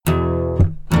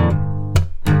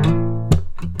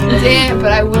didn't,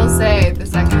 but I will say, the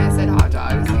second I said hot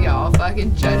dogs, y'all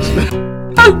fucking judged me.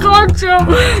 Oh God, Joe,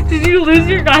 did you lose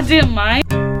your goddamn mind?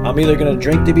 I'm either gonna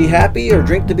drink to be happy or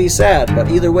drink to be sad, but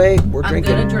either way, we're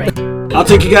drinking. I'm gonna drink. I'll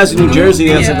take you guys to New Jersey.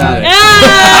 That's about it.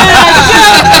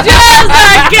 Joe's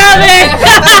not coming.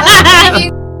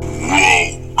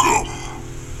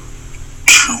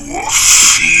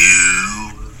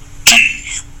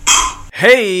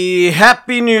 Hey,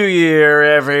 Happy New Year,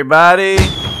 everybody.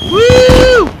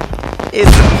 Woo! It's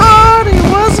a party,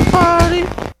 was a party.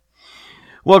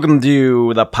 Welcome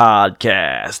to the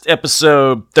podcast,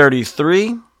 episode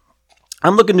 33.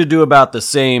 I'm looking to do about the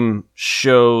same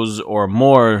shows or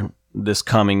more this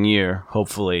coming year,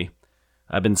 hopefully.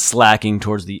 I've been slacking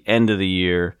towards the end of the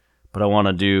year, but I want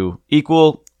to do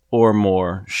equal or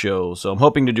more shows. So I'm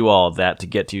hoping to do all of that to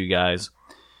get to you guys.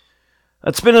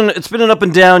 It's been an up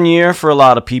and down year for a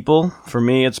lot of people. For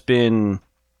me, it's been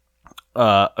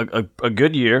a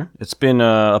good year. It's been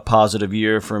a positive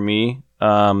year for me.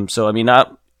 So I mean,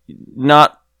 not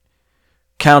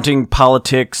counting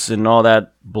politics and all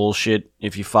that bullshit.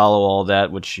 If you follow all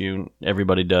that, which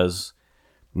everybody does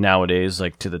nowadays,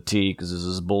 like to the T, because this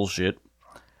is bullshit.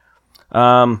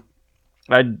 I've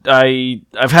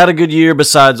had a good year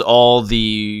besides all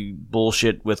the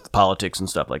bullshit with politics and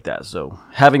stuff like that. So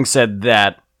having said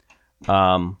that,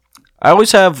 I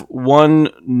always have one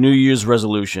New Year's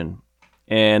resolution,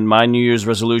 and my New Year's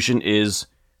resolution is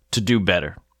to do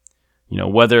better.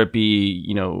 Whether it be,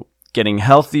 getting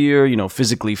healthier,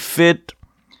 physically fit,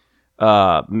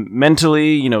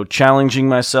 mentally, challenging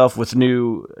myself with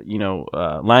new,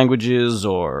 languages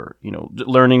or,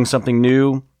 learning something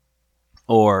new,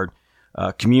 or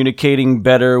communicating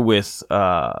better with,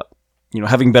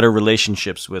 having better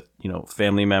relationships with,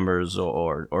 family members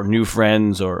or new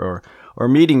friends or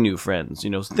meeting new friends,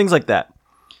 things like that.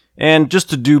 And just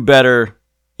to do better,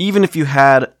 even if you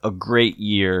had a great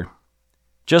year,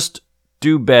 just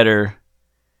do better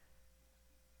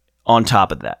on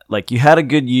top of that. Like, you had a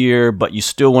good year, but you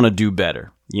still want to do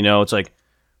better. It's like,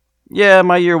 yeah,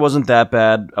 my year wasn't that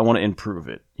bad. I want to improve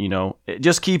it.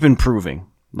 Just keep improving.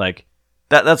 Like,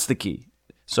 that's the key.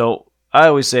 So I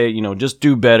always say, just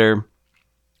do better,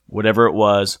 whatever it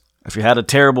was. If you had a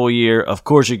terrible year, of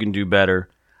course you can do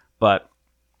better. But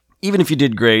even if you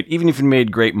did great, even if you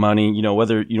made great money,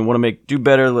 whether you want to do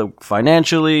better like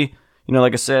financially,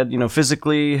 like I said,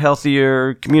 physically,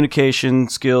 healthier, communication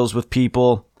skills with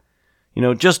people,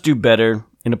 just do better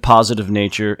in a positive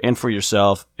nature and for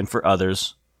yourself and for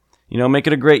others. Make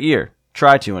it a great year.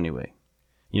 Try to anyway.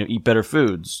 Eat better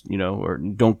foods, or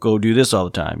don't go do this all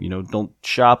the time. Don't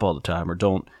shop all the time, or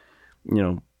don't,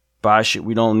 buy shit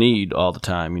we don't need all the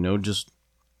time. Just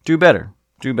do better.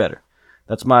 Do better.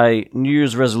 That's my New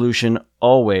Year's resolution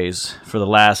always for the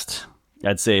last,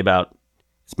 I'd say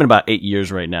it's been about 8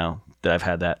 years right now that I've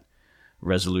had that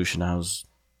resolution. I was,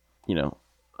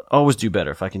 always do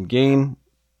better. If I can gain,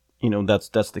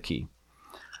 that's the key.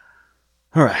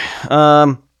 All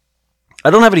right. I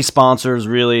don't have any sponsors,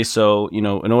 really, so, in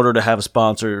order to have a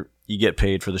sponsor, you get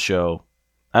paid for the show.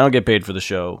 I don't get paid for the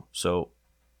show, so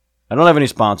I don't have any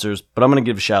sponsors, but I'm going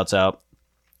to give shouts out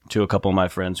to a couple of my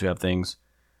friends who have things.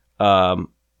 I'm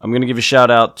going to give a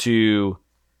shout out to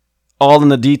All in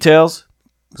the Details,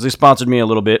 because they sponsored me a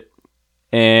little bit,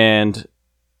 and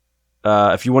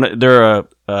if you want to, they're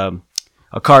a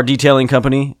car detailing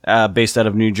company based out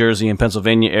of New Jersey and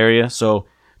Pennsylvania area, so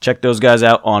check those guys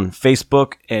out on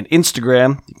Facebook and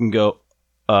Instagram. You can go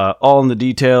All in the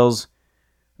Details,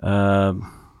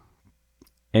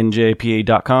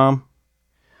 njpa.com,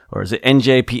 or is it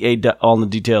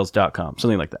njpa.allinthedetails.com,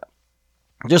 something like that.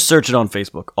 Just search it on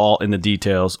Facebook, All in the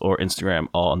Details, or Instagram,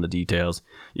 All in the Details.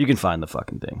 You can find the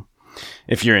fucking thing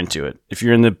if you're into it. If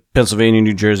you're in the Pennsylvania,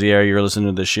 New Jersey area, you're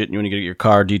listening to this shit, and you want to get your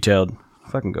car detailed,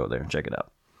 fucking go there and check it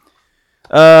out.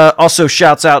 Also,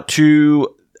 shouts out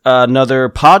to another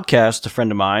podcast, a friend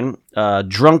of mine,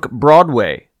 Drunk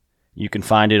Broadway. You can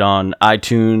find it on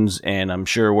iTunes, and I'm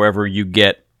sure wherever you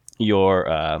get your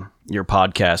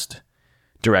podcast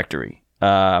directory.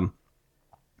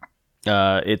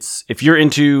 It's if you're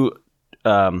into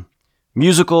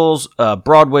musicals,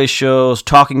 Broadway shows,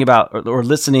 talking about or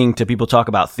listening to people talk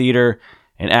about theater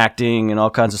and acting and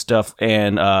all kinds of stuff,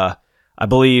 and I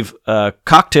believe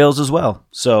cocktails as well.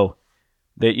 So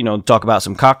they, talk about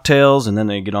some cocktails, and then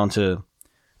they get on to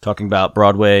talking about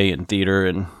Broadway and theater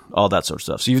and all that sort of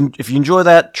stuff. So if you enjoy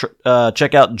that,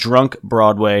 check out Drunk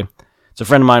Broadway. It's a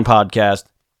friend of mine podcast.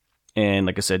 And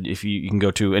like I said, if you can go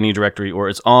to any directory, or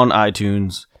it's on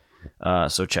iTunes.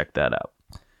 So check that out.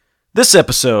 This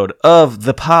episode of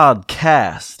the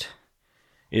podcast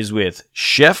is with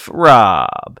Chef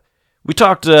Rob. we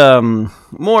talked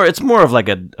more. It's more of like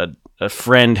a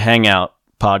friend hangout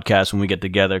podcast when we get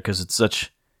together because it's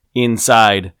such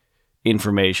inside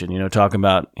information. Talking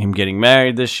about him getting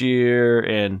married this year,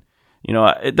 and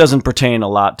it doesn't pertain a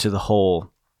lot to the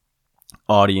whole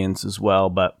audience as well,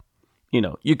 but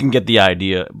you can get the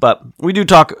idea. But we do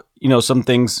talk, some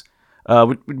things.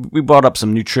 We brought up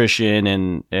some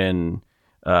nutrition and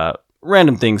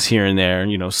random things here and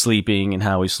there, sleeping and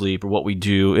how we sleep or what we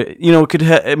do.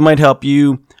 It might help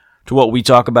you to what we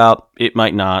talk about. It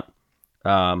might not.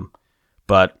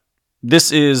 But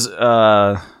this is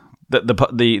the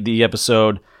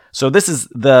episode. So this is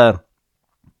the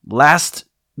last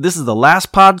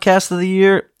podcast of the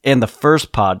year and the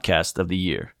first podcast of the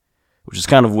year, which is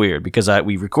kind of weird because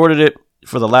we recorded it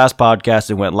for the last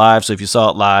podcast and went live. So if you saw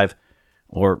it live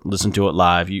or listened to it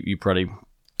live, you probably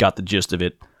got the gist of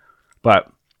it.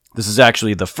 But this is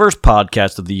actually the first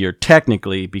podcast of the year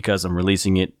technically because I'm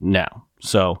releasing it now.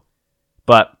 So,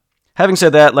 but having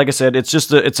said that, like I said, it's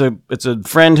just it's a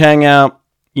friend hangout.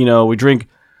 We drink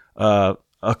a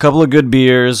couple of good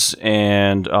beers,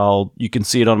 and you can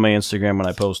see it on my Instagram when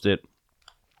I post it.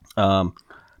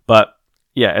 But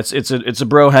yeah, it's a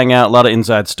bro hangout, a lot of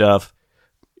inside stuff.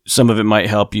 Some of it might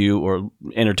help you or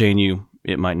entertain you.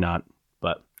 It might not.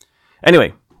 But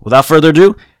anyway, without further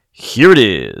ado, here it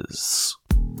is.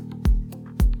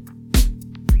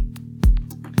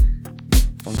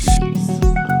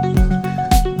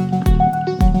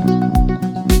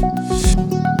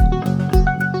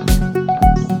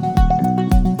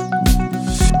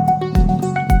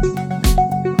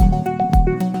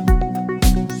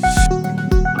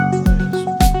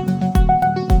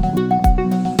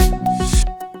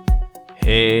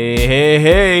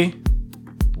 Hey.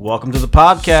 Welcome to the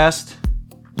podcast.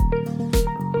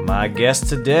 My guest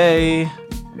today,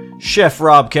 Chef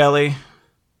Rob Kelley.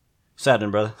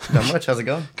 Sadden, brother. Not much. How's it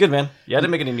going? Good, man. Yeah, I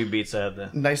didn't make any new beats. I had the...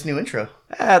 Nice new intro.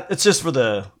 It's just for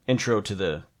the intro to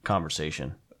the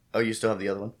conversation. Oh, you still have the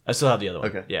other one? I still have the other one.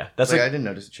 Okay. Yeah. That's I didn't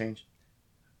notice a change.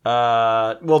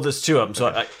 Well, there's two of them.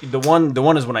 So the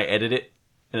one is when I edit it,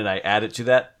 and then I add it to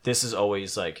that. This is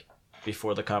always like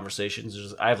before the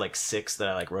conversations. I have like 6 that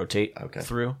I like rotate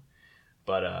through.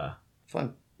 But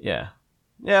fun. Yeah,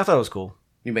 I thought it was cool.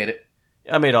 You made it.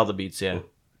 I made all the beats. Yeah.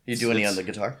 You do any on the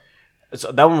guitar?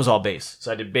 That one was all bass.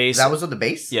 So I did bass. That was with the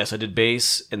bass? Yes, I did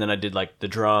bass, and then I did like the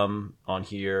drum on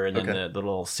here, and then the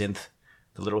little synth,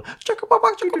 the little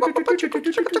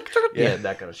yeah,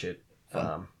 that kind of shit.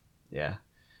 Yeah,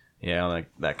 I like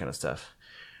that kind of stuff.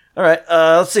 All right,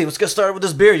 let's see. Let's get started with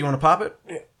this beer. You want to pop it?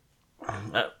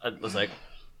 Yeah. I was like,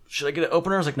 should I get an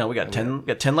opener? I was like, no, we got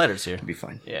 10 lighters here. It'll be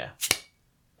fine. Yeah.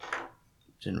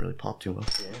 Didn't really pop too well.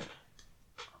 Yeah.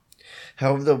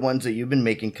 How have the ones that you've been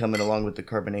making coming along with the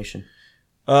carbonation?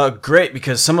 Great,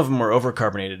 because some of them were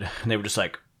overcarbonated, and they were just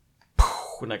like,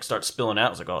 when I start spilling out, I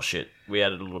was like, oh shit, we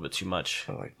added a little bit too much.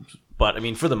 But I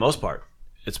mean, for the most part,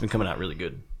 it's been coming out really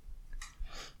good.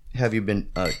 Have you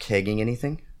been kegging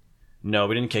anything? No,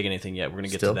 we didn't keg anything yet. We're gonna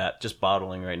get to that. Just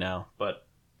bottling right now, but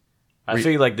I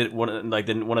feel like that one of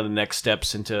the next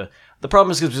steps into the problem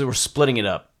is because we're splitting it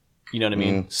up. You know what I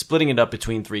mean? Splitting it up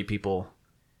between 3 people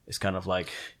is kind of like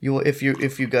if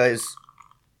you guys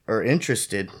are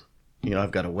interested,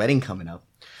 I've got a wedding coming up.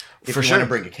 If you want to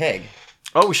bring a keg.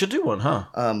 Oh, we should do one, huh?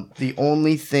 The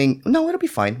only thing, no, it'll be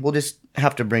fine. We'll just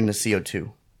have to bring the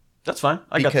CO2. That's fine.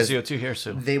 I got the CO2 here,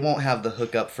 so they won't have the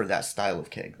hookup for that style of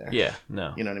keg there. Yeah,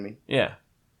 no. You know what I mean? Yeah,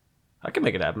 I can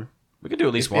make it happen. We could do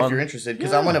at least one if you're interested,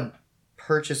 because I want to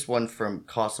purchase one from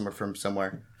Cosm or from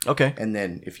somewhere. Okay. And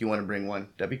then if you want to bring one,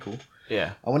 that'd be cool.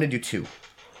 Yeah. I want to do 2.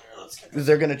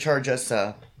 They're going to charge us...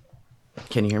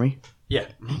 Can you hear me? Yeah.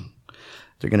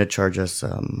 They're going to charge us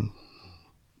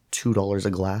 $2 a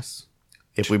glass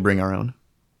if we bring our own.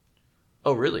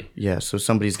 Oh, really? Yeah, so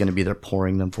somebody's going to be there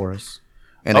pouring them for us.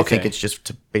 And I think it's just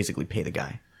to basically pay the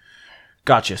guy.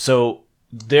 Gotcha. So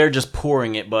they're just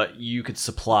pouring it, but you could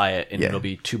supply it, and it'll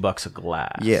be $2 a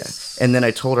glass. Yeah. And then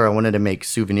I told her I wanted to make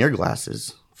souvenir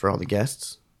glasses for all the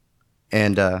guests.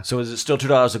 And so is it still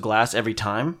 $2 a glass every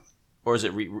time? Or is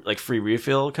it like free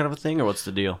refill kind of a thing? Or what's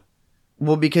the deal?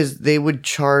 Well, because they would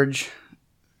charge...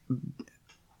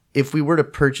 If we were to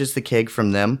purchase the keg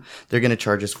from them, they're going to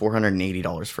charge us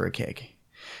 $480 for a keg.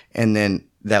 And then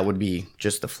that would be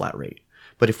just the flat rate.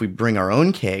 But if we bring our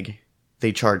own keg,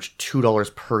 they charge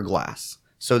 $2 per glass.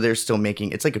 So they're still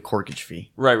making... It's like a corkage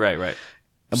fee. Right.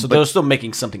 So they're still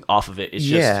making something off of it. It's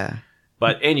just...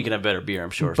 And you can have better beer,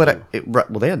 I'm sure. But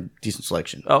they had decent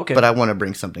selection. Oh, okay. But I want to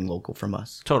bring something local from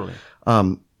us. Totally.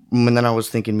 And then I was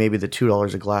thinking maybe the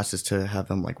 $2 a glass is to have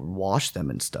them like wash them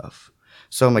and stuff.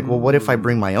 So I'm like, well, what if I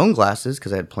bring my own glasses?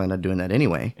 Because I had planned on doing that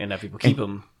anyway. And have people keep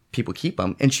them. People keep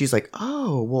them. And she's like,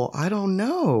 oh, well, I don't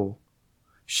know.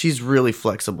 She's really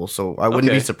flexible. So I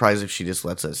wouldn't be surprised if she just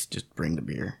lets us just bring the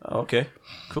beer. Oh, okay.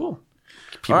 Cool.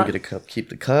 People get a cup, keep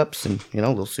the cups, and, a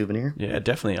little souvenir. Yeah,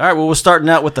 definitely. All right, well, we're starting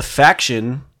out with the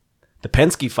faction, the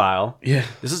Penske file. Yeah.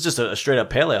 This is just a straight-up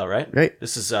pale ale, right? Right.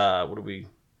 This is, what do we,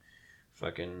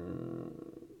 fucking...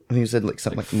 I think you said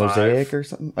something like Mosaic or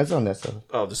something. I saw on that stuff.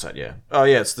 Oh, this side, yeah. Oh,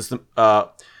 yeah, it's this, the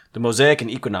Mosaic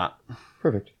and Equinaut.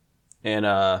 Perfect. And,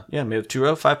 made with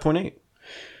 2-0, 5.8.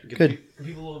 Good. Give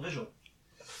people a little visual.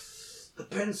 The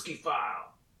Penske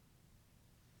file.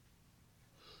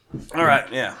 All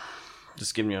right, yeah.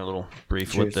 Just giving you a little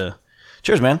brief with the...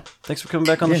 Cheers, man. Thanks for coming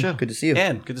back on the show. Good to see you.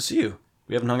 And good to see you.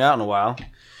 We haven't hung out in a while.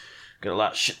 Got a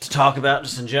lot of shit to talk about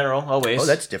just in general, always. Oh,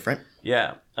 that's different.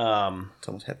 Yeah. It's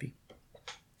almost heavy.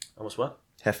 Almost what?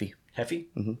 Heavy. Hefty?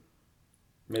 Mm-hmm.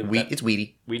 It's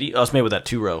weedy. Weedy? Oh, it's made with that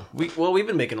 2-row. We've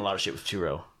been making a lot of shit with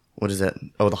 2-row. What is that?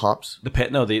 Oh, the hops?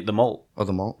 The malt. Oh,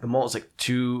 the malt? The malt is like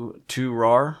two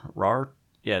rar.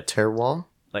 Yeah. Terroir?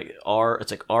 Like R,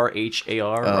 it's like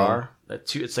RHAR, rar. That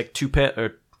two, it's like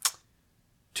 2-row.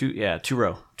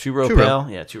 2-row pale.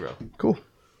 Yeah, 2-row. Cool.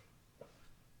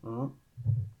 What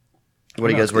are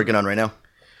you guys working on right now?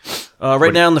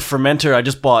 Right now in the fermenter, I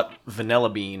just bought vanilla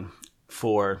bean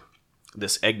for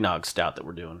this eggnog stout that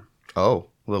we're doing. Oh,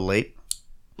 a little late?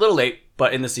 A little late,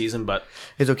 but in the season, but...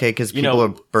 It's okay, because people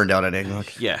are burned out at eggnog.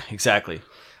 Yeah, exactly.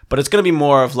 But it's going to be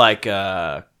more of like,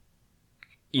 like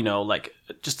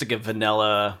just like a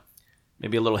vanilla,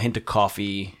 maybe a little hint of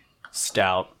coffee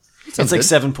stout. It's like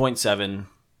 7.7.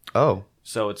 Oh.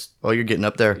 So it's... Oh, you're getting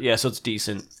up there. Yeah, so it's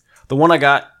decent. The one I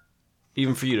got,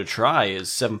 even for you to try, is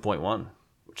 7.1,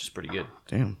 which is pretty good.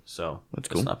 Damn. So that's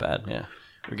cool. It's not bad, yeah.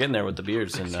 We're getting there with the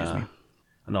beers and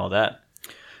all that.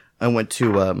 I went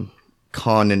to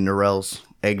Con and Norell's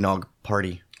eggnog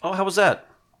party. Oh, how was that?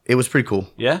 It was pretty cool.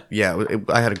 Yeah? Yeah,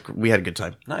 we had a good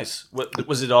time. Nice. What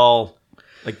was it all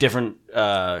like different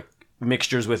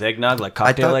mixtures with eggnog, like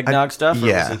cocktail eggnog stuff? Or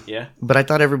Yeah. was it, yeah. But I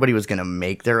thought everybody was going to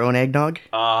make their own eggnog.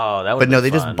 Oh, that would But no, they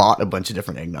fun. just bought a bunch of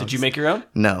different eggnogs. Did you make your own?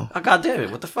 No. Oh, god damn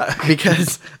it. What the fuck?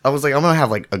 Because I was like, I'm going to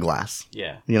have like a glass.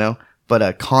 Yeah.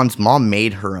 But Con's mom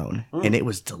made her own, and it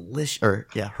was delicious. Or,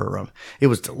 yeah, her own. It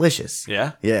was delicious.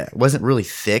 Yeah? Yeah. It wasn't really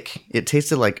thick. It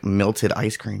tasted like melted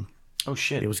ice cream. Oh,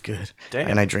 shit. It was good. Damn.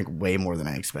 And I drank way more than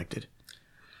I expected.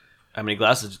 How many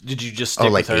glasses? Did you just stick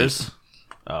like with hers? 8.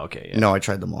 Oh, okay. Yeah. No, I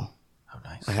tried them all. Oh,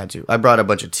 nice. I had to. I brought a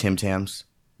bunch of Tim Tams.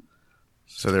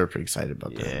 So they were pretty excited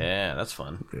about that. Yeah, that's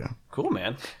fun. Yeah. Cool,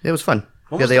 man. It was fun.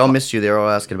 What Yeah, was they the all pa- missed you. They were all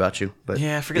asking about you. But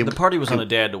Yeah, I forget the party was on a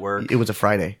day I had to work. it was a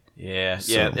Friday. Yeah,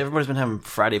 yeah. Everybody's been having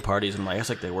Friday parties, and that's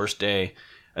like the worst day.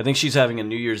 I think she's having a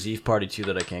New Year's Eve party too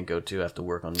that I can't go to. I have to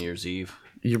work on New Year's Eve.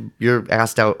 You're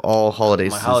asked out all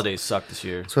holidays. My holidays suck this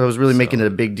year. So I was really making it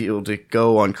a big deal to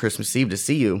go on Christmas Eve to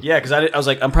see you. Yeah, because I was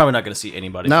like, I'm probably not going to see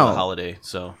anybody for the holiday.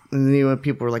 So And then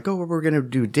people were like, "Oh, we're going to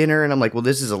do dinner," and I'm like, "Well,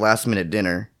 this is a last minute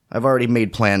dinner. I've already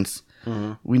made plans.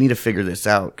 Mm-hmm. We need to figure this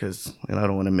out because I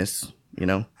don't want to miss. I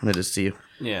want to see you."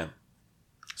 yeah.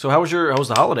 So how was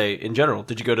the holiday in general?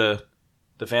 Did you go to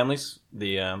the families?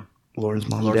 The Lauren's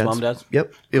mom Lauren's and mom and dad's?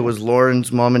 Yep. It was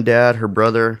Lauren's mom and dad, her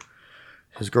brother,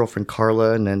 his girlfriend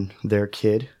Carla, and then their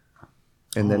kid.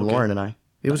 And then Lauren and I.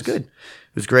 It was good.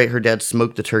 It was great. Her dad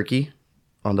smoked the turkey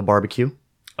on the barbecue.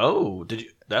 Oh, did you?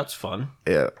 That's fun.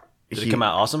 Yeah. Did it come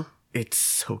out awesome? It's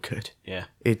so good. Yeah.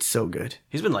 It's so good.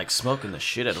 He's been like smoking the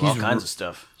shit out of all kinds of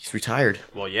stuff. He's retired.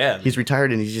 Well, yeah. He's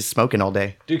retired and he's just smoking all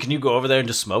day. Dude, can you go over there and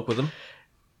just smoke with him?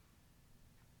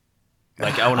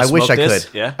 Like, I want to I smoke wish I this.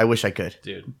 could. Yeah? I wish I could.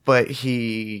 Dude. But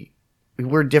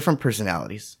we're different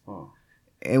personalities.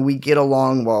 And we get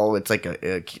along while it's like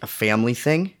a family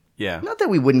thing. Yeah. Not that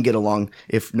we wouldn't get along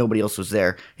if nobody else was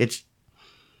there. It's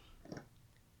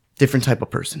different type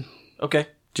of person. Okay.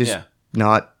 Just yeah.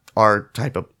 not our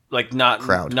type of Like, not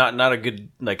crowd. Not a good,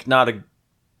 like, not a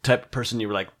type of person you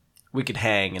were like, we could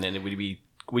hang and then we'd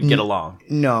get along.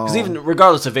 No. Because even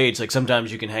regardless of age, like,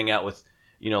 sometimes you can hang out with,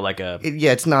 like a...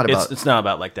 it's not about... It's not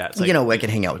about like that. It's like, I can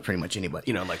hang out with pretty much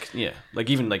anybody. Like, yeah. Like,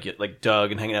 even like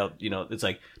Doug and hanging out, it's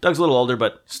like, Doug's a little older,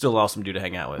 but still an awesome dude to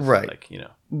hang out with. Right. Like,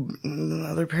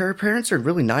 Their parents are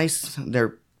really nice.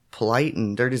 They're polite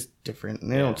and they're just different.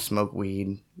 And they don't smoke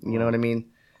weed. You know what I mean?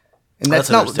 And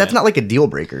that's not like a deal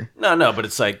breaker. No, but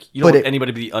it's like, you don't want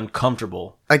anybody to be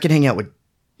uncomfortable. I can hang out with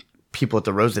people at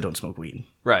the Rose that don't smoke weed.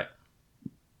 Right.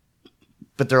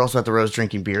 But they're also at the Rose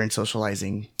drinking beer and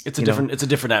socializing. It's a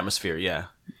different atmosphere, yeah.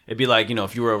 It'd be like,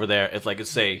 if you were over there, if like,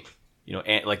 it's say,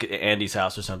 like at Andy's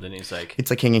house or something, it's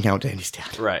like hanging out with Andy's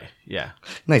dad. right, yeah.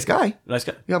 Nice guy. Nice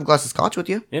guy. You have a glass of scotch with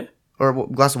you? Yeah. or a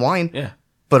glass of wine. Yeah.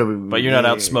 But You're not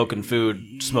out smoking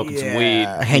food, smoking some weed.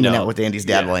 Hanging out with Andy's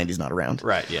dad while Andy's not around.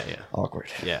 Right, yeah. Awkward.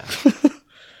 Yeah.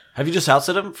 Have you just house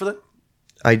sit him for that?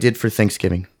 I did for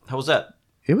Thanksgiving. How was that?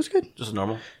 It was good. Just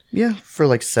normal? Yeah, for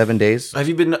like 7 days. Have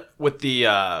you been with the,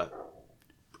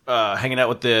 hanging out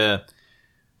with the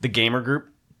gamer group?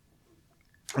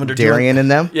 When they're Darian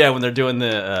and them? Yeah, when they're doing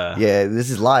the... Yeah, this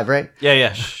is live, right?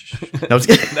 Yeah. No, I'm just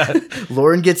kidding.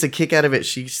 Lauren gets a kick out of it.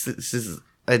 She says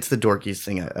it's the dorkiest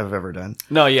thing I've ever done.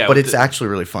 No, yeah. But it's actually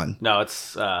really fun. No,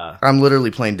 it's... I'm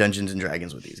literally playing Dungeons and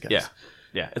Dragons with these guys.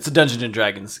 Yeah. It's a Dungeons and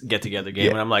Dragons get-together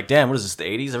game. And I'm like, damn, what is this, the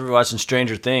 80s? Everybody watching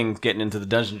Stranger Things getting into the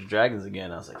Dungeons and Dragons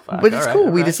again. I was like, fuck, But it's cool.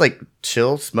 We right. just like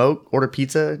chill, smoke, order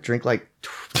pizza, drink like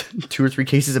 2 or 3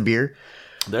 cases of beer.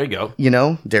 There you go. You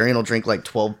know, Darian will drink like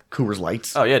 12 Coors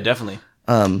Lights. Oh, yeah, definitely.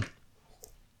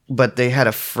 But they had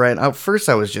a friend. At first,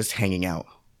 I was just hanging out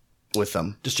with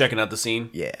them. Just checking out the scene?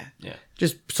 Yeah. Yeah.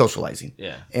 Just socializing.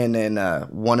 Yeah. And then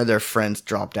one of their friends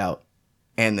dropped out.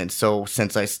 And then so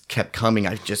since I kept coming,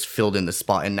 I just filled in the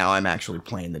spot. And now I'm actually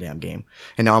playing the damn game.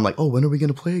 And now I'm like, oh, when are we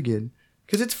going to play again?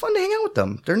 Because it's fun to hang out with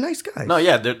them. They're nice guys. No,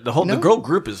 yeah, the girl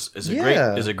group is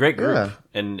a great group. Yeah.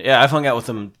 And yeah, I've hung out with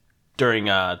them during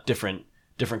different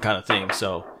kind of things.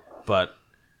 So, but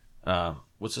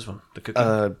what's this one? The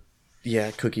cookie?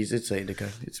 Yeah, cookies. It's indica.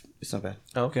 It's not bad.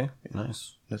 Oh, okay.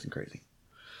 Nice. Nothing crazy.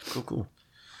 Cool.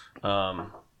 Yeah,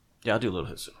 I'll do a little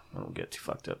hit. I don't get too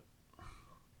fucked up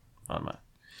on my...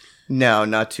 No,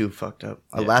 not too fucked up.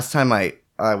 Last time I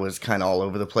was kind of all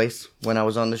over the place when I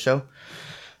was on the show.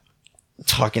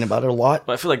 Talking about it a lot.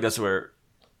 But I feel like that's where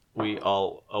we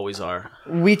all always are.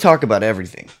 We talk about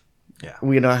everything. Yeah.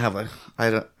 We don't have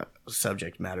a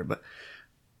subject matter, but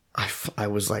I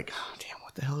was like, oh, damn,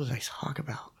 what the hell did I talk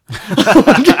about?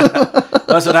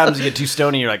 That's what happens. You get too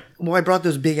stoney. You're like, Well, I brought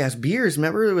those big ass beers.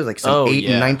 Remember, it was like some 8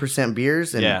 and 9%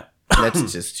 beers, and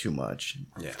that's just too much.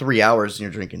 Yeah. 3 hours, and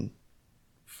you're drinking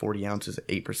 40 ounces of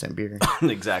 8% beer.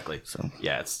 exactly. So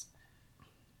yeah,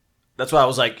 that's why I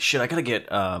was like, shit, I gotta get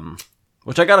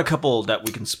which I got a couple that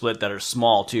we can split that are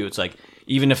small too. It's like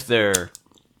even if they're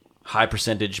high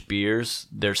percentage beers,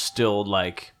 they're still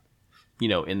like,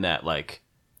 in that like,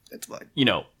 it's fine.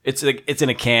 It's like it's in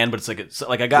a can, but it's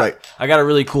like I got a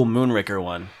really cool Moonraker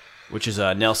one, which is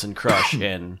a Nelson Crush,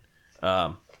 and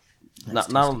not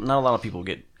a lot of people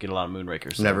get a lot of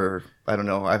Moonrakers. So. Never. I don't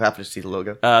know. I have to see the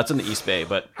logo. It's in the East Bay,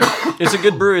 but it's a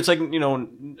good brewery. It's like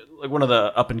like one of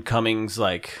the up and comings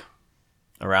like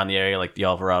around the area, like the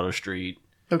Alvarado Street.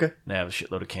 Okay. They have a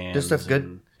shitload of cans. This stuff's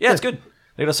good. Yeah, it's good.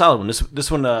 They got a solid one. This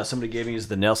one somebody gave me is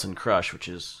the Nelson Crush, which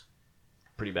is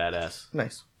pretty badass.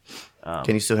 Nice.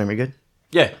 Can you still hear me good?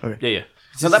 Yeah. Okay. Yeah.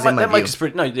 No, that mic's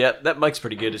pretty. No, yeah, that mic's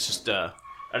pretty good. It's just I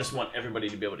just want everybody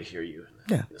to be able to hear you.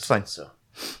 Yeah, it's fine. So,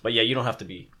 but yeah, you don't have to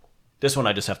be. This one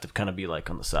I just have to kind of be like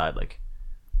on the side, like,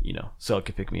 so it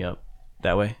could pick me up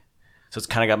that way. So it's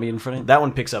kind of got me in front of it. That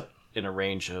one picks up in a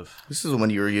range of. This is the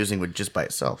one you were using with just by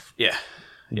itself. Yeah.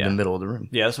 In the middle of the room.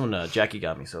 Yeah, this one Jackie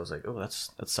got me, so I was like, oh, that's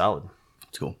solid.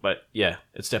 It's cool. But yeah,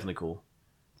 it's definitely cool.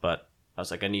 But I was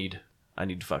like, I need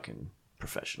fucking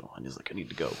professional. I need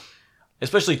to go.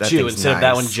 Especially That two thing's instead of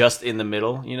that nice. one just in the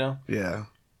middle, Yeah.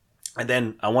 And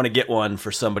then I want to get one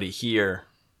for somebody here,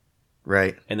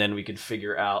 Right. and then we could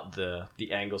figure out the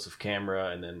angles of camera,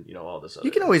 and then all this other.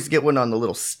 You can always get one on the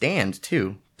little stand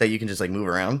too that you can just like move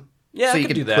around. Yeah, so I you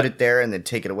could can do that. put it there and then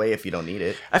take it away if you don't need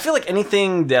it. I feel like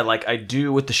anything that like I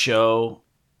do with the show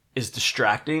is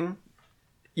distracting.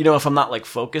 If I'm not like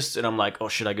focused and I'm like, oh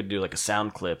shit, I could do like a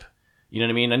sound clip. You know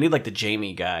what I mean? I need like the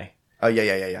Jamie guy. Oh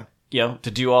yeah.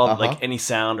 To do all like any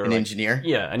sound or An like, engineer.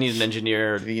 Yeah, I need an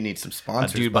engineer. You need some A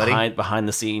sponsors, dude buddy. behind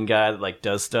the scene guy that like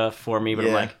does stuff for me, but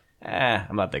I'm Yeah. like,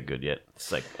 I'm not that good yet.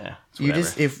 It's like, it's You whatever.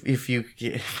 just if you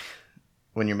get,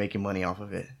 when you're making money off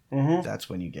of it, that's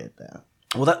when you get that.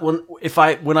 Well, that one,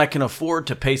 when I can afford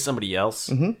to pay somebody else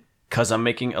because I'm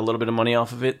making a little bit of money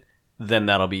off of it, then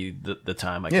that'll be the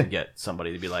time I can get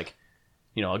somebody to be like,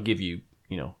 I'll give you,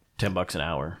 $10 an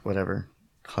hour, Whatever.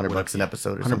 $100 an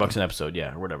episode or $100 something. an episode,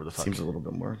 yeah, or whatever the fuck. Seems a little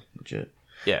bit more legit.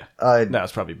 Yeah, no,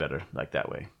 it's probably better like that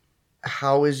way.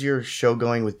 How is your show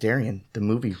going with Darian, the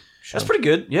movie show? That's pretty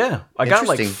good. Yeah, I got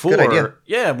like Interesting. 4. Good idea.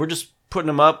 Yeah, we're just putting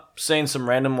them up, saying some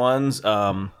random ones.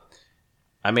 I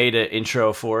made an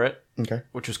intro for it. Okay.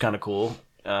 Which was kind of cool.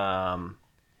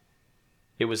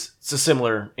 It's a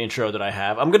similar intro that I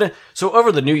have. So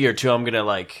over the new year too, I'm gonna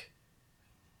like,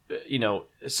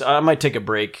 so I might take a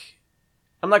break.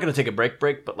 I'm not gonna take a break,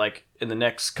 but like in the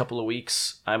next couple of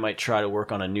weeks, I might try to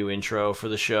work on a new intro for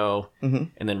the show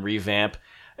and then revamp.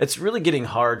 It's really getting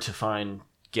hard to find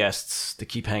guests to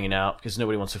keep hanging out because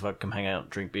nobody wants to fucking come hang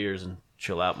out, drink beers, and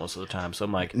chill out most of the time. So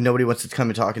I'm like, Nobody wants to come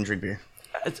and talk and drink beer.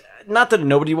 it's not that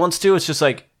nobody wants to. It's just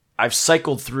like I've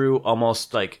cycled through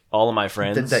almost like all of my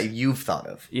friends That you've thought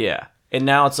of. Yeah, and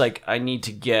now it's like I need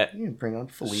to get You can bring on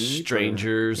Philippe.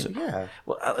 strangers. Yeah.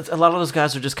 Well, a lot of those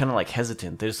guys are just kind of like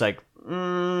hesitant. They're just like,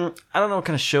 I don't know what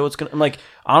kind of show it's gonna. I'm like,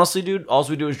 honestly, dude, all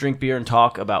we do is drink beer and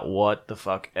talk about what the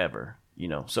fuck ever, you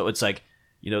know. So it's like,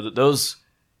 you know,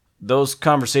 those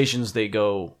conversations, they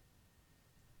go,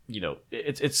 you know,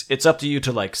 it's up to you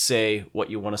to like say what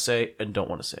you want to say and don't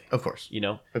want to say. Of course. You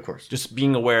know, Of course. just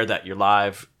being aware that you're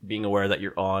live, being aware that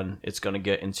you're on. It's gonna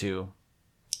get into,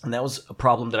 and that was a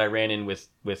problem that I ran in with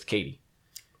Katie.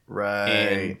 Right.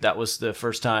 And that was the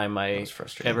first time I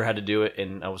ever had to do it,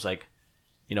 and I was like,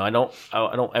 you know, I don't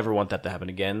ever want that to happen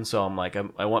again. So I'm like,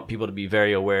 I want people to be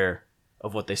very aware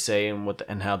of what they say and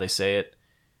and how they say it.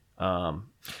 And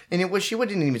she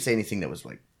wouldn't even say anything that was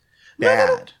like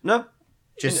bad. No,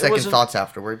 Just it second wasn't- thoughts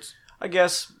afterwards. I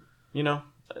guess, you know,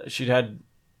 she'd had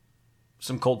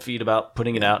some cold feet about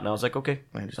putting it out, and I was like, okay,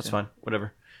 I understand. that's fine,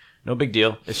 whatever, no big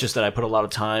deal. It's just that I put a lot of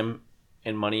time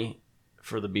and money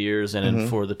for the beers and then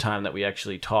for the time that we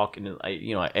actually talk, and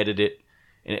I edit it.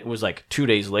 And it was like 2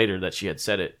 days later that she had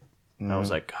said it. And I was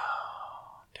like,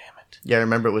 oh, damn it. Yeah, I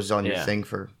remember it was on your Yeah. thing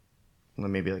for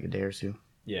maybe like a day or two.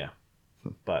 Yeah.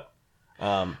 But,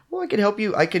 Well, I could help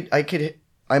you.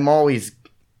 I'm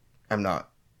not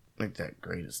like that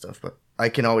great at stuff, but I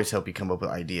can always help you come up with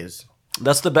ideas.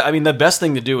 that's the the best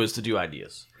thing to do is to do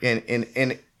ideas. And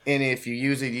if you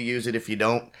use it, you use it. If you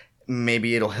don't,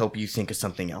 maybe it'll help you think of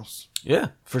something else. Yeah,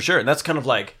 for sure. And that's kind of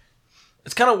like,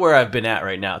 it's kind of where I've been at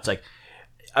right now. It's like,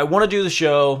 I want to do the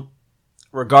show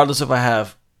regardless if I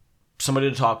have somebody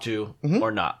to talk to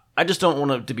or not. I just don't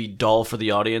want it to be dull for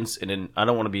the audience, and then I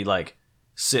don't want to be like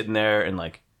sitting there and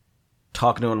like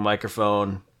talking to a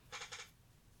microphone,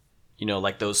 you know,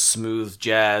 like those smooth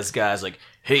jazz guys, like,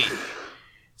 hey,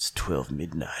 it's 12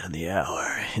 midnight on the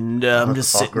hour, and I'm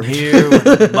just Awkward. sitting here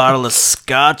with a bottle of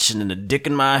scotch and a dick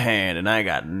in my hand, and I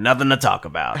got nothing to talk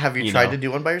about. Have you tried know? to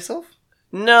do one by yourself?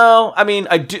 No, I mean,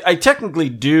 I technically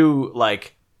do,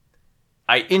 like,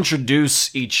 I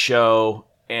introduce each show,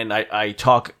 and I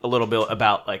talk a little bit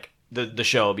about, like, the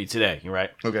show will be today, right?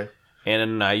 Okay. And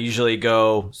then I usually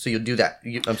go, So you'll do that.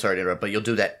 I'm sorry to interrupt, but you'll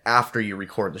do that after you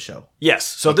record the show. yes,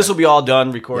 so this will be all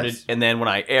done, recorded, Yes. and then when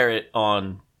I air it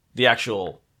on the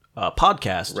actual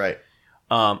podcast, Right.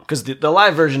 because the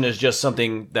live version is just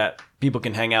something that people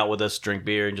can hang out with us, drink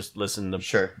beer, and just listen to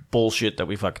Sure. bullshit that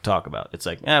we fucking talk about. It's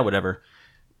like, whatever.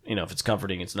 You know, if it's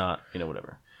comforting, it's not, you know,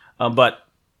 whatever. But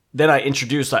then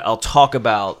I'll talk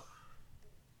about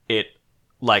it,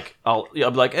 like, I'll be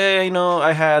like, hey, you know,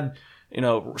 I had, you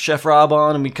know, Chef Rob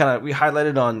on, and we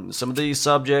highlighted on some of these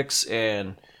subjects,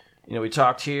 and, you know, we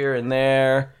talked here and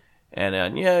there,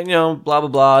 and, yeah, you know, blah, blah,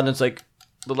 blah. And it's like,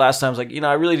 the last time I was like, you know,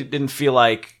 I really didn't feel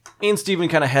like, me and Steven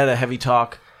kind of had a heavy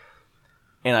talk,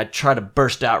 and I tried to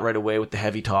burst out right away with the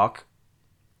heavy talk,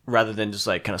 rather than just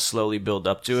like kind of slowly build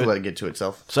up to So it. let it get to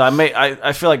itself. So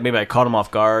I feel like maybe I caught him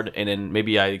off guard, and then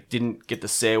maybe I didn't get to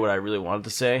say what I really wanted to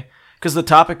say, because the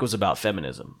topic was about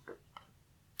feminism.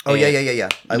 Oh, And, yeah.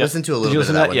 I listened to a did little you bit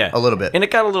listen of to that one. Yeah, A little bit. and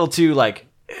it got a little too like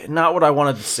not what I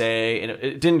wanted to say, and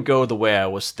it didn't go the way I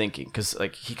was thinking, because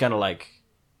like he kind of like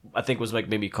I think was like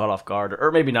maybe caught off guard,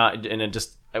 or maybe not, and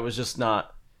I was just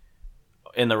not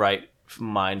in the right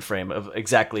mind frame of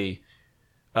exactly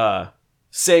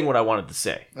saying what I wanted to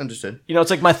say. Understood. You know,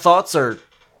 it's like my thoughts are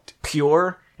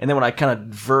pure, and then when I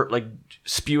kind of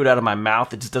spew it out of my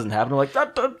mouth, it just doesn't happen. I'm like,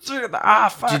 fuck.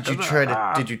 Did you try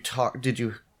to? Did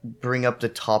you bring up the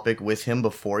topic with him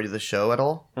before the show at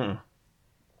all?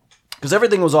 Because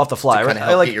everything was off the fly. To Right? kinda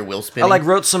help get your wheel spinning? I like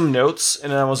wrote some notes,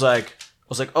 and then I was like,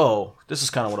 oh, this is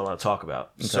kind of what I want to talk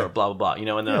about. So blah blah blah. You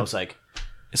know, and then I was like,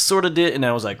 it sort of did, and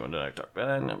I was like, what did I talk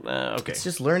about? Okay. It's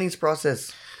just learning's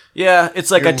process. Yeah,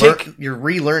 it's like You're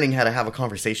relearning how to have a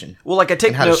conversation. Well, like I take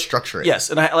and how to structure it. Yes,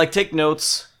 and I like take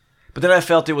notes, but then I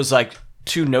felt it was like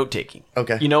too note taking.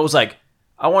 Okay. You know, it was like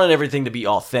I wanted everything to be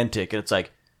authentic, and it's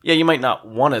like, yeah, you might not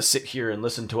want to sit here and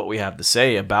listen to what we have to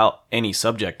say about any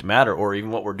subject matter or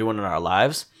even what we're doing in our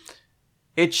lives.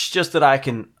 It's just that I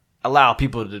can allow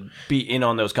people to be in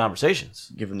on those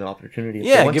conversations. Give them the opportunity. If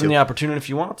Yeah, they want give them to. the opportunity if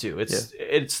you want to.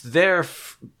 It's there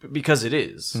because it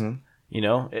is. Mm-hmm. You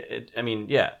know, I mean,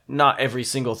 yeah, not every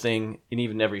single thing in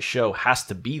even every show has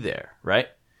to be there, right?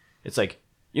 It's like,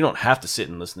 you don't have to sit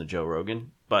and listen to Joe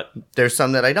Rogan, but There's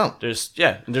some that I don't. there's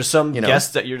some You know?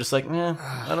 guests that you're just like,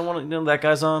 I don't want to, you know, that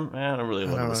guy's on. I don't really I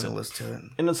want to don't want listen. to listen to it.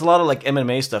 And it's a lot of like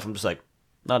MMA stuff. I'm just like,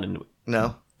 not into it.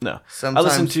 No. No. Sometimes I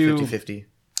listen to 50-50.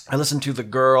 I listen to the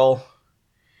girl,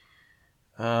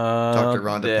 Dr.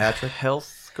 Rhonda the Patrick?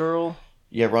 health girl.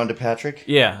 Yeah, Rhonda Patrick.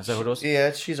 Yeah, is that what it was?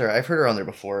 Yeah, she's alright. I've heard her on there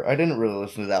before. I didn't really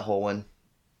listen to that whole one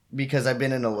because I've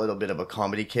been in a little bit of a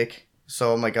comedy kick.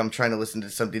 So I'm trying to listen to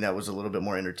something that was a little bit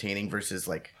more entertaining versus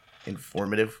like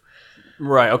informative.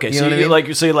 Right. Okay. You So know what I you mean? like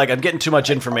you say like I'm getting too much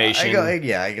information.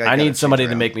 I need somebody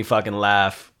to make me fucking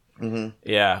laugh. Mm-hmm.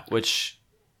 Yeah. Which,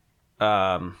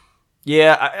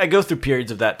 yeah, I go through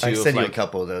periods of that too. I sent you like, a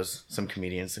couple of those. Some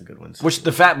comedians, some good ones. Which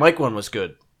the Fat Mike one was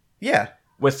good Yeah,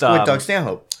 with Doug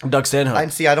Stanhope. Doug Stanhope.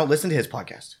 I don't listen to his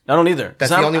podcast. I don't either.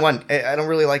 That's the only one. I don't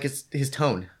really like his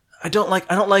tone. I don't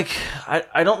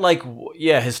like.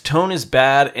 Yeah, his tone is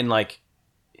bad, and like,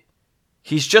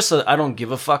 he's just a I don't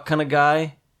give a fuck kind of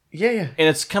guy, Yeah. and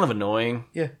it's kind of annoying.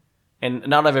 Yeah. And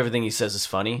not everything he says is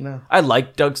funny. No. I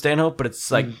like Doug Stanhope, but it's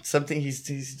like Something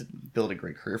he's built a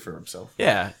great career for himself.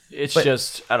 yeah, it's But-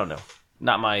 just I don't know,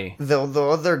 not my The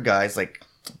other guys like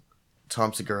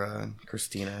Tom Segura and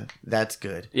Christina, that's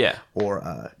good. yeah.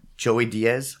 Or Joey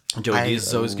Diaz. Joey Diaz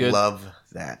is always good. I love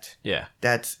that. Yeah.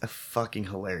 That's fucking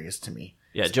hilarious to me.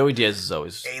 Yeah, Joey Diaz is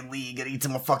always. Hey Lee, you gotta eat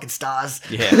some more fucking stars.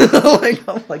 Yeah.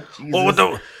 I'm like, Jesus. Oh,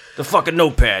 with the fucking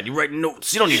notepad. You writing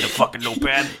notes. You don't need the fucking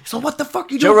notepad. So what the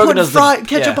fuck you Joe doing? Rogan Putting does the-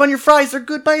 ketchup yeah. on your fries? They're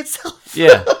good by itself.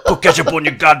 Yeah. Put ketchup on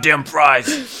your goddamn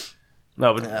fries.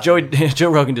 No, but Joe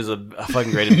Rogan does a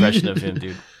fucking great impression of him,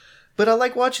 dude. But I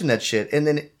like watching that shit. And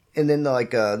then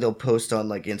like they'll post on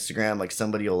like Instagram, like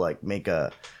somebody will like make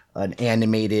an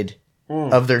animated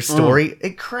of their story.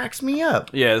 It cracks me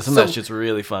up. Yeah, some of that shit's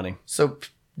really funny. So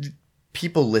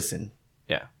people listen.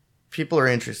 Yeah. People are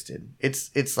interested.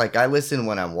 It's like I listen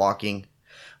when I'm walking,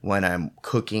 when I'm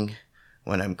cooking,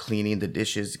 when I'm cleaning the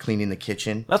dishes, cleaning the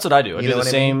kitchen. That's what I do. I You do know the what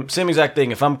I same exact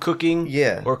thing. If I'm cooking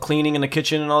Yeah. or cleaning in the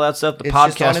kitchen and all that stuff, the It's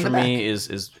just on podcast in for the me back.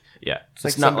 is yeah. It's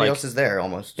like somebody else is there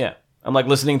almost. Yeah. I'm like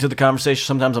listening to the conversation.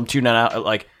 Sometimes I'm tuning out,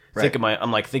 like Right.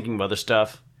 I'm like thinking of other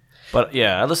stuff. But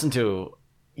yeah, I listen to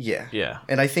Yeah.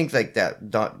 And I think like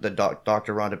that the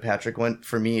Dr. Rhonda Patrick one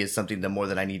for me is something that more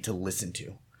that I need to listen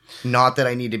to. Not that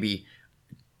I need to be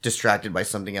distracted by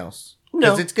something else. No,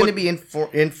 Because it's going to be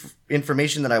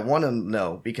information that I want to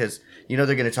know because they're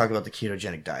going to talk about the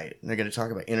ketogenic diet and they're going to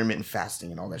talk about intermittent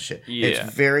fasting and all that shit. Yeah.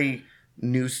 It's very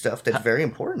new stuff that's very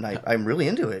important. I'm really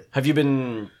into it. Have you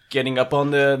been getting up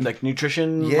on the like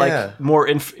nutrition, Yeah. like more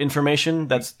information?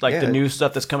 That's like the Yeah. new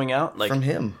stuff that's coming out. Like, From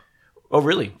him. oh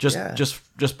really? Just Yeah.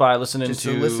 just by listening Just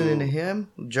to listening to him,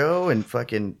 Joe, and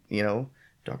fucking,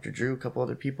 Dr. Drew, a couple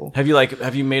other people. Have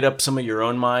you made up some of your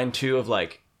own mind too of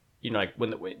like, like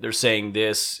when they're saying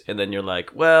this and then you're like,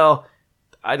 well,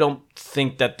 I don't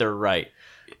think that they're right.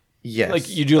 Yes. Like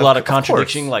you do a lot of course.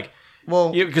 contradiction, like.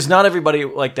 Well, Because not everybody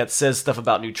like that says stuff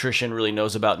about nutrition really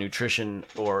knows about nutrition,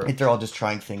 or they're all just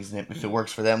trying things, and if it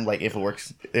works for them, like if it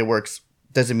works, it works.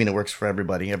 Doesn't mean it works for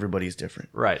everybody. Everybody's different.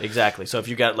 right, exactly. So if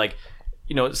you got like,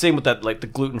 same with that, like the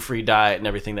gluten-free diet and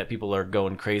everything that people are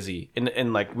going crazy,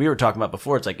 and like we were talking about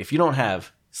before, it's like if you don't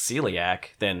have celiac,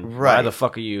 then why Right. the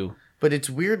fuck are you? But it's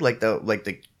weird, like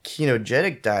the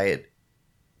ketogenic diet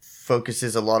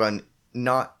focuses a lot on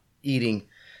not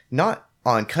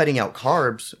on cutting out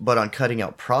carbs, but on cutting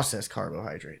out processed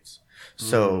carbohydrates.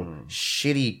 So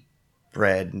shitty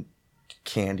bread,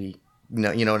 candy,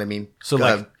 you know what I mean? So,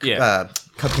 like, yeah.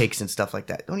 Cupcakes and stuff like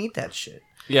that. Don't eat that shit.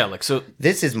 Yeah, like so.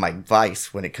 This is my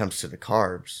vice when it comes to the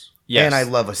carbs. Yes. And I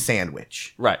love a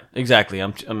sandwich. Right, exactly.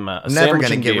 I'm a Never sandwich going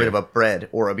to and get beer. rid of a bread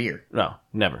or a beer. No,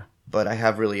 never. But I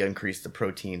have really increased the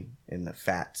protein and the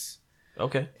fats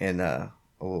Okay, and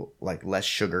like less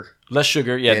sugar. less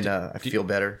sugar. Yeah, And I feel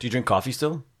better. Do you drink coffee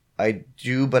still? I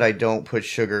do, but I don't put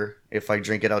sugar. If I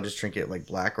drink it, I'll just drink it like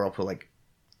black, or I'll put like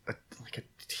a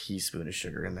teaspoon of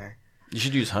sugar in there. You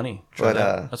should use honey. Try But,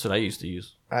 that. That's what I used to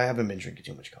use. I haven't been drinking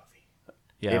too much coffee.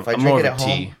 Yeah, If I I'm drink more it of at a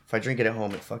tea.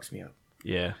 home, it fucks me up.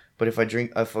 Yeah. But if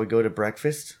I go to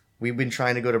breakfast, we've been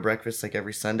trying to go to breakfast like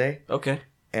every Sunday, Okay.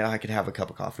 and I could have a cup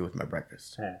of coffee with my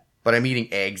breakfast. But I'm eating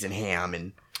eggs and ham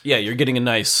and Yeah, you're getting a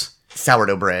nice.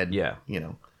 sourdough bread. Yeah. Which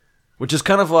Which is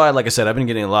kind of why, like I said, I've been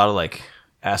getting a lot of like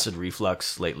acid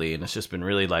reflux lately, and it's just been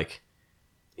really like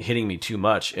hitting me too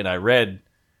much. And I read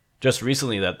just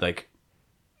recently that like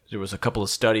there was a couple of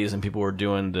studies and people were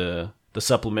doing the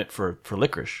supplement for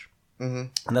licorice,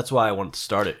 and that's why I wanted to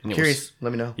start it. And it Curious,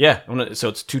 let me know. yeah, so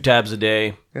it's 2 tabs a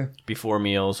day Yeah. before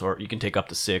meals, or you can take up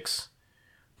to 6.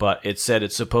 But it said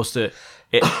it's supposed to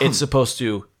it's supposed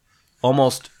to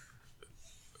almost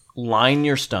line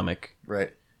your stomach.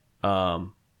 Right.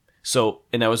 So,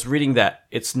 and I was reading that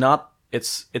it's not,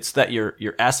 it's that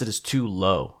your acid is too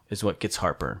low is what gets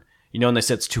heartburn. And they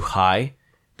said it's too high,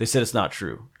 They said it's not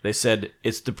true. They said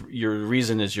it's your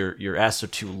reason is your acids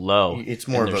are too low. It's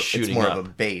more and of they're a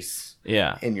base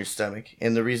Yeah. in your stomach,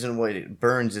 and the reason why it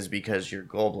burns is because your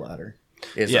gallbladder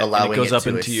is Yeah, and allowing it goes up to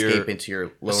into escape into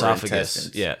your lower esophagus.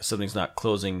 intestines. Yeah, something's not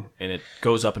closing, and it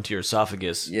goes up into your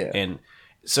esophagus. Yeah. And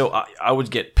so I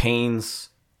would get pains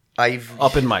I've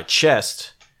up in my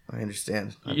chest, I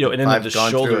understand. you know, and then I've the gone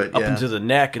through shoulder it, up yeah. into the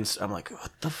neck, and I'm like,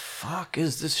 what the fuck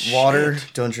is this Water.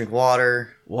 shit? Don't drink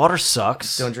water. Water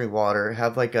sucks. Don't drink water.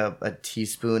 Have like a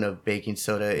teaspoon of baking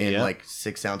soda in Yeah. like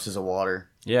 6 ounces of water.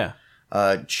 Yeah.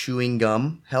 Chewing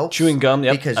gum helps. Chewing gum,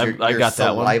 yep. Because I your got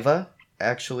that one. saliva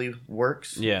actually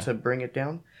works Yeah. to bring it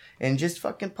down. And just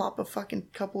fucking pop a fucking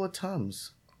couple of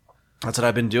Tums. That's what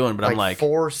I've been doing, but I'm like,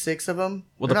 4 or 6 of them.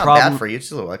 Well, They're the not problem- bad for you. It's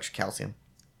just a little extra calcium.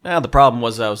 the problem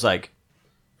was I was like,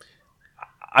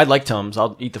 I like Tums.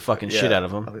 I'll eat the fucking shit out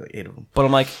of them. I'll be like 8 of them. But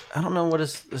I'm like, I don't know what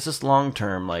is this long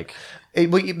term like.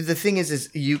 The thing is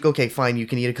you okay, fine. You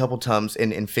can eat a couple Tums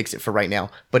and fix it for right now.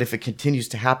 But if it continues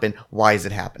to happen, why is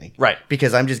it happening? Right.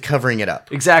 Because I'm just covering it up,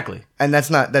 Exactly. and that's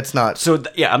not. So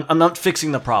I'm not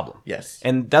fixing the problem. Yes.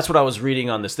 And that's what I was reading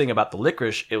on this thing about the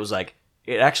licorice. It was like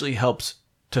it actually helps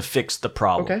to fix the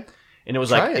problem. Okay. And it was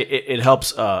Try like it. it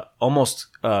helps almost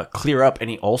clear up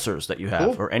any ulcers that you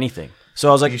have Cool. or anything. So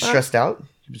I was like, You stressed out?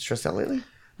 You been stressed out lately?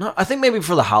 no, I think maybe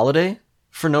for the holiday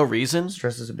for no reason.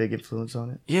 Stress is a big influence on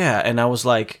it. Yeah, and I was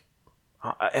like,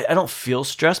 I don't feel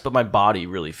stressed, but my body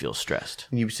really feels stressed.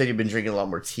 And you said you've been drinking a lot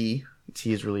more tea.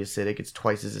 Tea is really acidic. It's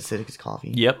twice as acidic as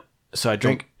coffee. Yep. So I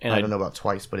drink, and I don't know about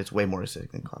twice, but it's way more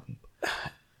acidic than coffee.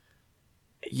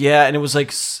 Yeah, and it was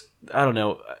like I don't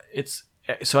know. It's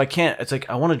so I can't. It's like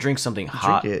I want to drink something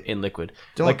hot it. in liquid.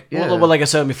 Don't- like yeah. well, like I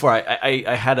said before,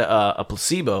 I had a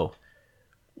placebo.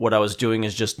 What I was doing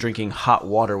is just drinking hot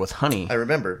water with honey, I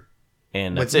remember.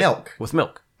 and with that's it. milk. With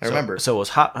milk. I remember. So it was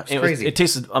hot. It crazy. It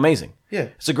tasted amazing. Yeah.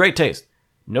 It's a great taste.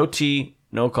 No tea,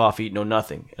 no coffee, no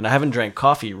nothing. And I haven't drank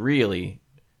coffee really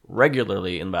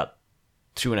regularly in about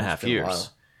 2.5 been a years.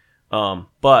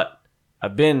 But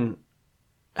I've been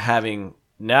having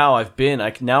now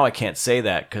I can't say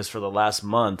that because for the last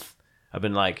month I've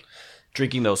been like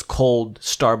drinking those cold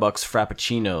Starbucks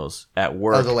frappuccinos at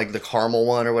work. Oh, the caramel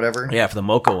one or whatever. Yeah, for the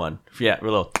mocha one. Yeah, a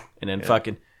little, and then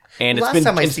fucking. And Last it's been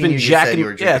time I it's seen been you, you jacking said you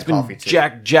were yeah, it's drinking been coffee,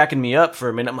 too. jacking me up for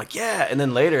a minute. I'm like, yeah, and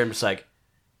then later I'm just like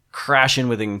crashing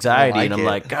with anxiety, like and I'm it.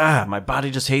 like, God, my body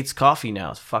just hates coffee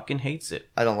now. It fucking hates it.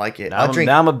 I don't like it. Now, I'll drink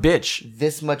now I'm a bitch.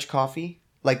 this much coffee.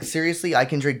 Like seriously, I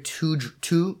can drink two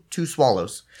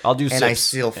swallows. I'll do and I sips.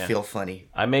 still Yeah. feel funny.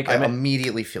 I make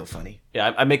immediately feel funny.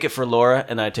 Yeah, I make it for Laura,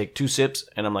 and I take 2 sips,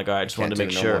 and I'm like, all right, I just wanted to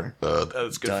Can't make do no sure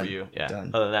that's good Done. for you. Yeah.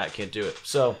 Done. Other than that, I can't do it.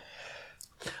 So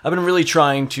I've been really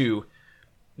trying to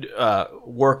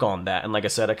work on that, and like I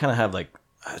said, I kind of have like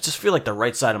I just feel like the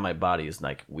right side of my body is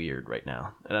like weird right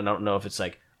now, and I don't know if it's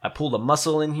like I pulled a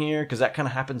muscle in here because that kind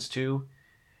of happens too,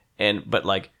 but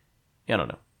like I don't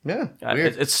know. Yeah,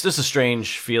 Weird. It's just a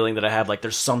strange feeling that I have. Like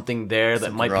there's something there that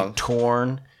Something might wrong. be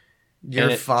torn.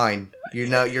 You're fine. You're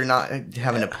not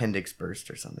having appendix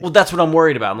burst or something. Well, that's what I'm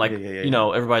worried about. I'm like, Yeah. you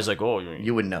know, everybody's like, oh,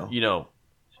 You would know. You know,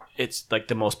 it's like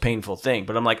the most painful thing.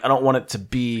 But I'm like, I don't want it to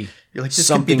be. You're like, this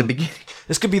something. could be the beginning.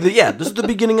 This could be this is the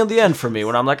beginning of the end for me.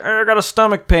 When I'm like, I got a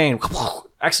stomach pain.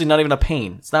 Actually, not even a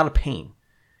pain. It's not a pain.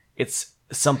 It's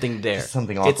something there. Just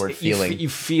something awkward feeling. You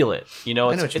feel it. You know,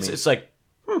 I know what you it's mean. it's like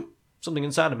something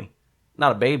inside of me.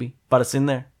 Not a baby, but it's in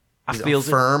there. I feel it.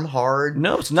 Firm, hard.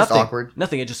 No, it's just nothing. awkward.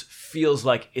 Nothing. It just feels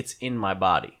like it's in my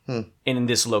body, and in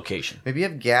this location. Maybe you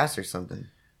have gas or something.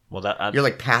 Well, that You're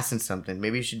like passing something.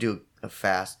 Maybe you should do a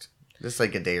fast. Just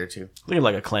like a day or two. looking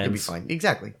like a cleanse. You'll be fine.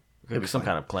 Exactly. You'll be Some fine.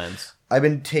 kind of cleanse. I've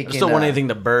been taking. I just don't want anything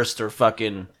to burst or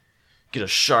fucking get a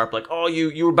sharp like, oh,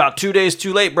 you were about 2 days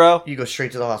too late, bro. You go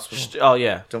straight to the hospital. Oh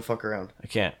yeah, Don't fuck around. I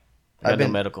can't. I got I've no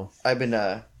been- medical. I've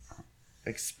been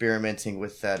experimenting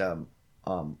with that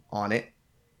on it,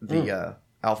 the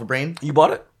Alpha Brain, You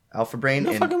bought it? Alpha Brain,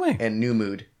 No fucking way. and New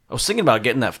Mood. I was thinking about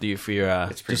getting that for you for your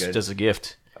It's pretty just good. as a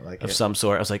gift I like of it. some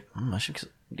sort. I was like, I should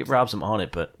give Rob some on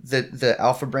it, but The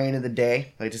Alpha Brain of the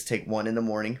day, I just take one in the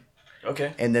morning,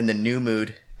 okay. and then the New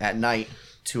Mood at night,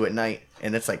 2 at night,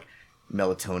 and that's like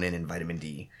melatonin and vitamin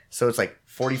D. So it's like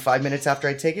 45 minutes after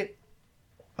I take it.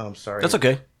 Oh, I'm sorry. That's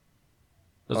okay.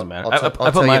 Doesn't matter. I'll I tell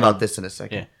put you mine about on. this in a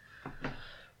second.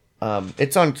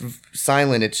 It's on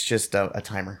silent. It's just a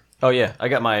timer. Oh yeah, I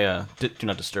got my do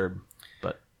not disturb,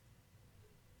 but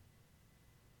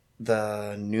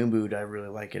The New Mood, I really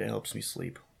like it. It helps me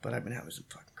sleep, but I've been having some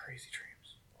fucking crazy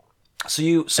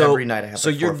dreams. so Every night I have, so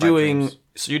like, 4 you're or 5 doing dreams.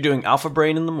 so you're doing Alpha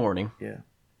Brain in the morning, Yeah,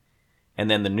 and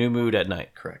then the New Mood at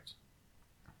night. correct.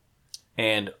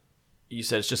 And you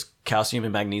said it's just calcium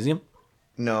and magnesium.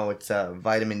 No, it's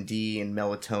vitamin D and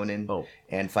melatonin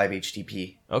and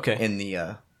 5-HTP. Okay. In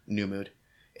the new mood,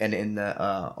 and in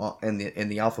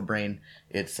the alpha brain,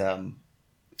 it's a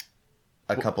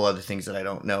couple other things that I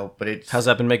don't know, but it's how's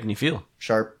that been making you feel?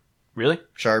 sharp, Really?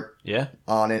 sharp, Yeah.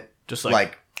 on it, Just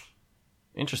like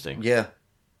interesting. yeah,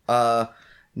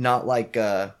 not like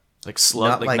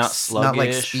slug, not sluggish, not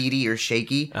like speedy or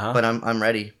shaky, but I'm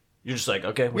ready. You're just like,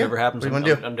 okay, whatever happens, what do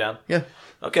you wanna do? I'm down. Yeah,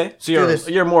 Okay, so this.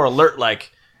 you're more alert,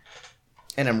 like,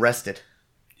 and I'm rested.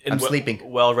 I'm sleeping.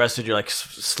 Well rested. You're like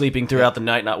sleeping throughout the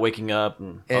night, not waking up,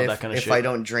 and all that kind of shit. If I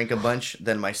don't drink a bunch,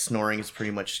 then my snoring is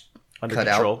pretty much under cut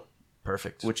control. out,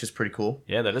 Perfect. which is pretty cool.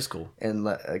 Yeah, that is cool. And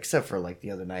except for like the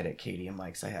other night at Katie and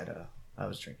Mike's, I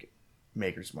was drinking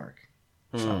Maker's Mark.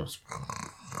 So I was,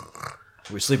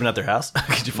 Were you sleeping at their house?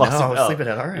 Could you fall asleep? I was sleeping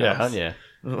at our house. Yeah.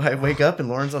 I wake up and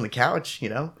Lauren's on the couch.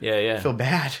 Yeah. I feel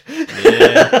bad.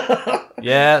 Yeah.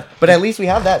 Yeah. But at least we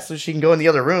have that, so she can go in the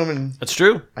other room and That's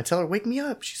true. I tell her, "Wake me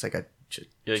up." She's like,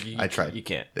 I tried. You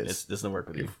can't. This doesn't work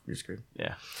with you. You're screwed.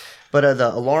 Yeah. But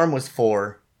the alarm was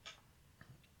for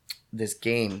this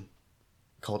game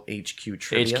called HQ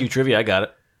Trivia. HQ Trivia, I got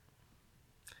it.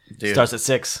 Dude, Starts at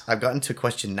 6. I've gotten to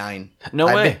question 9. No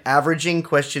I've way. been averaging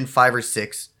question 5 or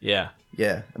 6. Yeah.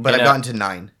 Yeah, but And, I've gotten to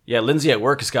 9. Yeah, Lindsay at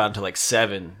work has gotten to like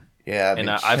 7. Yeah, And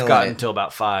I've gotten to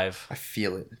about 5. I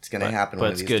feel it. It's gonna happen But one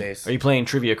of it's these good. days. Are you playing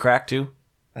Trivia Crack too?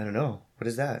 I don't know. What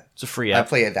is that? It's a free I app.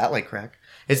 play it that like crack.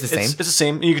 It's the same. It's the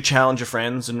same. You could challenge your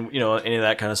friends and any of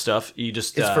that kind of stuff. You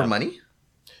just It's for money.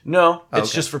 No, it's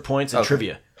okay. just for points and Okay.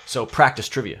 trivia. So practice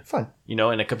trivia. Fun.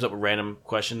 And it comes up with random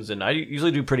questions, and I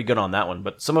usually do pretty good on that one.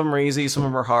 But some of them are easy, some of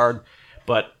them are hard.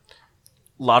 But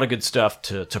a lot of good stuff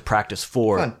to practice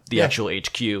for Fun. the Yeah. actual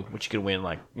HQ, which you can win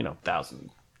like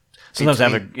thousands. Sometimes I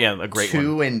have a great one.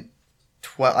 2 and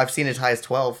 12. I've seen as high as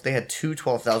 12. They had 2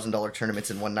 $12,000 tournaments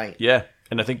in one night. Yeah,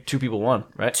 and I think 2 people won,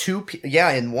 right?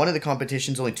 In one of the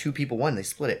competitions, only 2 people won. They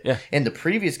split it. Yeah. In the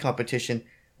previous competition,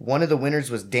 one of the winners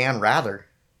was Dan Rather,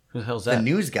 Who the hell's the that?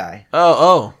 news guy.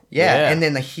 Oh, Yeah, and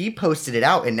then he posted it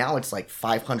out, and now it's like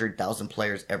 500,000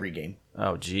 players every game.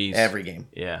 oh, geez, Every game.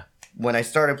 yeah. When I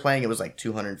started playing, it was like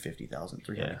 250,000,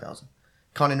 300,000.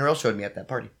 Con and Earl showed me at that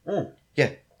party.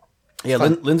 Yeah, Yeah,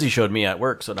 fun. Lindsay showed me at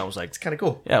work, so I was like, it's kind of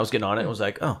cool. yeah, I was getting on it. I was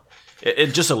like, oh, it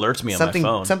just alerts me on my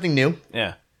phone. Something new.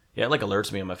 Yeah, it like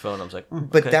alerts me on my phone. I was like,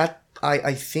 But okay.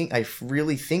 I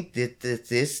really think that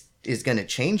this is going to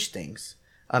change things.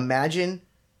 Imagine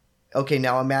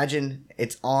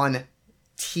it's on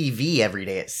TV every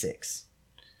day at 6,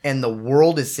 and the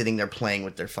world is sitting there playing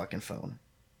with their fucking phone.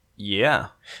 Yeah,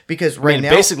 Because I right mean, now,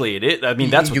 basically it is. I mean,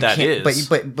 that's what that can't- is.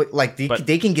 But like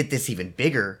they can get this even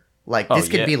bigger. Like Oh, this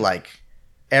could yeah. be like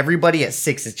everybody at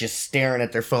 6 is just staring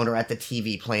at their phone or at the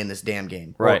TV playing this damn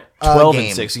game. Right, Or a 12 game.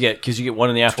 and 6. You get because you get one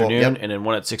in the afternoon yep. and then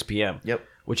one at 6 p.m. Yep.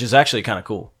 which is actually kind of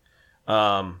cool.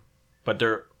 But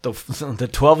the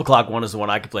 12 o'clock one is the one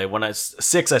I could play. When I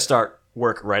 6, I start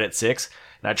work right at 6,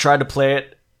 and I tried to play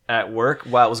it at work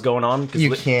while it was going on.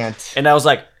 You can't. And I was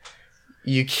like,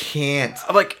 You can't.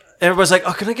 I'm like. Everybody's like,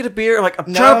 "Oh, can I get a beer?" I'm like,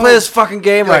 "I'm No. trying to play this fucking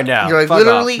game right now." You're like, Fuck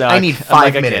literally, off. No, I need I'm 5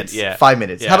 like, I minutes. can't. Yeah. 5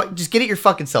 minutes. Yeah. How about just get it your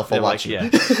fucking self? I'll They're watch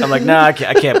like, you. yeah. I'm like, nah, I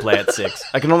can't play at 6.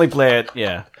 I can only play it.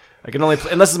 Yeah, I can only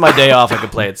unless it's my day off. I can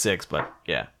play at 6. But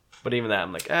yeah, but even that,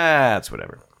 I'm like, it's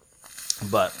whatever.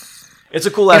 But it's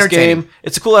a cool ass Entertaining. game.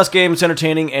 It's a cool ass game. It's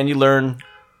entertaining, and you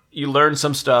learn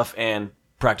some stuff and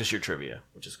practice your trivia,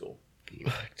 which is cool.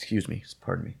 Excuse me.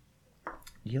 Pardon me.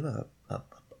 You have a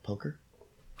poker?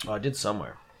 Oh, I did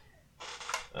somewhere.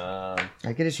 I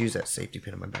could just use that safety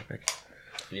pin in my backpack.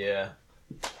 Yeah,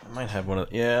 I might have one. I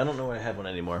don't know where I have one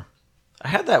anymore. I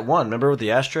had that one. Remember with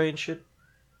the ashtray and shit?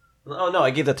 Oh no, I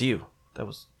gave that to you. I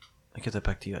gave that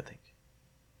back to you. I think.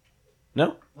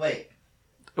 No, Wait.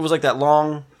 it was like that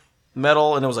long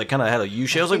metal, and it was like kind of had a U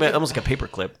shape. It was like almost like a paper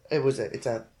clip. It's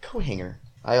a coat hanger.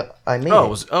 I made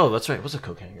Oh, it. that's right. It was a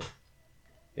coke hanger.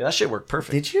 Yeah, that shit worked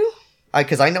perfect. Did you?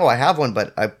 Because I know I have one,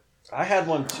 but I had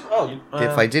one too. Oh,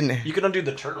 if I didn't, you could undo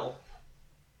the turtle.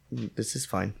 this is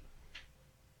fine.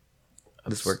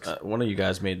 This works. One of you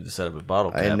guys made this out of a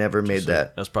bottle cap. I never made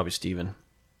that. That's probably Steven.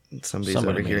 Somebody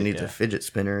somebody over here made it, needs yeah. a fidget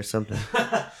spinner or something.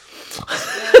 Got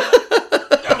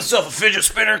myself a fidget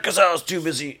spinner because I was too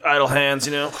busy idle hands,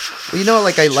 Well, you know,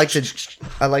 like I like to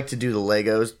do the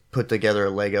Legos, put together a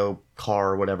Lego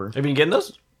car or whatever. Have you been getting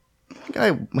those?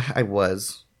 I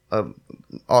was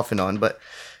off and on, but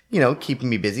keeping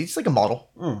me busy. It's like a model,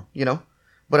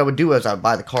 What I would do is I would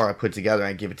buy the car, I put it together, and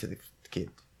I give it to the kid.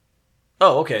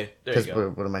 Oh, okay. There you Because go.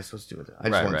 what am I supposed to do with it? I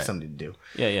just wanted something to do.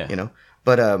 Yeah.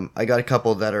 But I got a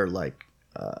couple that are like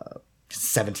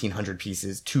 1,700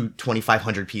 pieces,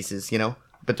 2,500 pieces,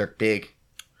 but they're big.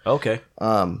 Okay.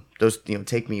 Those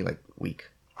take me like a week.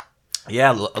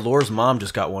 Yeah, Laura's mom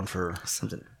just got one for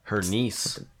Something her niece.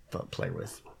 something to play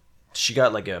with. She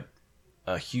got like a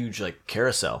huge like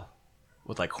carousel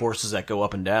with like horses that go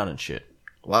up and down and shit.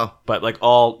 Wow. But like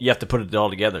you have to put it all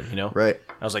together, you know? Right.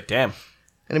 I was like, damn.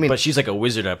 And I mean, But she's like a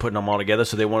wizard at putting them all together,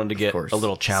 so they wanted to get course. a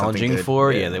little challenging Something good. for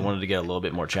her. Yeah. Yeah, they wanted to get a little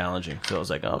bit more challenging. So I was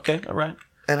like, oh, okay, all right.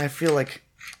 and I feel like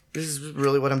this is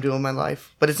really what I'm doing in my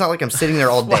life. But it's not like I'm sitting there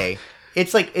all day.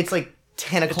 It's like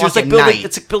 10 o'clock It's like at building. night.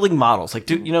 It's like building models. Like,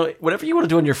 dude, whatever you want to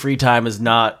do in your free time is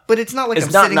not. But it's not like It's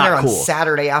I'm not sitting there on cool.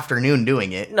 Saturday afternoon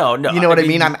doing it. No. You know what I I mean?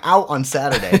 mean- I'm out on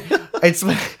Saturday.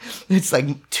 It's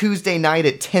like Tuesday night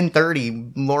at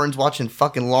 10:30. Lauren's watching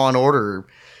fucking Law and Order or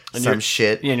some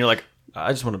shit. Yeah, and you're like,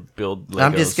 I just want to build. Legos.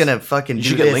 I'm just gonna fucking You do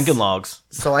should this get Lincoln Logs.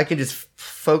 so I can just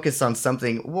focus on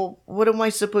something. Well, what am I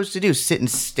supposed to do? Sit and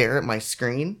stare at my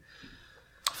screen?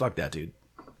 Fuck that, dude.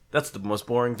 That's the most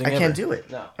boring thing I ever. can't do it.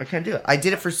 No. I can't do it. I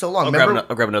did it for so long.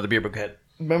 I'll grab another beer, but go ahead.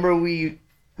 Remember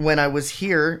when I was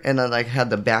here and then I had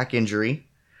the back injury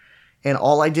and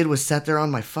all I did was sat there on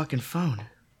my fucking phone.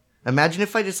 Imagine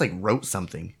if I just like wrote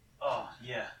something, Oh,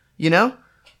 yeah. you know?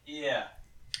 Yeah.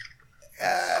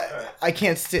 I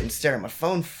can't sit and stare at my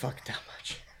phone fuck that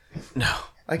much. No.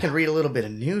 I can read a little bit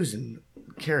of news and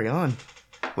carry on.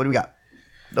 What do we got?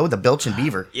 Oh, the Belgian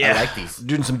beaver. Yeah. I like these.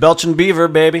 Doing some Belgian beaver,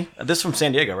 baby. This is from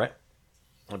San Diego, right?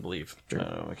 I believe.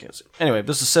 I can't see. Anyway,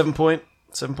 this is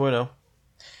 7.0.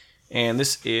 And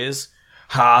this is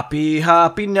Happy,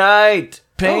 Happy Night.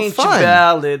 Paint your fun.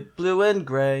 ballad blue and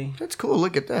gray. That's cool.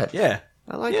 Look at that. Yeah.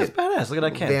 I like Yeah, it. it's badass. Look at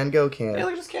that can. Van Gogh can. Hey,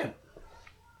 look at this can.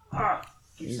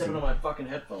 Keep stepping on my fucking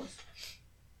headphones.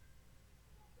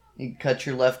 You can cut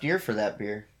your left ear for that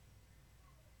beer.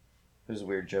 It was a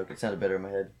weird joke. It sounded better in my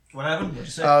head. What happened? What'd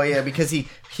you say? Oh yeah, because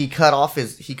he cut off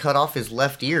his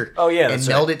left ear. Oh, yeah, and that's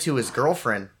mailed right. it to his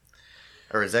girlfriend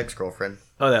or his ex-girlfriend.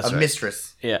 Oh, that's a right.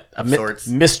 mistress. Yeah. of sorts.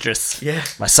 Mistress. Yeah.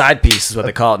 My side piece is what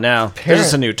they call it now. There's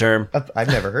just a new term. I've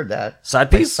never heard that.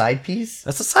 Side My piece? side piece?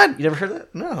 That's a side. You never heard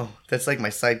that? No, that's like my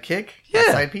sidekick. Yeah.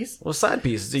 My side piece. Well, side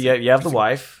piece. You have the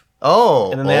wife.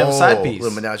 Oh, And then they have a side piece.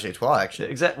 Little menage a trois, actually.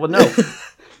 Exactly. Well, no.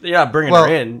 You're not bringing Well,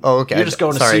 her in. oh, okay. You're just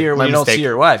going to Sorry, see her my when you don't mistake. see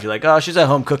your wife. You're like, oh, she's at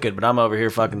home cooking, but I'm over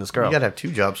here fucking this girl. You gotta have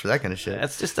two jobs for that kind of shit.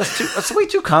 That's way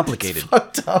too complicated.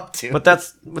 fucked up, dude. But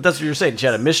that's what you're saying. She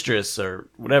had a mistress or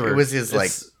whatever. It was his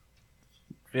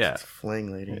yeah,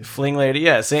 fling lady. fling lady.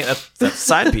 Yeah, that's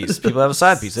side piece. People have a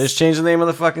side piece. They just change the name of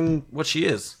the fucking what she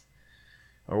is,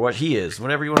 or what he is,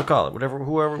 whatever you want to call it,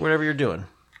 whatever you're doing.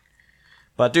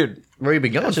 But dude, Where you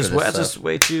been going? that's for just this that's stuff? just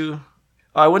way too.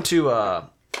 Oh, I went to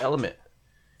Element,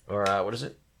 or what is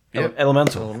it? Yep.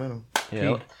 Elemental. Elemental.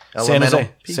 Yeah, Peak. San Jose.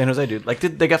 Elemental. Peak. San Jose, dude. Like,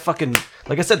 they got fucking.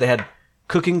 Like I said, they had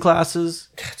cooking classes.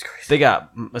 That's crazy. They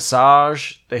got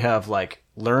massage. They have like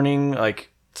learning, like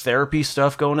therapy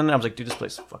stuff going in there. I was like, dude, this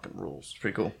place fucking rules.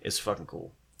 Pretty cool. It's fucking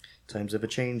cool. Times have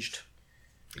changed.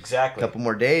 Exactly. Couple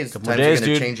more days. Couple Times more days, are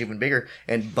gonna dude. change even bigger.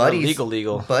 And buddies,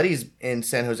 Legal. Buddies in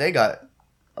San Jose got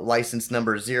license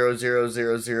number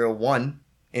 00001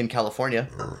 in California.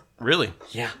 Really?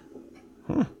 Yeah.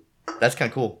 That's kind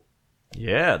of cool.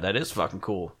 Yeah, that is fucking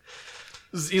cool.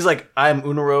 He's like, I'm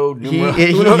Unero He,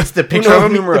 numero. he's the picture of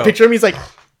him. The picture of him. He's like,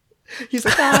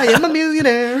 I am a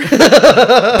millionaire.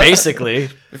 Basically.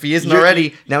 If he isn't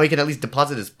already, now he can at least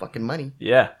deposit his fucking money.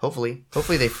 Yeah. Hopefully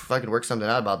they fucking work something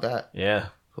out about that. Yeah.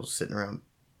 People sitting around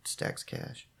stacks of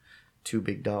cash, 2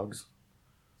 big dogs,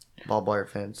 barbed wire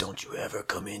fence. Don't you ever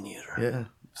come in here. Yeah.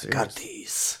 I got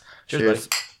these. Cheers, Cheers.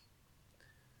 buddy.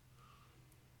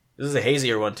 This is a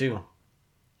hazier one too.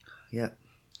 Yeah.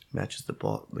 Matches the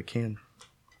can.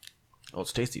 Oh,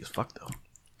 it's tasty as fuck though.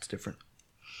 It's different.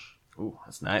 Ooh,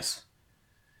 that's nice.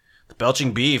 The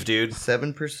belching beef, dude.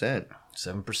 7%.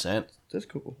 7%. That's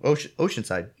cool.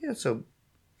 Oceanside. Yeah, so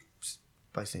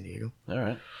by San Diego. All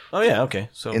right. Oh yeah. Okay.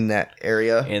 So In that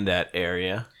area. in that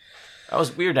area,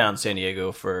 we were down in San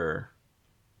Diego for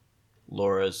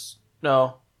Laura's.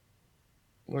 No,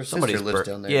 Laura's somebody's sister lives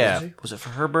birthday. down there. Yeah. doesn't Was it for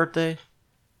her birthday?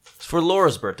 It's for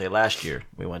Laura's birthday last year.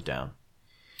 We went down,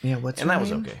 she? Yeah, what's and her that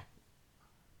was name? okay.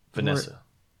 Vanessa.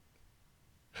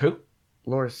 Who?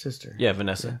 Laura's sister. Yeah,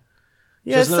 Vanessa.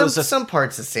 Yeah, So it's some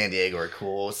parts of San Diego are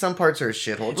cool. Some parts are a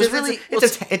shithole. was Just- really-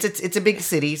 it's a big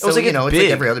city, so was like, you know it's it's like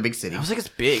big. every other big city. I was like, it's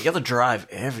big. You have to drive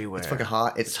everywhere. It's fucking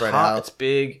hot. It's spread hot. out. It's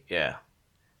big. Yeah.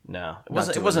 No, it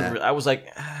wasn't. It doing wasn't. that. I was like,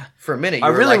 For a minute, I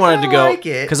you were really like, wanted to I go like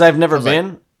it. because I've never I was like,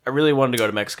 been. I really wanted to go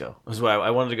to Mexico. That's why I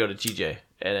wanted to go to TJ,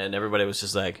 and everybody was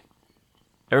just like,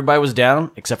 everybody was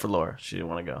down except for Laura. She didn't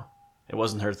want to go. It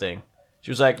wasn't her thing. She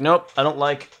was like, nope, I don't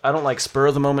like spur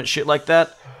of the moment shit like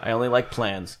that. I only like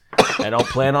plans. I don't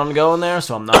plan on going there,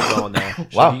 so I'm not going there.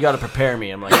 She's Wow. like, you got to prepare me.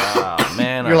 I'm like, oh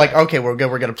man. You're like, okay, we're good.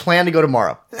 We're gonna plan to go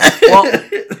tomorrow.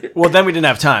 well, then we didn't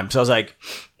have time, so I was like,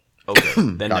 okay,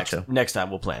 then Gotcha. next time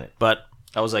we'll plan it. But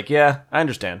I was like, yeah, I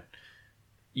understand.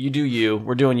 You do you.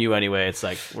 We're doing you anyway. It's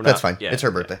like we're not. That's fine. It's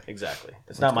her birthday. Yeah, exactly.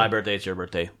 It's not my birthday. It's your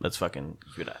birthday. Let's fucking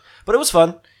do that. But it was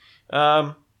fun.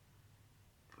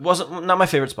 Wasn't not my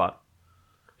favorite spot.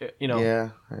 You know. Yeah,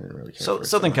 I didn't really care. So for it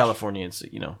Southern much. California, it's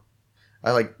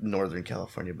I like Northern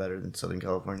California better than Southern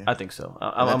California. I think so.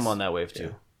 I'm on that wave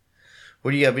too.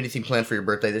 What do you have anything planned for your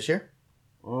birthday this year?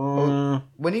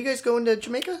 When are you guys going to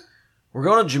Jamaica? We're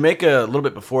going to Jamaica a little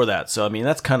bit before that, so I mean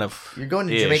that's kind of. You're going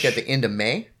to Jamaica at the end of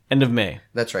May. End of May.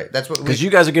 That's right. That's what Because you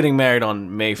guys are getting married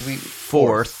on May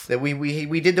 4th. That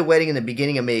we did the wedding in the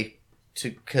beginning of May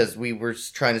because we were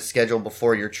trying to schedule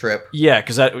before your trip. Yeah,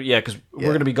 because we're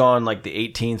going to be gone like the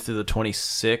 18th through the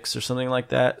 26th or something like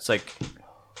that. It's like,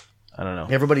 I don't know.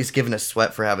 Everybody's giving us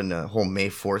sweat for having a whole May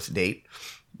 4th date,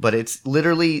 but it's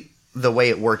literally the way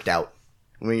it worked out.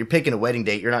 When you're picking a wedding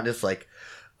date, you're not just like,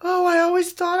 oh, I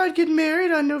always thought I'd get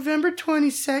married on November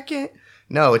 22nd.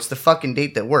 No, it's the fucking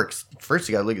date that works. First,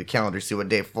 you gotta look at the calendar, see what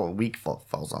day week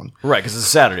falls on. Right, because it's a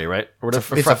Saturday, right? Or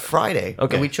It's a Friday.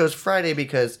 Okay. And we chose Friday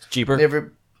because Cheaper?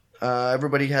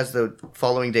 Everybody has the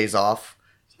following days off.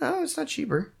 No, it's not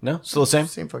cheaper. No? Still the same?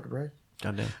 Same fucking price.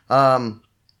 Goddamn.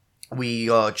 We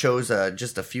chose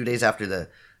just a few days after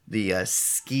the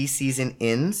ski season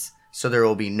ends, so there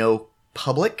will be no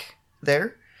public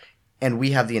there, and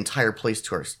we have the entire place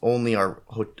to ours. Only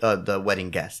the wedding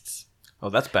guests. Oh,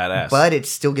 that's badass. But it's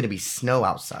still going to be snow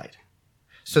outside.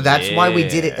 So that's why we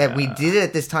did it. Yeah. We did it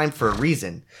at this time for a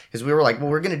reason. Because we were like, well,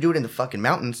 we're going to do it in the fucking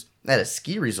mountains at a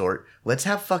ski resort. Let's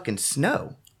have fucking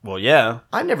snow. Well, yeah.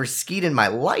 I've never skied in my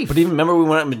life. But even remember we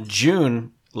went up in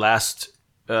June last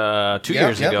 2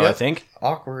 years ago, I think.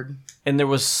 Awkward. And there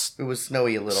was It was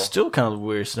snowy a little. still kind of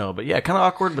weird snow. But yeah, kind of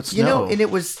awkward, but snow. You know, and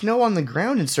it was snow on the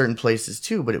ground in certain places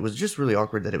too, but it was just really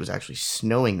awkward that it was actually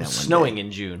snowing that one snowing day.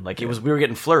 in June. Like, it was, we were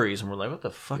getting flurries, and we're like, what the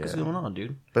fuck is going on,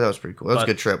 dude? But that was pretty cool. That was a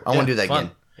good trip. I want to do that fun.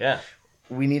 again. Yeah.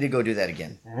 We need to go do that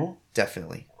again.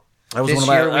 Definitely. That was This one of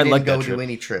my, year we I didn't like go that trip. do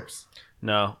any trips.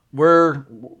 No.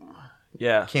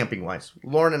 Yeah. Camping wise.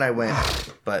 Lauren and I went,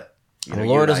 but you know, Laura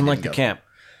you and I doesn't like didn't the go. camp.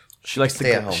 She likes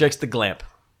Stay at home. she likes the glamp.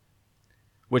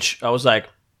 Which I was like,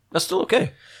 that's still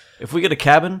okay. If we get a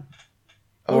cabin,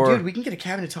 Oh, or dude, we can get a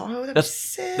cabin in Tahoe. That'd be that's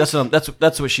sick.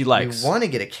 that's what she We likes. want to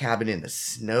get a cabin in the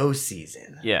snow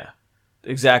season. Yeah,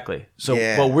 exactly. So,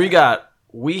 Yeah. but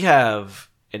we have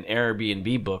an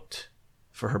Airbnb booked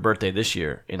for her birthday this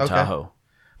year in Okay. Tahoe,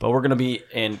 but we're gonna be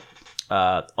in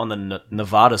on the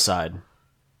Nevada side.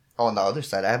 Oh, on the other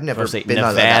side, I've never Or say been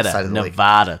on that side of the lake.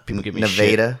 Nevada. People give me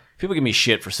shit. Nevada? People give me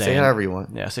shit for saying. Say it however you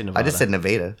want. Yeah, I say Nevada. I just said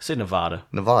Nevada. I say Nevada.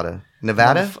 Nevada.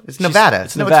 Nevada? It's She's- Nevada.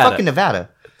 it's No, Nevada. it's fucking Nevada.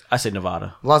 I say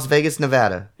Nevada. Las Vegas,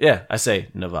 Nevada. Yeah, I say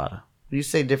Nevada. You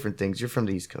say different things. You're from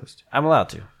the East Coast. I'm allowed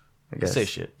to. I guess. Say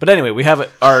shit. But anyway, we have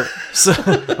our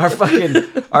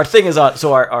thing is on.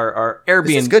 So our Airbnb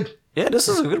This is good. Yeah, this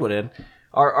is a good one, Ed.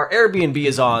 Our Airbnb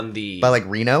is on the By like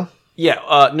Reno?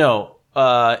 no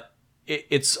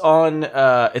it's on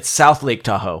it's South Lake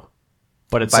Tahoe,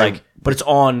 but it's but it's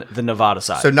on the Nevada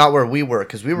side. So not where we were,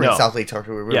 because we were No. in South Lake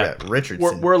Tahoe. We were at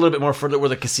Richardson. We're a little bit more further where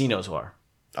the casinos are.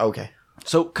 Okay.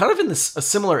 So kind of in a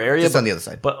similar area, Just but on the other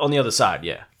side. But on the other side,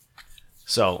 yeah.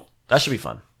 So that should be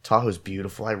fun, Tahoe's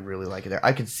beautiful. I really like it there.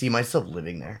 I could see myself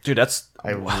living there. dude.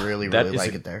 I really, that really is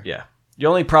like it there. Yeah. The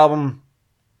only problem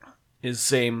is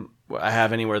same I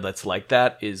have anywhere that's like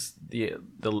that is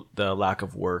the lack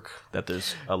of work that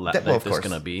there's Well, that of there's course.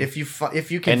 gonna be. If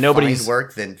you can And nobody's- find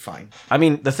work, then fine. I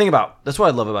mean, that's what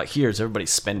I love about here is everybody's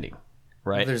spending,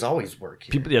 right? There's always work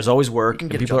here. There's always work. can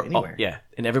and get a people job are anywhere. yeah,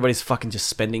 and everybody's fucking just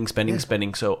spending.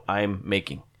 So I'm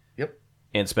making Yep.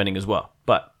 and spending as well.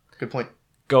 But Good point.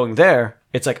 going there,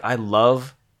 it's like I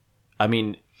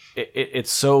mean,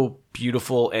 it's so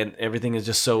beautiful and everything is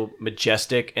just so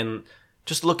majestic and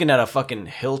just looking at a fucking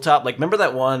hilltop. Like, remember that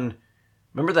it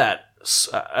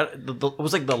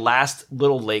was like the last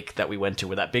little lake that we went to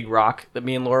with that big rock that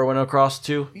me and Laura went across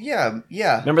to. Yeah.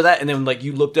 Remember that? And then like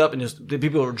you looked up and just the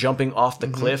people were jumping off the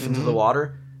cliff into the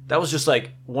water. That was just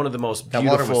like one of the most That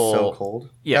beautiful. water was so cold.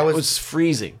 Yeah, That it was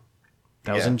freezing.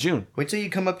 That was Yeah. in June. Wait till you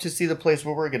come up to see the place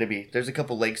where we're going to be. There's a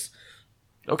couple lakes.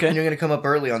 Okay. And you're going to come up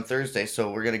early on Thursday,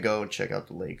 so we're going to go and check out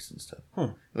the lakes and stuff.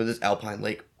 With this Alpine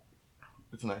Lake.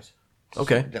 It's nice.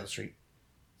 Okay. Down the street.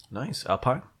 Nice.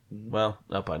 Alpine? Well,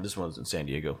 Alpine. This one's in San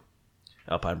Diego.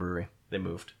 Alpine Brewery. They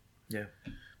moved. Yeah.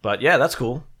 But yeah, that's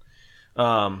cool.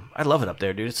 I love it up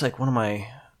there, dude. It's like one of my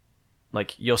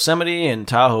like Yosemite and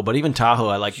Tahoe, but even Tahoe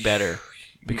I like better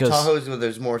because Tahoe's where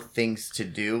there's more things to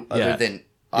do other Yeah. than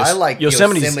I like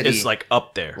Yosemite. Yosemite. Is like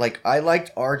up there. Like I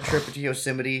liked our trip to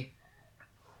Yosemite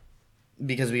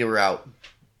because we were out.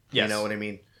 Yes. You know what I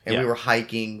mean? And Yeah. we were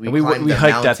hiking. We And we climbed the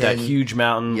hiked at that mountain. huge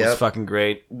mountain. It was Yep. fucking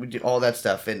great. We did all that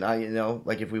stuff, and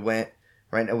like if we went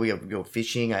right now, we have to go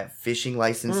fishing. I have fishing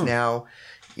license now.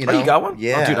 You know? Oh, you got one?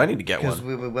 Yeah, Oh, dude, I need to get one. because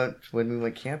we went when we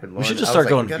went camping. We should Lauren, just I start was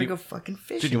going. Like, we gotta go fucking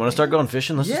fishing. Dude, you want to start going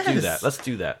fishing? Let's just do Yes. that. Let's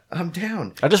do that. I'm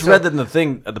down. I just read that in the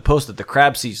thing, the post that the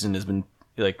crab season has been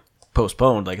like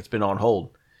postponed, like it's been on hold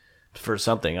for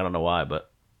something. I don't know why,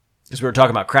 but because we were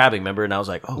talking about crabbing, remember? And I was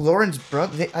like, oh, Lauren's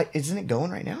brother, isn't it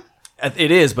going right now?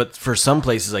 it is, but for some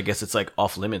places, I guess it's like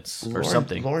off limits or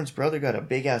something. Lauren's brother got a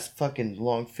big ass fucking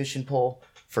long fishing pole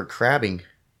for crabbing,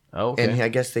 Oh, okay. and I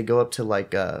guess they go up to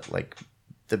like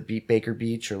the Baker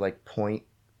Beach or like Point,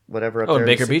 whatever. Up Oh, there. in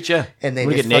Baker Beach, yeah. And they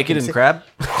we just get naked fucking and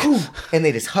crab. and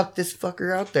they just huck this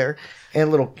fucker out there,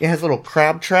 and it has a little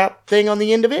crab trap thing on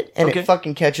the end of it, and Okay. it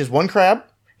fucking catches one crab.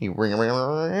 You bring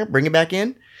it back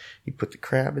in. You put the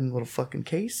crab in the little fucking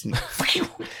case, and,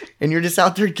 and you're just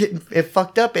out there getting it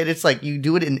fucked up. And it's like you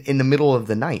do it in the middle of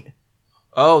the night.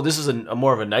 Oh, this is a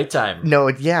more of a nighttime. No,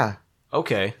 yeah,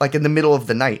 Okay, like in the middle of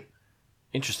the night.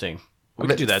 interesting. We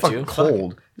But could do it's that fucking too.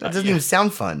 Cold. That doesn't yeah. even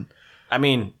sound fun. I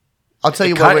mean, I'll tell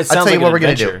you kinda- what. it I'll sounds tell you like what an we're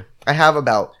gonna do. adventure. I have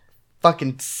about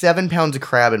fucking 7 pounds of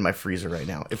crab in my freezer right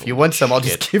now. If you want some, I'll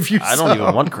just Shit. give you. I don't some.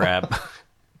 even want crab.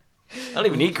 I don't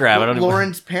even eat crab. I don't even.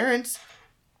 Lauren's parents,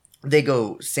 they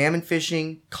go salmon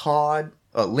fishing, cod,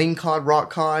 ling cod, rock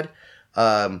cod,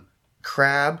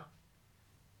 crab.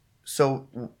 So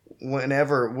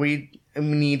whenever we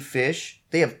need fish,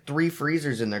 they have 3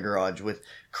 freezers in their garage with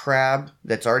crab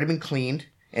that's already been cleaned,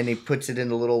 and he puts it in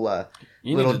the little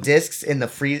You little need to- discs in the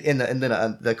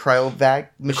the cryovac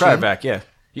machine. Cryovac, yeah.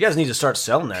 You guys need to start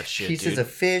selling that shit, Pieces dude. of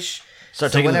fish.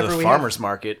 Start So taking it to whenever the we farmer's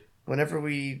market. Whenever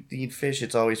we eat fish,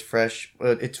 it's always fresh.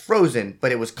 It's frozen,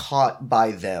 but it was caught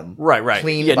by them. Right.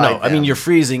 Cleaned Yeah, by no. I mean, them. you're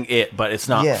freezing it, but it's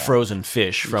not Yeah. frozen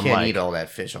fish You from can't like. eat all that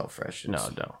fish all fresh. No.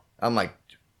 I'm like,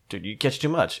 Dude, you catch too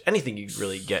much. Anything you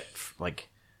really get, like,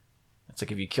 it's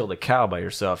like if you killed a cow by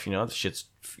yourself, you know, the shit's,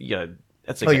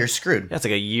 that's like you're screwed. That's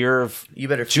like a year of, You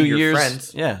better 2 feed your years.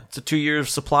 friends. Yeah, it's a 2 year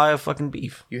supply of fucking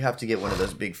beef. You have to get one of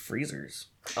those big freezers.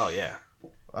 Oh yeah,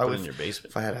 I put it would in your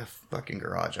basement. If I had a fucking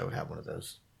garage, I would have one of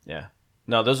those. Yeah,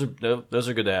 no, those are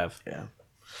good to have. Yeah.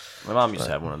 My mom used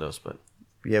to have one of those, but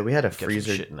Yeah, we had a get some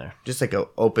freezer, shit in there. just like a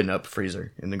open up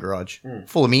freezer in the garage,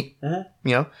 full of meat. You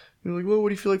know, you're like, well, what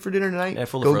do you feel like for dinner tonight? Yeah,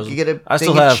 full Go of frozen. get a I thing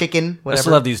still of have chicken. Whatever. I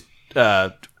still have these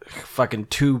fucking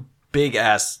 2 big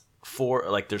ass 4.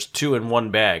 Like there's 2 in one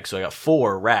bag, so I got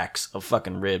 4 racks of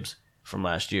fucking ribs from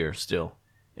last year still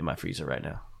in my freezer right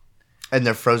now. And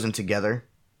they're frozen together.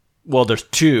 Well, there's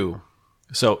 2,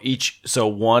 so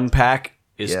one pack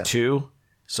is Yeah. 2.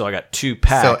 So I got 2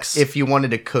 packs. So if you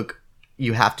wanted to cook,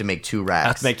 you have to make 2 racks. I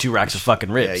have to make 2 racks of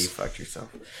fucking ribs. Yeah, you fucked yourself.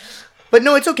 But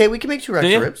no, it's okay. We can make 2 racks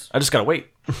Yeah, of ribs. I just gotta wait.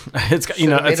 It's got-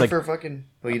 Should've made it's it like for fucking.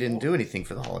 Well, you didn't do anything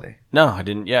for the holiday. no, I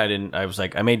didn't. Yeah, I didn't. I was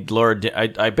like, I made Laura.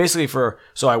 I basically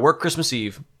so I work Christmas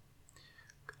Eve.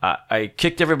 I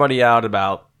kicked everybody out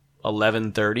about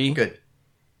 11:30. Good.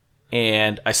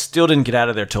 And I still didn't get out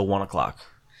of there till 1:00.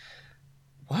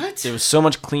 What? There was so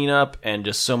much cleanup and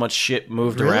just so much shit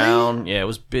moved Really? around. Yeah, it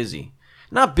was busy.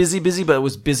 Not busy, but it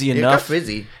was busy It enough. got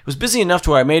busy. It was busy enough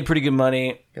to where I made pretty good money.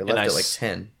 It and left I at like s-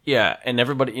 10. Yeah, and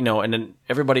everybody, and then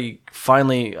everybody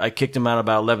finally, I kicked them out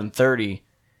about 11:30,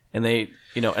 and they,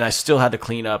 and I still had to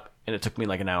clean up, and it took me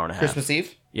like an hour and a half. Christmas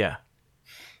Eve? Yeah,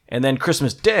 and then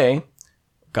Christmas Day,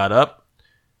 got up,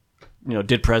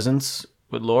 did presents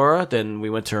with Laura. Then we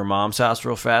went to her mom's house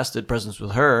real fast, did presents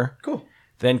with her. Cool.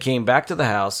 Then came back to the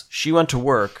house. She went to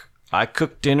work. I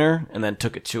cooked dinner and then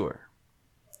took it to her.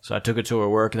 So I took it to her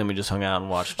work, and then we just hung out and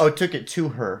watched. Oh, took it to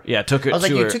her. Yeah, I took it I was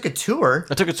like, to you her. took a tour?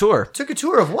 I took a tour. Took a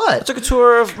tour of what? I took a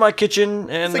tour of my kitchen,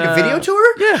 and It's like a video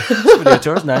tour? Yeah, video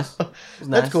tour. It was nice. It was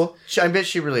nice. That's cool. I bet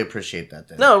she really appreciate that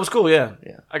then. No, it was cool. Yeah,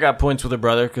 Yeah. I got points with her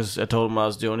brother because I told him what I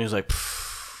was doing. He was like,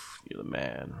 "You're the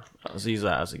man." I was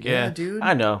like, "Yeah, dude.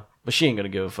 I know," but she ain't gonna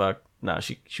give a fuck. No,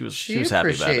 she was She was happy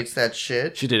about appreciates it. that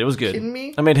shit. She did. It was good. Kidding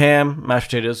me? I made ham, mashed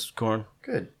potatoes, corn,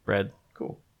 Good. bread,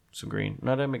 Cool. some green.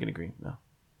 No, I didn't make any green. No,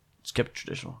 just kept it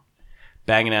traditional.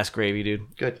 Banging ass gravy,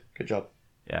 dude. Good. Good job.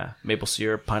 Yeah, maple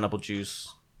syrup, pineapple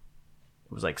juice.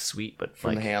 It was like sweet, but From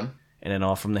like the ham. and then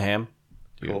all from the ham.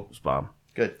 Dude, Cool. it was bomb.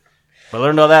 Good. But I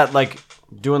learned all that like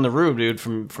doing the roux, dude,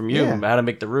 from you. Yeah. How to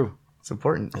make the roux. It's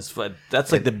important.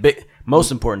 That's like the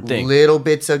most important thing. Little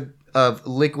bits of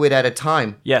liquid at a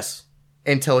time. Yes.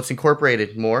 until it's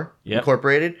incorporated more. Yep.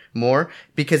 Incorporated more.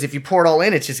 Because if you pour it all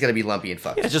in, it's just going to be lumpy and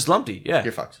fucked. Yeah, it's just lumpy. Yeah.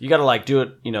 You're fucked. You got to like do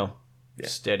it, Yeah.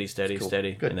 steady, Cool.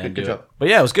 steady. Good, and then good do job. it. But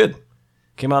yeah, it was good.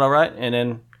 Came out all right. And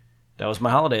then that was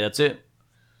my holiday. That's it.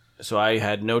 So I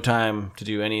had no time to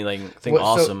do anything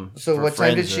awesome. So for what time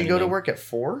did friends or she go to anything. work at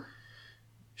 4?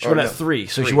 She went Or at no, 3.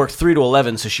 So 3. she worked 3 to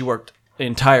 11. So she worked the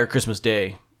entire Christmas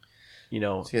day. She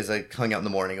was like hung out in the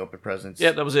morning, opened presents.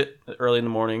 Yeah, that was it. Early in the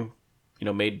morning, and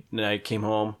I came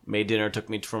home, made dinner. Took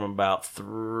me from about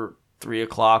 3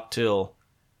 o'clock till,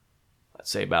 let's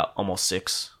say, about almost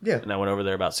 6. Yeah. And I went over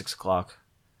there about 6 o'clock.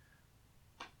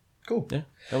 Cool. Yeah,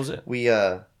 that was it.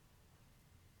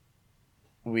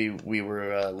 We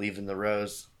were leaving the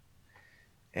Rose,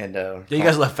 and Yeah, you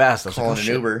guys left fast. I was calling like, oh, an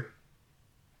shit. Uber,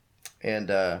 and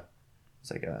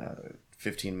it's like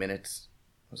 15 minutes.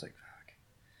 I was like, fuck,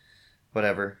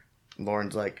 whatever.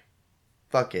 Lauren's like,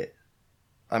 fuck it,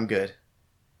 I'm good,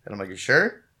 and I'm like, you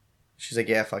sure? She's like,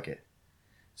 yeah, fuck it.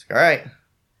 It's like, all right.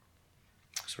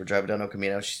 So we're driving down El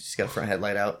Camino. She's got a front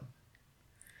headlight out.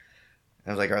 And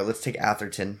I was like, all right, let's take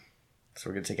Atherton. So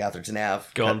we're gonna take Atherton Ave.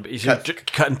 Cutting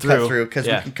through. Because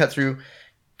Yeah. we can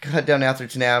cut down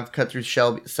Atherton Ave, cut through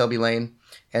Selby Lane,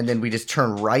 and then we just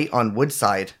turn right on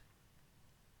Woodside.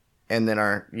 And then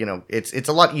it's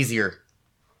a lot easier.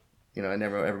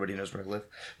 Everybody knows where I live,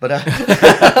 but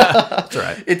That's all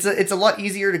right. It's a lot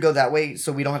easier to go that way,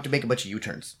 so we don't have to make a bunch of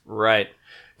U-turns. Right.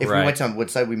 If right. we went down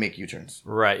Woodside, we make U-turns.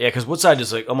 Right. Yeah, because Woodside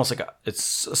is like almost like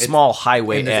it's a small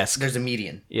highway And esque. there's a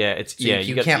median. Yeah, it's So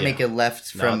you can't make a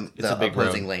left No, from it's the a big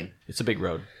opposing road. lane. It's a big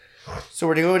road. So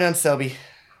we're going down Selby.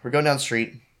 We're going down the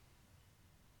street.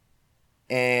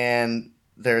 And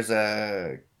there's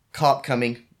a cop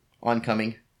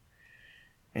oncoming.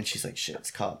 And she's like, shit, it's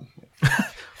a cop.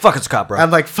 Fuck, it's a cop, bro.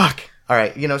 I'm like, fuck. All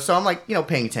right. So I'm like,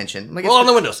 paying attention. I'm like, Roll on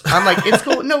the windows. I'm like, it's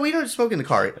cool. No, we don't smoke in the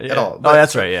car Yeah. at all. Oh,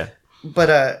 that's right, yeah.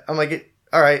 But I'm like,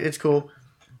 all right, it's cool.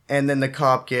 And then the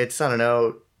cop gets,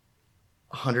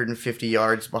 150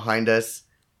 yards behind us,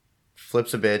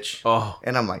 flips a bitch. Oh.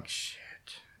 And I'm like, shit.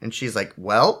 And she's like,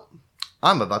 well,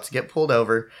 I'm about to get pulled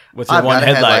over. With your I've one got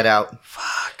a headlight. out.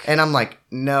 Fuck. And I'm like,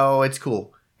 no, it's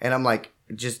cool. And I'm like,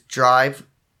 just drive,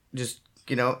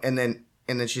 and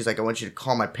then she's like, I want you to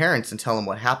call my parents and tell them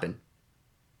what happened.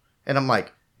 And I'm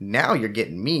like, now you're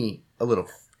getting me a little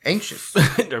anxious.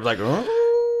 They're like, oh.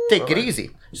 Take it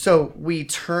easy. So we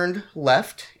turned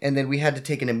left, and then we had to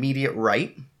take an immediate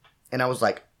right. And I was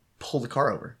like, pull the car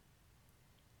over.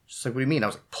 She's like, what do you mean? I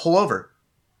was like, pull over.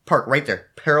 Park right there.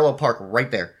 Parallel park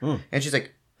right there. And she's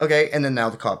like, okay. And then now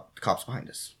the cop's behind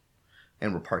us.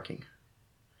 And we're parking.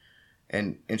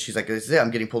 And she's like, this is it.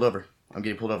 I'm getting pulled over.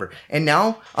 And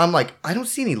now I'm like, I don't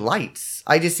see any lights.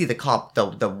 I just see the cop,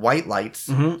 the white lights.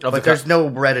 But there's no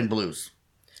red and blues.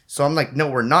 So I'm like, no,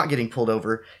 we're not getting pulled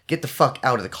over. Get the fuck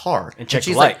out of the car. And check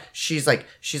she's the light. She's like,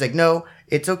 no,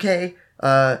 it's okay.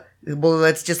 Well,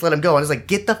 let's just let him go. And I was like,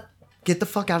 get the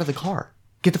fuck out of the car.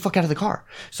 Get the fuck out of the car.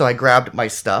 So I grabbed my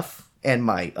stuff and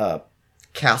my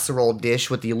casserole dish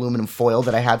with the aluminum foil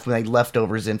that I had from my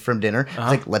leftovers in from dinner. I was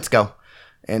like, let's go.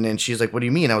 And then she's like, what do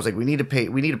you mean? I was like, we need to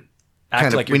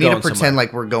pretend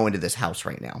like we're going to this house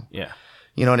right now. Yeah.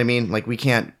 You know what I mean? Like we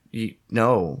can't,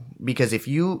 no, because if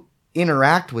you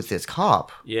interact with this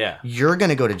cop, Yeah. you're going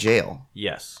to go to jail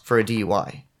Yes. for a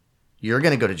DUI. You're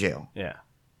going to go to jail. Yeah.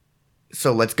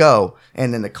 So let's go.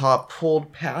 And then the cop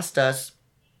pulled past us,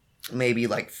 maybe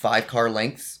like 5 car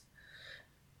lengths,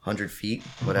 100 feet,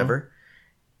 whatever,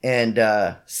 and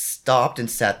stopped and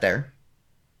sat there.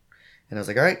 And I was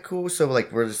like, all right, cool. So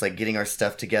like we're just like getting our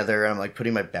stuff together. I'm like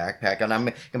putting my backpack on. I'm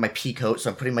in my pea coat, so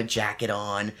I'm putting my jacket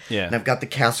on. Yeah. And I've got the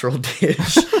casserole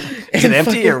dish. Is it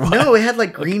empty or what? No, it had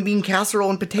like green bean casserole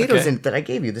and potatoes Okay. in it that I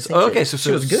gave you. The same Oh, okay, shit. so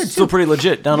it was good. Still too. pretty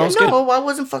legit. No, Yeah, it's good. no, I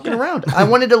wasn't fucking around. I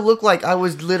wanted to look like I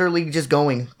was literally just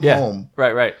going home.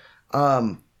 Right.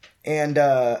 And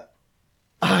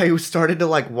I started to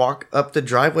like walk up the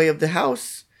driveway of the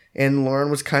house, and Lauren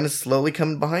was kind of slowly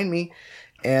coming behind me,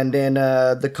 and then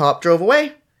the cop drove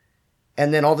away,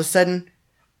 and then all of a sudden,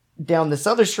 down this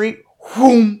other street,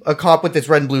 whoom, a cop with his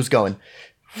red and blues going,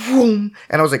 whoom,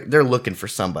 and I was like, they're looking for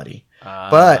somebody,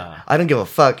 but I don't give a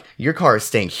fuck. Your car is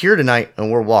staying here tonight,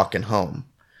 and we're walking home,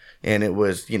 and it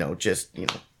was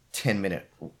 10-minute,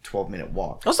 12-minute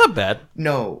walk. That's not bad.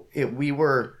 No, we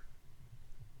were.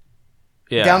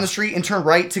 Yeah. Down the street and turn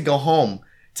right to go home.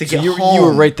 You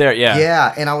were right there, yeah.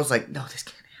 Yeah, and I was like, no, this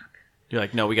can't happen. You're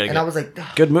like, no, we gotta And get. I was like,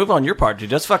 ugh. Good move on your part, dude.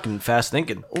 That's fucking fast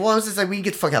thinking. Well, I was just like, we can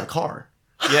get the fuck out of the car.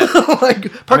 Yeah.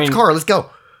 Like, park the car, let's go.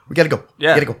 We gotta go.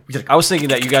 Yeah. We gotta go. I was thinking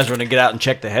that you guys were gonna get out and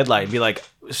check the headlight and be like,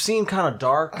 it seemed kind of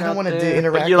dark. I don't want wanna to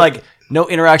interact But you're with- like, no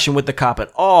interaction with the cop at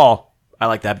all. I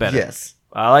like that better. Yes.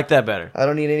 I like that better. I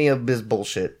don't need any of this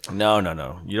bullshit.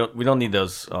 No. We don't need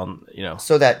those.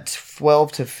 So that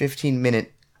 12 to 15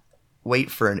 minute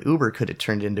wait for an Uber could have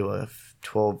turned into a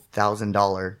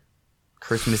 $12,000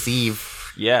 Christmas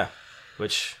Eve. Yeah,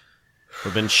 which would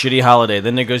have been shitty holiday.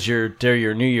 Then there goes your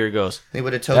New Year goes. They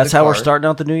would have towed. That's the how car. we're starting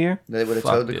out the New Year. They would have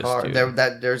Fuck towed the this, car.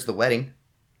 dude. There's the wedding.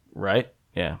 Right?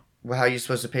 Yeah. Well, how are you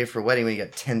supposed to pay for a wedding when you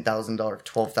got $10,000,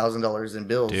 $12,000 in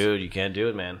bills? Dude, you can't do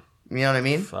it, man. You know what I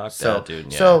mean? Fuck that,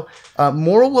 dude. Yeah. So,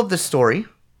 moral of the story: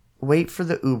 wait for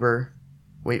the Uber,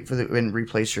 and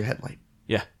replace your headlight.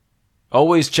 Yeah.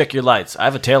 Always check your lights. I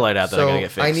have a taillight out that I gotta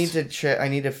get fixed. I need to check. I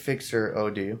need to fix her. Oh,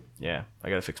 do you? Yeah, I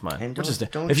gotta fix mine. And Which is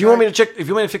don't if you want me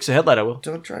to fix the headlight, I will.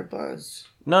 Don't try Buzz.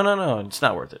 No, it's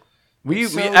not worth it.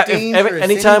 It's so dangerous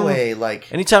anytime, anyway,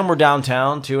 like anytime we're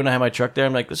downtown too, and I have my truck there,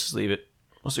 I'm like, let's just leave it.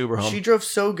 Let's Uber home. she drove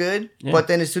so good, Yeah. but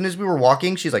then as soon as we were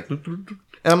walking, she's like, and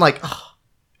I'm like, oh.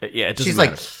 Yeah, it doesn't She's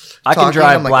matter. like, I can talking,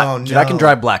 drive I'm like, black. oh, Dude, I can no.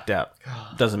 drive blacked out.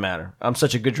 Doesn't matter. I'm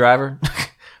such a good driver,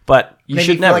 but you made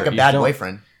should me feel never. like a You bad don't.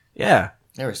 boyfriend. Yeah.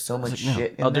 There was so much No.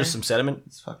 shit. In Oh, there. there's some sediment.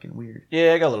 It's fucking weird.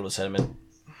 Yeah, I got a little bit of sediment.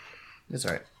 It's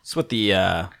alright. It's with the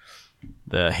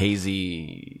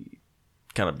hazy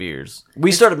kind of beers.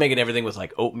 We started making everything with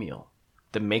like oatmeal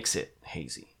that makes it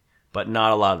hazy, but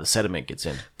not a lot of the sediment gets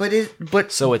in.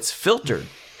 But So it's filtered,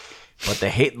 but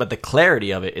the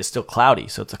clarity of it is still cloudy.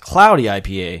 So it's a cloudy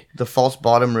IPA. the false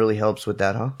bottom really helps with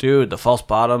that, huh? Dude, the false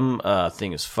bottom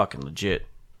thing is fucking legit.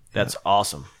 That's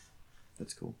awesome.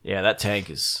 That's cool. Yeah, that tank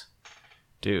is,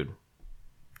 dude.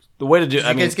 The way to do. Did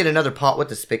you guys get another pot with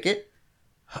the spigot?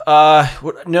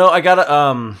 No, I got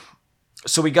a.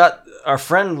 So we got our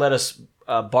friend let us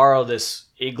borrow this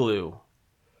igloo,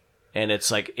 and it's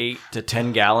like 8 to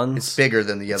 10 gallons. It's bigger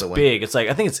than the other one. Big. It's like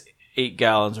I think it's 8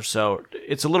 gallons or so.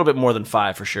 It's a little bit more than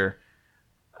 5 for sure.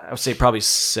 I would say probably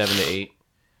 7 to 8.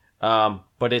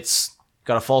 But it's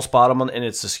got a false bottom on, and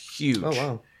it's just huge. Oh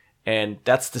wow. And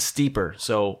that's the steeper.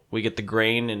 So we get the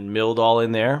grain and milled all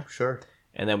in there, Sure.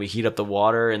 and then we heat up the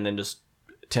water, and then just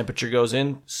temperature goes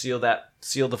in, seal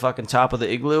the fucking top of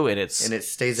the igloo, and it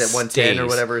stays at 110 or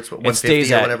whatever. It's 150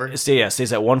 stays or at, whatever.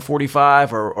 Stays at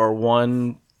 145 or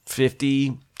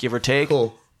 150, give or take.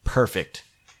 Cool. Perfect.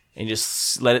 And you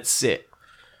just let it sit.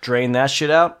 Drain that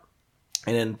shit out.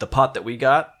 And then the pot that we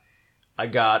got, I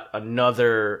got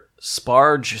another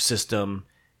sparge system.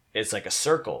 It's like a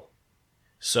circle.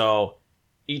 So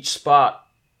each spot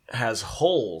has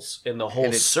holes in the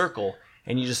whole circle,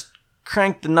 and you just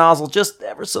crank the nozzle just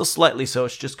ever so slightly, so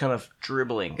it's just kind of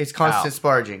dribbling. It's constant out.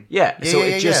 sparging. Yeah. So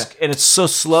it just and it's so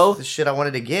slow. The shit I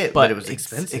wanted to get, but it was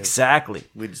expensive. Exactly.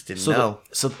 We just didn't know.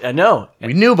 So I know.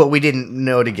 We knew, but we didn't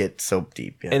know to get so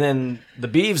deep. Yeah. And then the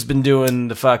Beeve's been doing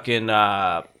the fucking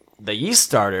the yeast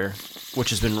starter,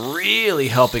 which has been really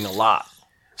helping a lot.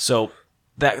 So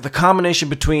that the combination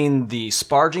between the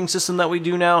sparging system that we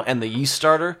do now and the yeast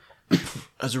starter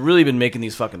has really been making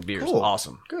these fucking beers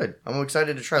awesome. Good. I'm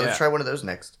excited to try. Let's try one of those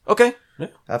next. Okay. Yeah.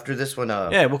 After this one,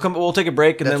 Yeah, we'll take a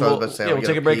break and That's then what I we'll was about to say. we'll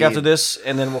take a break pee. after this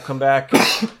and then we'll come back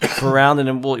for a round and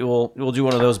then we'll do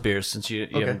one of those beers since you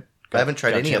Okay. I haven't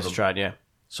tried any of them. Tried, yeah.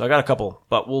 So I got a couple,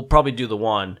 but we'll probably do the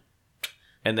one,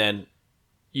 and then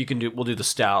we'll do the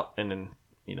stout, and then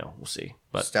we'll see.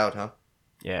 But Stout, huh?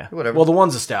 yeah, Whatever. Well, the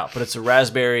one's a stout, but it's a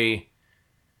raspberry.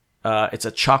 It's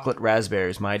a chocolate raspberry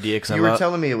is my idea You were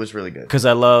telling me it was really good. because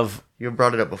I love You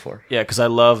brought it up before. because I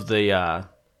love the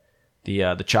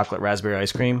chocolate raspberry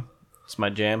ice cream. It's my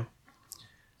jam.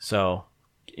 So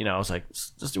I was like,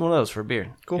 let's do one of those for a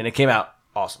beer. Cool. And it came out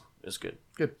awesome. It was good.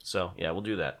 Good. So yeah, we'll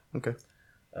do that. Okay.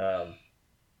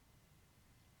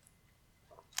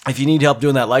 If you need help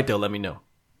doing that light, though, let me know.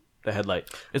 The headlight.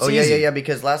 It's easy. yeah.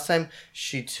 Because last time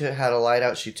she had a light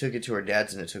out, she took it to her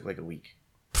dad's, and it took like a week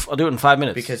I'll do it in 5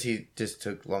 minutes. because he just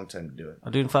took a long time to do it.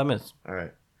 I'll do it in 5 minutes. All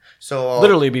right. So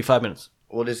Literally be 5 minutes.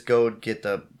 we'll just go get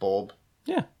the bulb,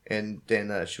 Yeah. and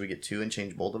then should we get 2 and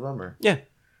change both of them, or Yeah.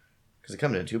 because it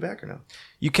come in a 2-pack or no?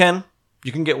 You can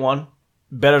get one.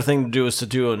 Better thing to do is to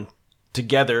do them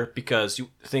together because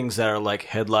things that are like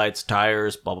headlights,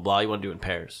 tires, blah, blah, blah, you want to do in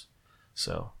pairs.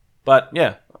 So, but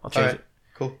yeah, I'll All change right. it.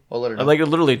 Cool. I'll let her know. Like it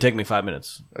literally take me 5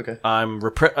 minutes. Okay. I'm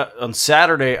on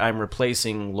Saturday. I'm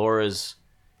replacing Laura's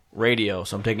radio,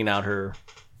 so I'm taking out her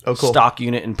Oh, cool. stock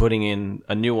unit and putting in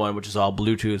a new one, which is all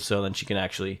Bluetooth, so then she can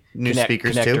actually New connect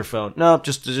speakers, connect too? her phone. No,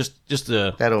 just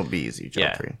the That'll be easy job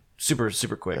yeah, for you.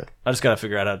 super quick. I just gotta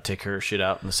figure out how to take her shit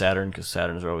out in the Saturn because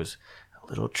Saturns are always a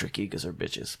little tricky because they're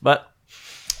bitches. But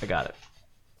I got it.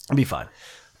 It'll be fine.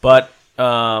 But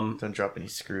Don't drop any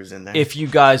screws in there. if you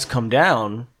guys come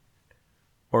down,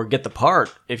 or get the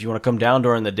part if you want to come down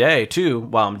during the day too.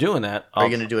 While I'm doing that, Are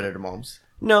you gonna do it at her mom's?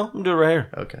 No, I'm doing it right here.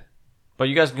 Okay. But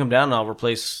you guys can come down and I'll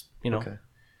replace. Okay.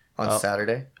 On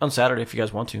Saturday. On Saturday if you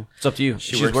guys want to. It's up to you.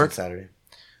 She works on Saturday.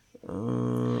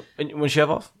 And when she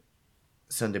have off?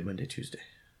 Sunday, Monday, Tuesday.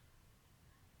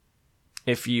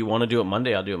 If you want to do it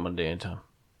Monday, I'll do it Monday anytime.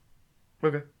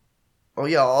 Okay. Oh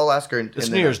yeah, I'll ask her. It's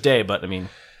New Year's Day, but I mean,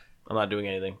 I'm not doing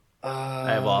anything.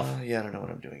 I have off. Yeah, I don't know what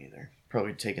I'm doing either.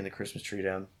 Probably taking the Christmas tree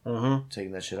down. Mm-hmm.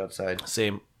 Taking that shit outside.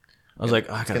 Same. I was like,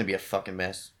 it's gonna be a fucking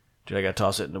mess. Dude, I gotta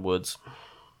toss it in the woods.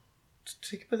 Just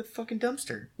take it by the fucking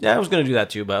dumpster. Yeah, I was gonna do that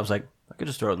too, but I was like, I could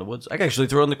just throw it in the woods. I could actually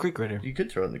throw it in the creek right here. You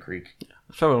could throw it in the creek. Yeah,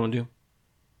 that's probably what I'm gonna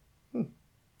do.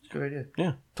 Good idea.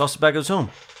 Yeah, toss it back at his home.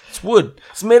 It's wood.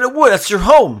 It's made of wood. That's your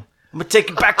home. I'm gonna take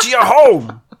it back to your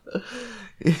home.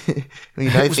 It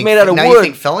was made out of wood. You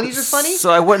think felonies are funny?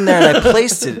 So I went in there and I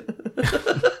placed it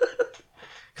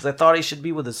because I thought he should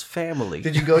be with his family.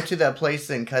 Did you go to that place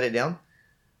and cut it down?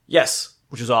 Yes,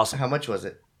 which was awesome. How much was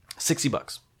it?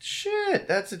 $60. Shit,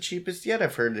 that's the cheapest yet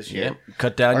I've heard this year. Yeah,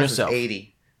 cut down Ours yourself. Was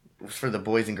 $80 for the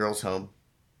boys and girls home.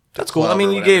 That's cool. I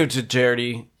mean, you gave it to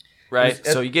charity, right?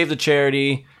 So you gave the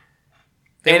charity,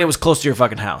 and it was close to your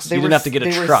fucking house. You didn't have to get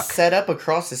a truck. They were set up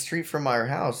across the street from our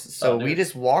house, so we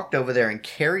just walked over there and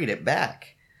carried it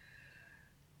back.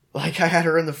 Like I had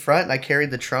her in the front, and I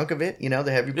carried the trunk of it,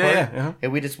 the heavy part, yeah.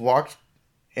 And we just walked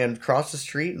and crossed the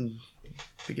street and.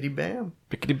 Bickety bam.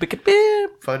 Bickety bickety bam.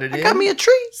 Put it in. Got me a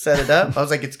tree. Set it up. I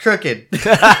was like, it's crooked.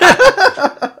 Yeah,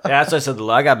 that's what I said.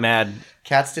 I got mad.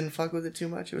 Cats didn't fuck with it too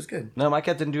much. It was good. No, my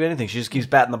cat didn't do anything. She just keeps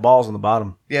batting the balls on the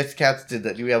bottom. Yes, cats did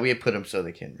that. Yeah, we had put them so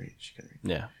they can reach. She can reach.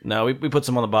 Yeah. No, we put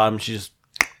some on the bottom. She just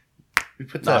we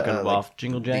put knocking them off.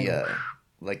 Jingle jangle.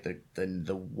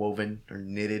 The woven or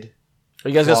knitted. Oh,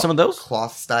 you guys got some of those?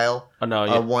 Cloth style. Oh, no.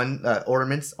 Yeah.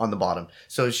 Ornaments on the bottom.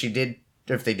 So she did.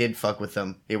 If they did fuck with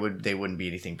them, they wouldn't be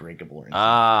anything breakable or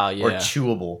anything. Yeah. Or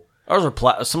chewable. Ours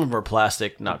are some of them are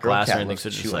plastic, not glass or anything. So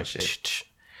just like,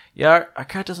 yeah, our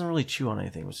cat doesn't really chew on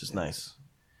anything, which is nice.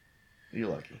 You're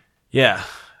lucky. Yeah,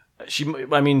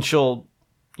 she'll,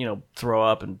 throw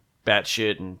up and bat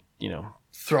shit and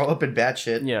throw up and bat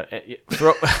shit. Yeah,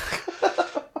 throw.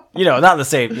 Not the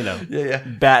same. Yeah.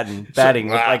 Batting,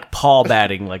 like paw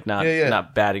batting, like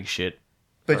not batting shit.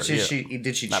 But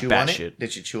did she chew on it? Shit.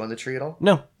 Did she chew on the tree at all?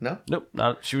 No. Nope.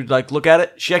 Not. She would look at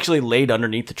it. She actually laid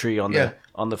underneath the tree on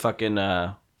the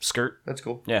fucking skirt. That's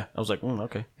cool. Yeah, I was like,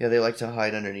 okay. Yeah, they like to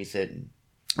hide underneath it.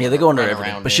 Yeah, they go under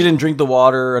everything. But she didn't drink the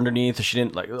water underneath. She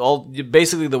didn't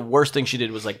basically the worst thing she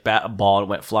did was bat a ball and it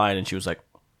went flying, and she was like,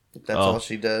 "That's all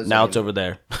she does." Now it's over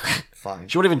there. Fine.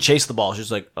 She wouldn't even chase the ball.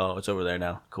 She's like, "Oh, it's over there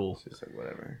now. Cool." She's like,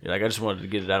 "Whatever." I just wanted to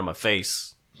get it out of my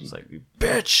face. She's like, "You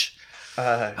bitch."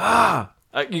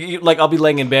 I'll be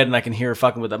laying in bed and I can hear her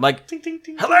fucking with them. I'm like, ting, ting,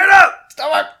 ting, Helena!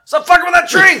 Stop fucking with that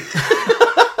tree!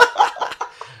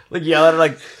 Yell at her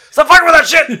like, stop fucking with that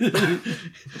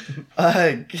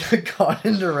shit! Con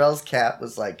and Darrell's cat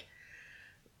was like,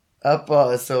 up,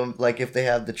 so like if they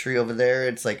have the tree over there,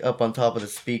 it's like up on top of the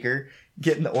speaker,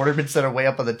 getting the ornaments that are way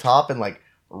up on the top and like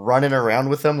running around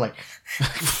with them, like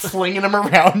flinging them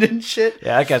around and shit.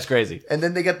 Yeah, that cat's crazy. And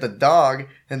then they got the dog,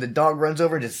 and the dog runs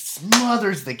over and just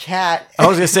smothers the cat. I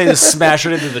was gonna say just smash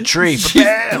it into the tree.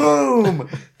 Boom!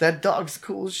 That dog's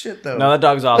cool as shit, though. No, that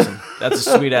dog's awesome. That's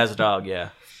a sweet ass dog.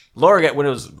 Yeah, Laura got when it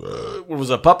was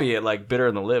a puppy, it like bit her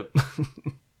in the lip.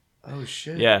 Oh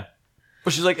shit! Yeah,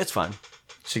 but she's like, it's fine.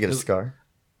 She get a scar.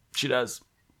 She does.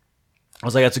 I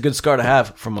was like, that's a good scar to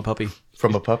have from a puppy.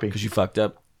 From a puppy, because you fucked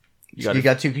up. You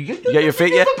got your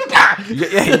face. Yeah,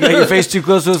 you got your face too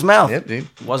close to his mouth. Yep, dude.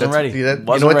 Wasn't ready. You know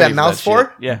what that mouth's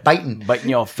for? Yeah, biting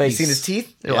your face. You seen his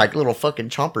teeth? They're like little fucking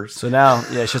chompers. So now,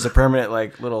 she has a permanent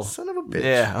little son of a bitch.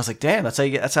 Yeah, I was like, damn,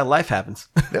 that's how life happens.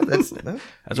 No, that's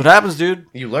what happens, dude.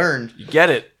 You learned. You get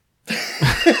it.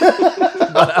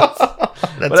 But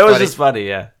it was just funny,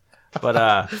 yeah. But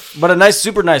a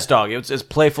super nice dog. It was as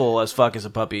playful as fuck as a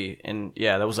puppy, and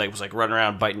yeah, that was like running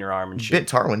around biting your arm and shit. Bit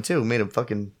Tarwin too. Made him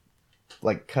fucking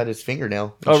cut his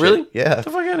fingernail. Oh shit. really? Yeah. Get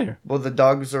the fuck out of here. Well, the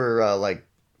dogs were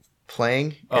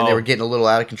playing, and they were getting a little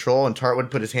out of control, and Tarwin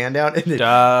put his hand out, and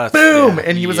boom,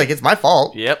 and he was like, "It's my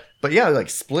fault." Yep. But yeah,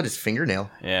 split his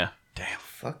fingernail. Yeah. Damn.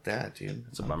 Fuck that, dude.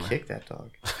 That's a bummer. Kick that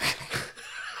dog.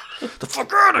 The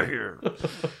fuck out of here.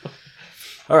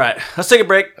 All right, let's take a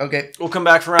break. Okay. We'll come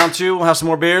back for round 2. We'll have some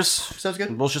more beers. Sounds good.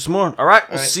 And bullshit some more. All right,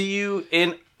 we'll see you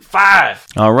in 5.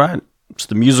 All right, it's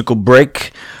the musical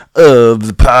break of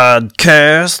the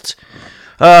podcast.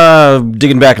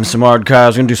 Digging back into some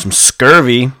archives, we're going to do some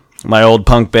Scurvy, my old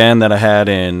punk band that I had,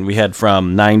 and we had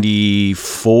from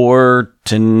 94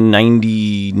 to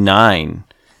 99.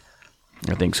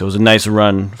 I think so. It was a nice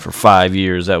run for 5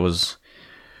 years. That was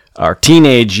our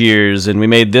teenage years, and we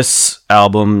made this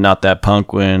album, Not That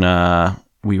Punk, when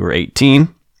we were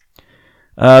 18.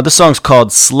 The song's called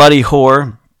Slutty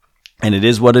Whore, and it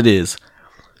is what it is.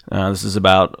 This is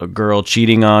about a girl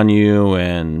cheating on you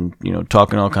and,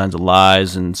 talking all kinds of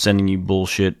lies and sending you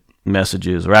bullshit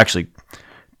messages, or actually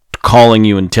calling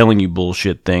you and telling you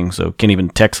bullshit things. So can't even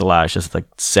text a lie, just like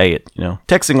say it,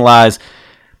 Texting lies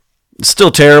is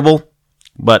still terrible,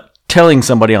 but telling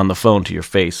somebody on the phone to your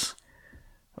face,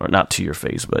 or not to your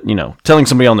face, but, telling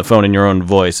somebody on the phone in your own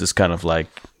voice is kind of like,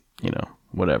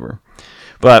 whatever.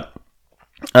 But,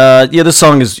 this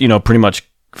song is, pretty much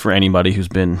for anybody who's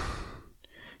been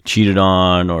cheated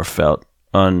on or felt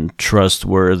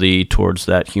untrustworthy towards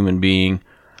that human being.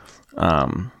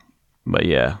 But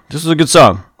yeah, this is a good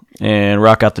song, and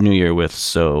rock out the new year with.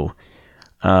 So,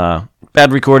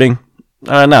 bad recording.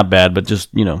 Not bad, but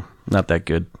just, not that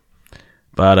good.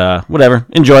 But, whatever.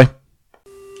 Enjoy.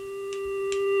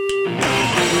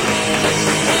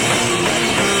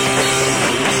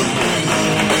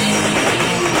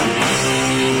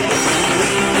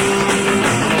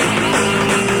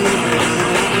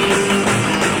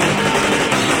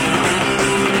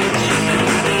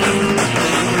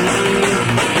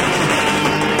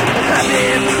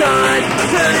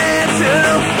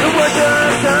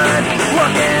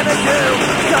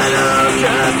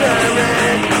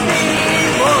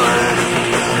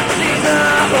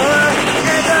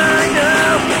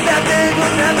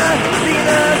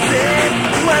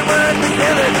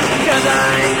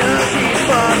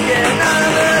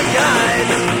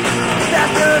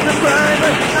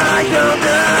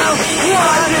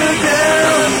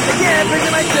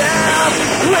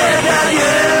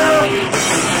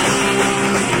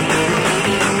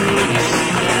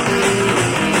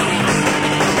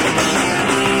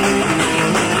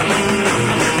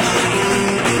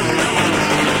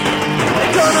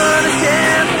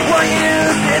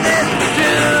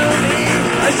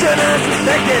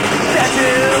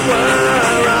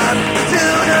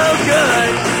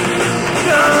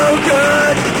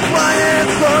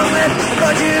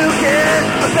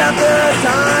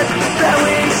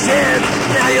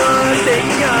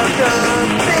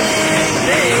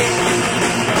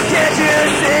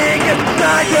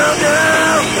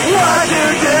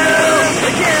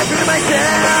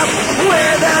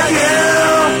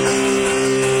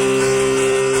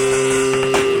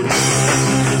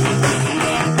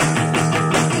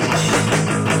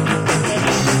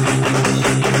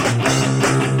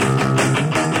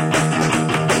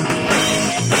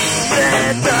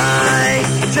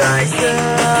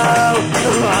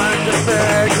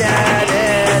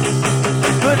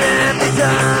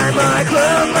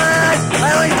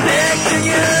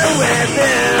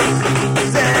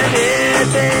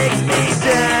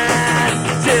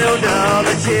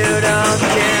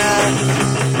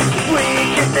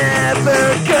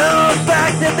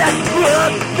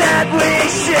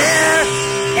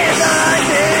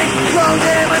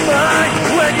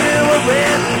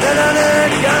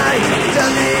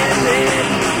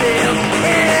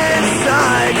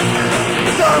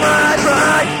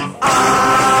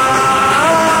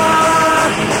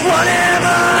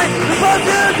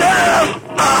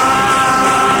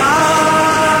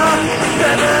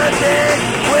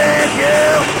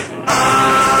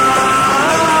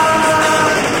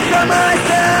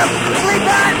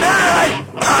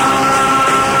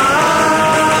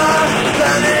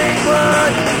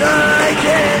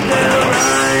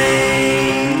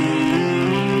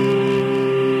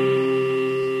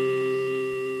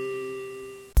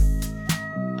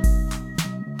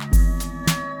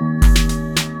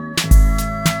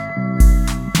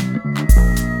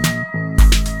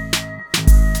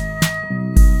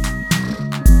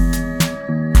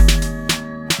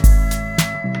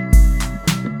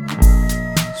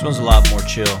 This one's a lot more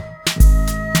chill.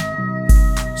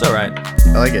 It's alright.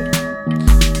 I like it.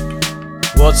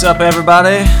 What's up,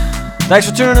 everybody? Thanks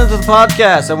for tuning into the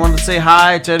podcast. I wanted to say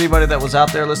hi to anybody that was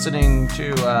out there listening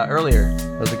to earlier.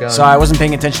 How's it going? Sorry, I wasn't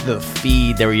paying attention to the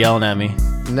feed. They were yelling at me.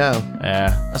 No. Yeah,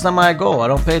 that's not my goal. I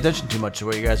don't pay attention too much to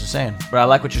what you guys are saying. But I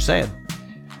like what you're saying.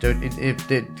 Dude,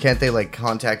 can't they like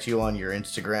contact you on your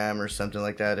Instagram or something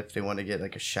like that if they want to get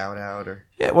like a shout out or?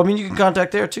 Yeah, well, I mean, you can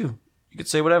contact there too. You could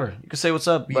say whatever. You could say what's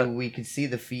up. But we can see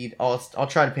the feed. I'll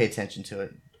try to pay attention to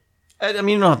it. I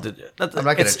mean, you don't have to. I'm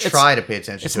not going to try to pay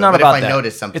attention it's to not it. But about if that. I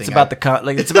notice something, it's about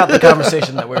it's about the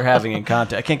conversation that we're having in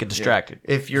contact. I can't get distracted.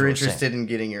 Yeah. If you're interested in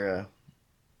getting your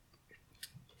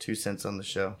 2 cents on the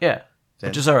show, yeah,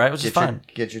 which is all right, which is fine.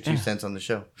 Get your 2 cents on the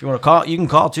show. If you want to call, you can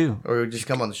call too, or just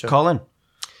come on the show. Call in.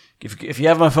 If you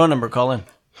have my phone number, call in.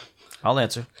 I'll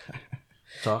answer.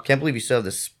 talk. Can't believe you still have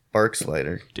the spark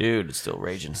slider. Dude, it's still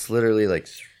raging. It's literally like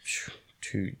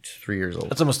 3 years old.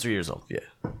 That's almost 3 years old. Yeah.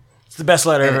 It's the best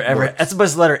lighter And it ever. works. That's the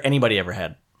best lighter anybody ever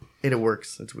had. It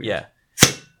works. That's weird. Yeah.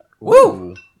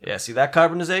 Woo! Yeah, see that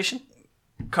carbonization?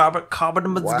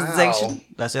 Carbonization? Wow.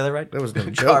 Did I say that right? That was no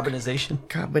joke. Carbonization.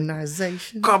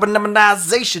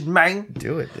 Carbonization. Man.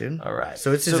 Do it, dude. All right.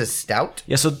 So this is a stout?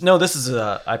 Yeah, so no, this is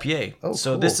a IPA. Oh,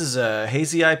 so cool. this is a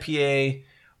hazy IPA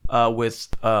with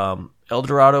El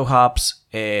Dorado hops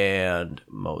and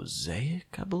Mosaic,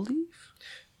 I believe.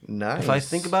 Nice. If I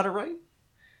think about it right.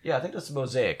 Yeah, I think that's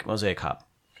Mosaic hop.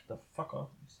 Get the fuck off.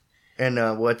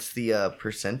 And what's the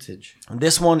percentage?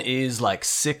 This one is like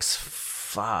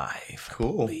 6.5.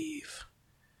 Cool. I believe.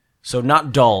 So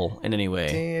not dull in any way.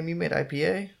 Damn, you made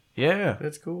IPA? Yeah,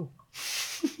 That's cool.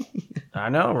 I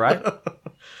know, right?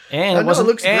 And I know, it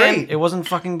looks great. It wasn't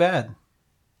fucking bad.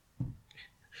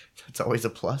 That's always a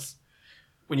plus.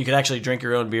 When you can actually drink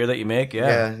your own beer that you make,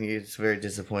 yeah. Yeah, it's very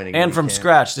disappointing. when And you from can't.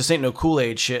 scratch. This ain't no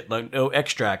Kool-Aid shit, like no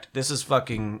extract. This is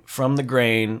fucking from the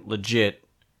grain, legit.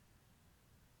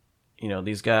 You know,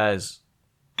 these guys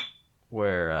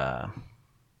were,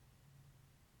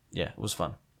 yeah, it was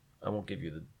fun. I won't give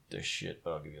you the shit,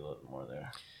 but I'll give you a little more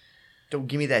there. Don't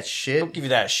give me that shit. Don't give you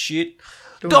that shit.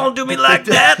 Don't do me like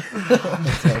that. That's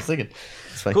what I was thinking.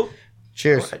 It's fine. Cool.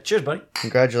 Cheers. All right, cheers, buddy.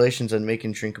 Congratulations on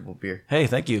making drinkable beer. Hey,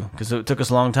 thank you, because it took us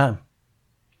a long time.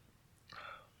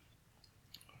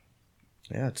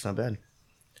 Yeah, it's not bad.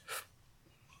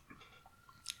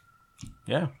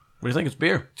 Yeah. What do you think? It's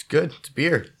beer. It's good. It's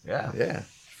beer. Yeah. Yeah.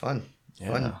 Fun.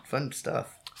 Yeah. Fun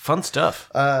stuff. Fun stuff.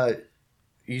 So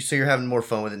you're having more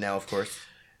fun with it now, of course.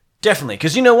 Definitely,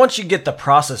 because once you get the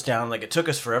process down, like it took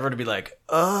us forever to be like,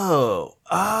 duh.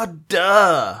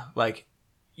 Like,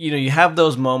 you have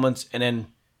those moments, and then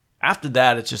after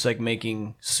that, it's just like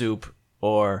making soup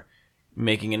or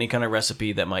making any kind of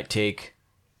recipe that might take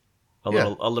a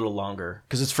little longer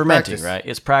because it's fermenting, Practice. right?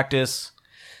 It's practice,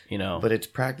 But it's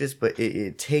practice, but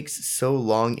it takes so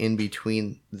long in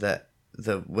between the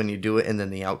when you do it and then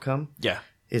the outcome. Yeah.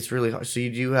 It's really hard. So you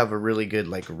do have a really good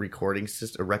recording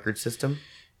system, a record system,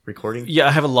 recording. Yeah,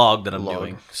 I have a log that I'm Log.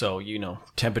 doing. So,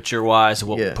 temperature wise,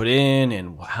 what we Yeah. put in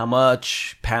and how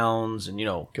much pounds and,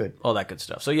 Good. all that good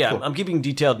stuff. So, yeah, Cool. I'm keeping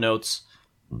detailed notes.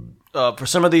 For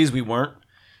some of these, we weren't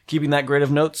keeping that great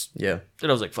of notes. Yeah. And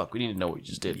I was like, fuck, we need to know what we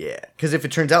just did. Yeah. Because if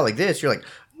it turns out like this, you're like,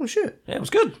 oh shit. Yeah, it was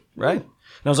good, right?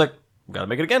 And I was like, we got to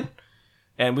make it again.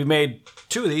 And we made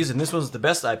 2 of these, and this one's the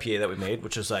best IPA that we made,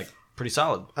 which is like pretty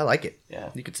solid. I like it. Yeah.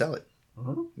 You could sell it.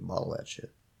 Mm-hmm. Bottle that shit.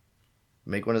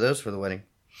 Make one of those for the wedding.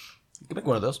 You can make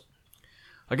one of those.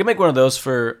 I can make one of those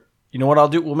for, you know what I'll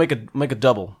do? We'll make a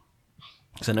double.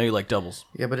 Because I know you like doubles.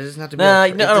 Yeah, but it doesn't have to be. Nah, all, no, it I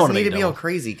don't doesn't wanna need make to it be all double.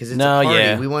 crazy because it's No, a party.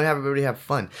 yeah. We want to have everybody have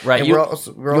fun. Right, And you we're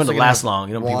also want it to gonna last have long.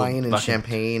 You don't want people wine and fucking-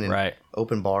 champagne and Right.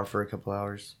 open bar for a couple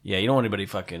hours. Yeah, you don't want anybody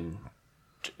fucking,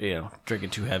 drinking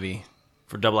too heavy.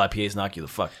 For double IPAs, knock you the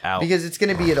fuck out. Because it's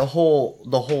going to be the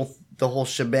whole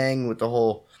shebang with the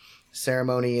whole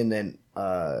ceremony and then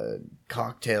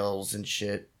cocktails and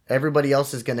shit. Everybody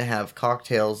else is going to have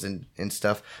cocktails and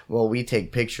stuff while we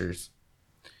take pictures.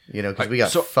 Because we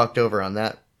got so- fucked over on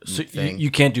that So thing.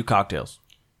 you can't do cocktails.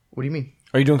 What do you mean?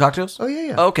 Are you doing cocktails? Oh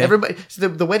yeah. Oh, okay. Everybody. So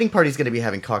the wedding party's going to be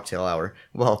having cocktail hour.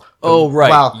 Well. Oh, right.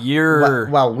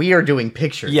 While we are doing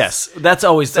pictures. Yes, that's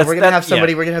always. So we're gonna have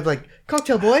somebody. Yeah. We're gonna have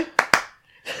cocktail boy.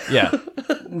 Yeah.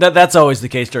 That's always the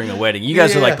case during a wedding. You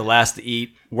guys are Yeah. like the last to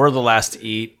eat. We're the last to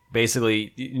eat.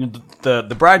 Basically,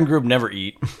 the bride and groom never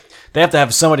eat. They have to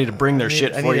have somebody to bring their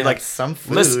shit I for need you. to Like have some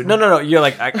food. listen, no. You're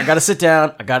like, I gotta sit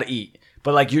down. I gotta eat.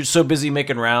 But like, you're so busy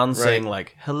making rounds, Right. saying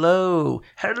like, "Hello,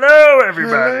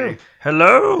 everybody,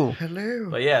 hello." Hello.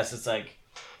 But yes, it's like,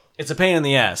 it's a pain in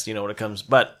the ass, when it comes.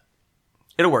 But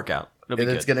it'll work out. It'll be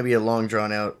And good. it's gonna be a long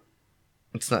drawn out.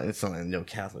 It's not no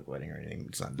Catholic wedding or anything.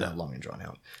 It's not that long and drawn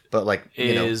out. But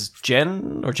Is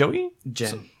Jen or Joey?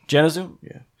 Jen. Jen is who?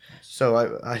 Yeah. So I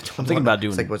don't I'm thinking about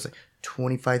doing- it's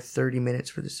 25, 30 minutes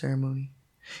for the ceremony.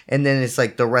 And then it's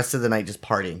the rest of the night just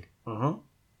partying. Mm-hmm.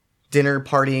 Dinner,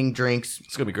 partying, drinks,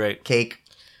 It's gonna be great. cake.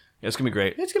 Yeah, it's gonna be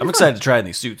great. It's gonna I'm be excited fun. to try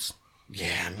these suits.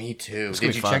 Yeah, me too. gonna Did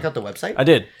be you fun. check out the website? I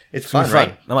did. It's gonna fun, be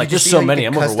right? I'm like, Did you there's see so how you many.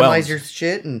 can I'm overwhelmed. Customize your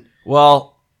shit and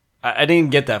Well, I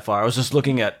didn't get that far. I was just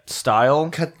looking at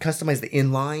style. customize the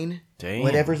inline, Damn.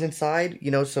 whatever's inside.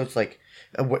 So it's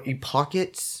what you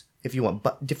pockets. If you want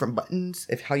different buttons,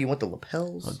 how you want the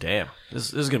lapels. Oh damn,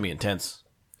 this is gonna be intense.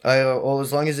 Well,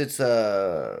 as long as it's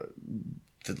the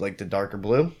darker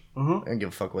blue, Mhm. I don't give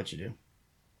a fuck what you do.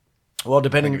 Well,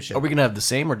 depending, give a shit. are we gonna have the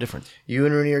same or different? You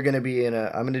and Rooney are gonna be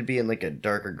I'm gonna be in a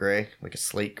darker gray, like a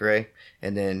slate gray,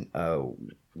 and then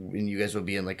and you guys will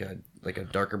be in like a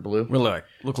darker blue. We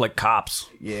look like cops.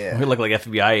 Yeah. We look like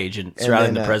FBI agents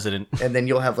surrounding the president. And then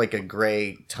you'll have like a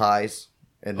gray ties,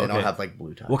 and then I'll Okay. have like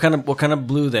blue ties. What kind of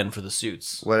blue then for the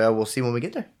suits? Well, we'll see when we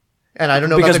get there. And I don't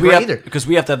know about the gray either. Because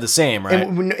we have to have the same, right?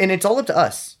 And it's all up to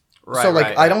us. Right, so like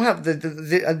right, I don't have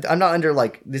I'm not under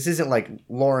like this isn't like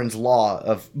Lauren's law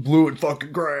of blue and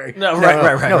fucking gray. No,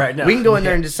 right. No. We can go in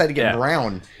there and decide to get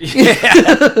brown, Yeah.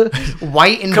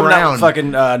 white and Coming brown. out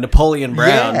fucking Napoleon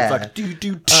Brown. Yeah. Fuck,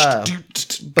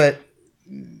 But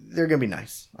they're gonna be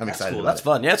nice. I'm excited. cool. About That's it.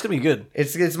 fun. Yeah, it's gonna be good.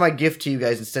 It's my gift to you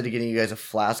guys. Instead of getting you guys a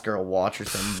flask or a watch or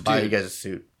something, buy you guys a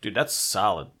suit. Dude, that's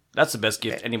solid. That's the best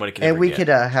gift anybody can And ever we get. could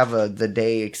have the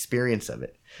day experience of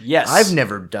it. Yes. I've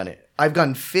never done it. I've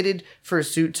gotten fitted for a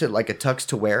suit to like a tux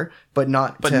to wear, but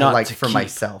not like to for keep.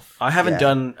 myself. I haven't Yeah.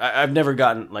 done. I've never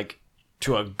gotten like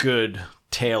to a good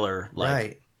tailor. Like,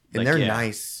 Right. And like, they're yeah.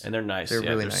 nice. And they're nice. They're yeah,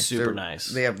 really they're nice. Super nice.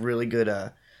 They have really good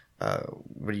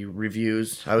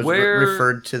reviews. I was Where-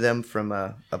 referred to them from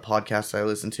a podcast I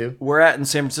listened to Where at in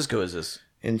San Francisco is this?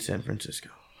 in San Francisco.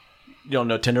 You don't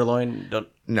know Tenderloin? Don't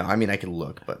No, I mean I can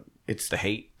look, but it's the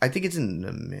hate I think it's in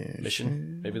the mission.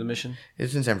 mission? Maybe the mission.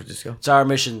 It's in San Francisco. It's our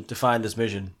mission to find this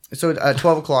mission. So at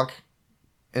 12 o'clock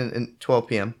and 12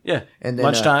 p.m. Yeah. And then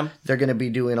Lunchtime. they're going to be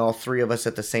doing all three of us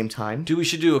at the same time. Dude, we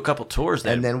should do a couple tours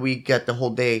then. And then we get the whole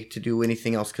day to do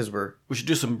anything else because we're We should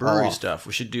do some brewery off. stuff.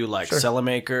 We should do like Sure. Cellar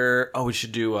Maker. Oh, we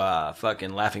should do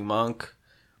fucking Laughing Monk.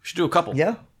 We should do a couple.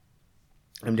 yeah.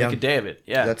 I'm down. Make a day of it.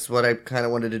 Yeah. That's what I kind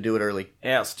of wanted to do it early.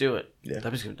 Yeah, let's do it. Yeah.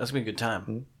 That's gonna be a good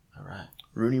time. All right.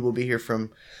 Rooney will be here from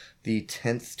the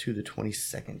 10th to the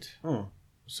 22nd. Hmm.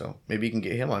 So maybe you can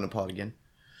get him on a pod again.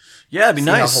 Yeah, it'd be See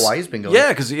how nice. Hawaii's been going. Yeah,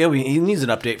 because he needs an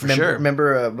update for sure.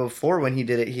 Remember before when he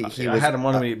did it, he I was had him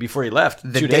on me before he left.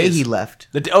 the 2 day days. he left.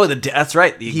 That's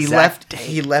right. The He exact left. day.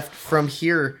 He left from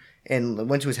here and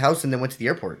went to his house and then went to the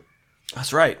airport.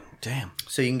 That's right. Damn.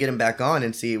 So you can get him back on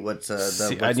and see what's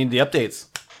I need the updates.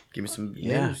 give me some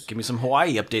Yeah, news. give me some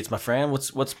Hawaii updates, my friend. What's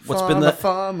Farmer, been the?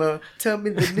 farmer? Tell me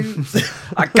the news.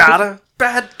 I got a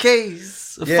bad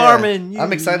case of Yeah, farming.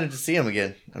 I'm excited to see him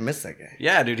again. I miss that guy.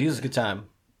 Yeah, dude, he was a good time.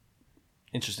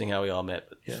 Interesting how we all met,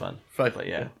 but it's fun. Fun. But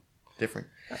yeah, Different.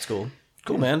 that's cool.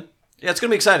 Cool, man. Yeah, it's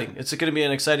gonna be exciting. It's gonna be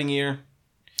an exciting year.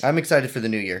 I'm excited for the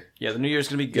new year. Yeah, the new year's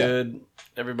gonna be good.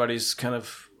 Everybody's kind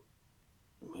of,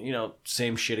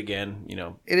 same shit again.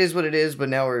 It is what it is, but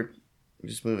now we're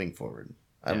just moving forward.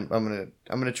 I'm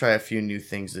gonna try a few new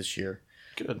things this year.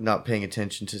 Good. Not paying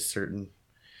attention to certain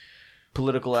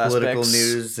Political political aspects.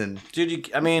 news and Dude,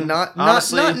 not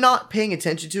honestly, not paying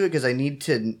attention to it because I need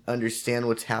to understand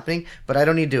what's happening, but I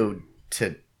don't need to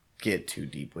get too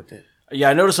deep with it. yeah,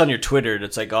 I noticed on your Twitter,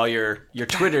 it's like all your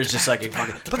Twitter is just like,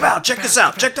 fucking, check this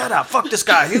out, check that out, fuck this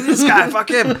guy, this guy, fuck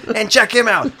him, and check him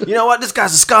out. You know what? This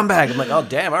guy's a scumbag. I'm like, oh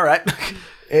damn, all right.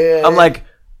 I'm like,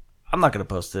 I'm not gonna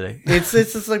post today. It's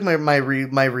just like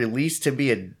my release to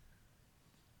be an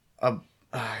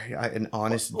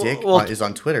honest dick is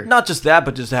on Twitter. Not just that,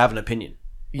 but just to have an opinion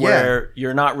Yeah. where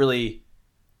you're not really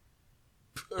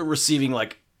receiving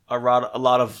like a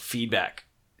lot of feedback.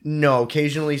 No,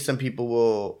 occasionally some people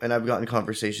will, and I've gotten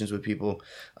conversations with people.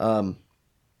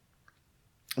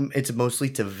 It's mostly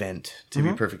to vent, to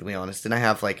be perfectly honest, and I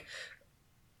have like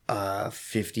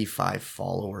 55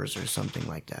 followers or something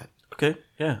like that. Okay,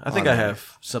 yeah, I think I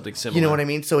have something similar. You know what I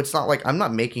mean? So it's not like I'm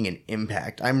not making an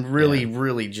impact. I'm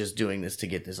really just doing this to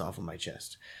get this off of my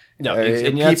chest. No, If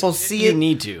and people see you it.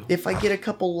 need to. If I get a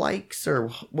couple likes or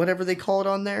whatever they call it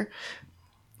on there,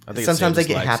 I think sometimes I it's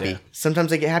get likes, happy. yeah.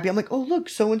 Sometimes I get happy. I'm like, oh look,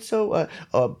 so and so,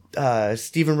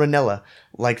 Steven Ranella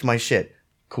liked my shit.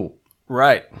 Cool.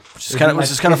 Right, which is kind of Is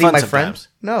he fun my sometimes. friend?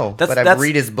 No, That's- but I that's-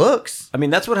 read his books. I mean,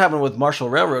 that's what happened with Marshall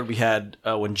Railroad. We had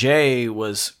when Jay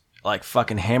was like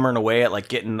fucking hammering away at like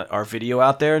getting our video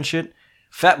out there and shit.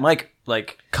 Fat Mike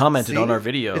like commented See? on our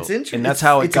video, It's interesting. and that's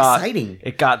how It's got exciting.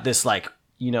 It got this like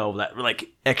that like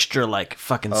extra like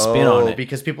fucking spin on it.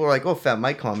 Because people are like, oh, Fat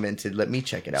Mike commented. Let me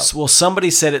check it out. Well, somebody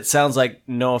said it sounds like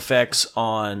No Effects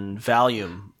on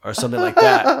Valium or something like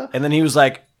that, and then he was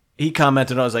like. He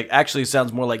commented, and I was like, actually, it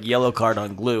sounds more like Yellow Card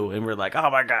on Glue. And we're like,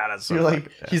 oh my God. That's so You're like,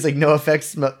 fucking- he's like, no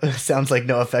effects. Sounds like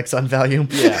no effects on Valium.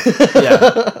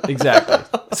 yeah,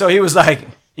 exactly. So he was like,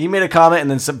 he made a comment,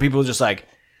 and then some people just like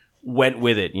went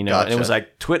with it, And it Gotcha. was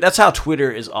like, that's how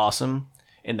Twitter is awesome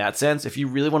in that sense. If you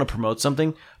really want to promote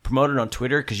something, promote it on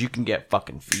Twitter because you can get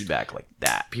fucking feedback like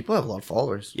that. People have a lot of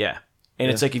followers. Yeah.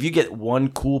 And it's like, if you get one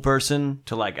cool person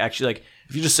to like actually like,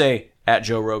 if you just say at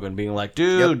Joe Rogan being like,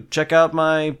 dude, check out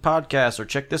my podcast or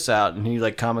check this out. And he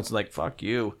like comments like, fuck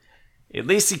you. At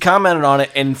least he commented on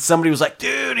it, and somebody was like,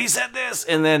 "Dude, he said this,"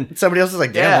 and then Somebody else is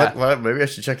like, damn, what? Maybe I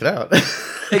should check it out.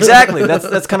 exactly.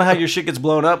 That's kind of how your shit gets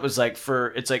blown up. It's like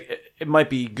it might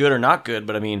be good or not good,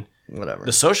 but I mean, whatever.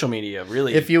 The social media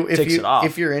really takes it off.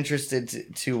 If you're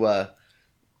interested to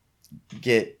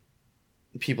get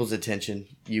people's attention,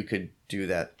 you could do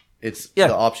that.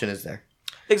 The option is there.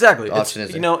 Exactly. The option is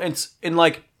there. You know, it's in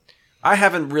like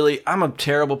I'm a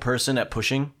terrible person at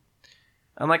pushing.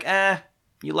 I'm like,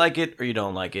 you like it or you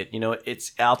don't like it. You know,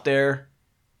 it's out there,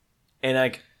 and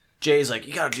like Jay's like,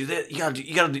 you gotta do this, you gotta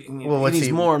do. Well, he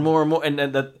needs more and more and more,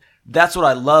 and that's what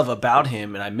I love about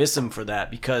him, and I miss him for that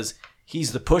because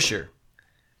he's the pusher.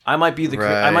 I might be the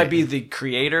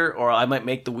creator, or I might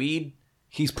make the weed.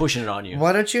 He's pushing it on you.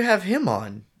 Why don't you have him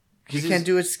on? You can't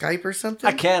do a Skype or something.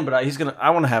 I can, but I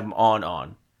want to have him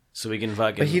on, so we can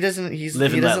fucking. But he doesn't. He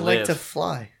doesn't like to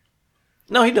fly.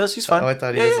 No, he does. He's fine. Oh, I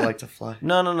thought he doesn't like to fly.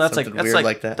 No. That's weird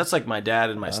like that. That's like my dad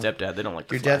and my stepdad. They don't like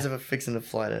to fly. Your dad's fixing to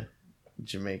fly to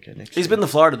Jamaica next. He's been to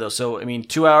Florida though, so I mean,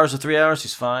 2 hours or 3 hours,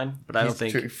 he's fine. But I don't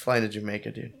think flying to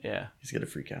Jamaica, dude. Yeah, he's gonna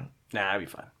freak out. Nah, I'll be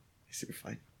fine. He's super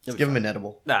fine. Just give him an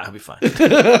edible. Nah, he'll be fine.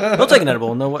 He'll take an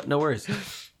edible. No worries.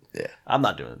 Yeah, I'm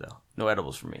not doing it though. No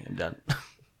edibles for me. I'm done.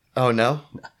 Oh no.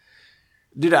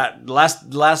 Dude,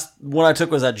 last one I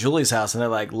took was at Julie's house, and I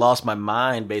like lost my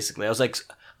mind. Basically, I was like,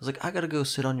 I gotta go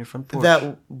sit on your front porch.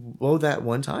 That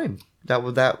one time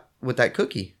with that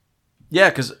cookie. Yeah,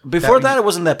 because before that it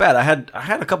wasn't that bad. I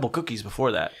had a couple cookies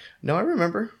before that. No, I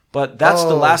remember. But that's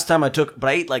the last time I took. But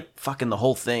I ate like fucking the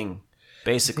whole thing,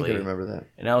 basically. I think I remember that.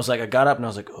 And I was like, I got up and I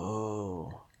was like,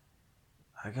 oh,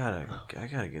 I gotta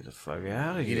get the fuck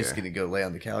out of here. You just gonna go lay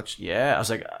on the couch? Yeah, I was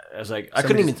like,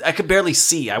 I could barely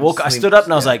see. I stood up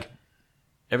and I was like.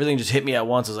 Everything just hit me at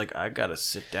once. I was like, I gotta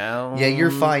sit down. Yeah,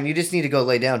 you're fine. You just need to go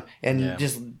lay down and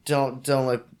just don't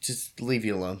just leave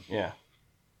you alone. Yeah,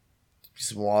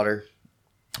 just water.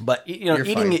 But you know,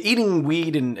 eating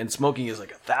weed and smoking is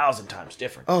like 1,000 times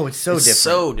different. Oh, it's different.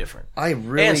 So different.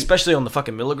 And especially on the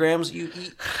fucking milligrams you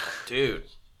eat, dude.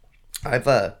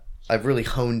 I've really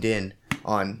honed in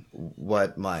on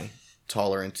what my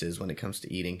tolerance is when it comes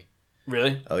to eating.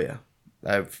 Really? Oh yeah,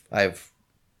 I've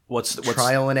what's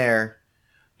trial and error.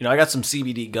 You know, I got some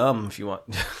CBD gum if you want.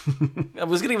 I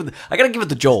gotta give it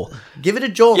to Joel. Give it to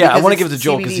Joel. Yeah, I want to give it to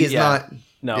Joel because it's not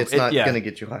gonna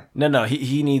get you high. No,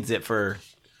 he needs it for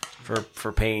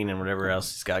pain and whatever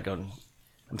else he's got going.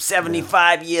 I'm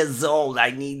 75 years old.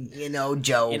 I need,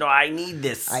 Joe. I need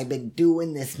this. I've been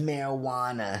doing this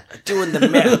marijuana. Doing the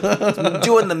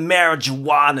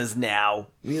marijuanas now.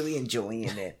 Really enjoying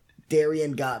it.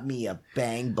 Darian got me a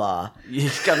bang bar.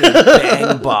 He got me a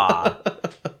bang bar.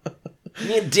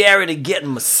 Me and Darian are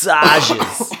getting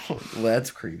massages. Well,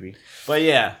 that's creepy. But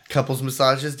yeah. Couples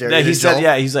massages, Darian. Yeah, he said, Joel?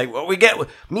 Yeah, he's like, well,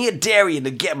 me and Darian are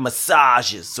getting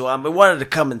massages. So I wanted to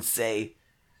come and say,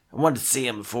 I wanted to see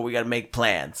him before we got to make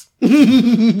plans.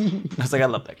 I was like, I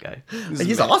love that guy.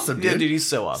 He's awesome, dude. Yeah, dude, he's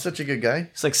so awesome. Such a good guy.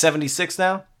 He's like 76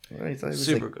 now. I thought he was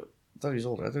super good. I thought he was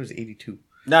older. I thought he was 82.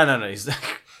 No. He's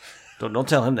don't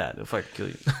tell him that. He'll fucking kill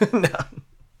you. No.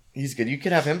 He's good. You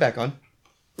could have him back on.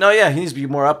 No, yeah, he needs to be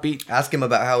more upbeat. Ask him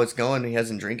about how it's going. He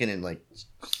hasn't drinking in like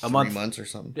 3 months or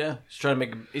something. Yeah,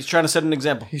 he's trying to set an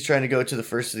example. He's trying to go to the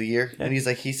first of the year, and he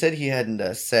said he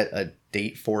hadn't set a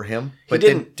date for him, but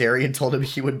then Darian told him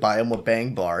he would buy him a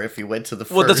bang bar if he went to the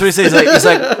first. Well, that's what he says. He's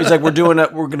like, we're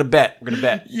gonna bet.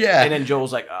 Yeah. And then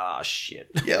Joel's like, oh shit.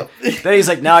 Yep. Then he's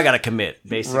like, now I gotta commit,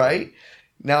 basically. Right.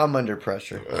 Now I'm under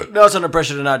pressure. No, it's under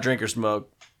pressure to not drink or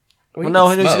smoke. Well, no,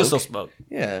 he'll still smoke.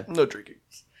 Yeah. No drinking.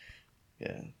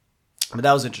 Yeah. But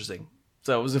that was interesting.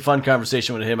 So it was a fun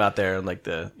conversation with him out there, and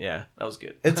that was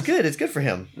good. It's good. It's good for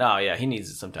him. No, yeah, he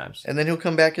needs it sometimes. And then he'll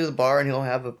come back to the bar and he'll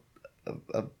have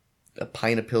a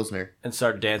pint of Pilsner and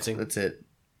start dancing. That's it.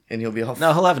 And he'll be all.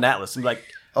 No, he'll have an Atlas. I'm like,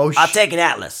 oh, I'll take an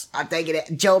Atlas. I'm taking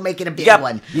it. Joe making a big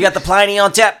one. You got the Pliny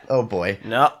on tap? Oh boy.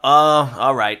 No.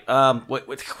 All right. What?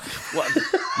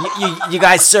 You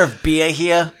guys serve beer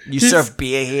here? Serve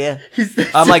beer here?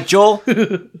 I'm like, Joel,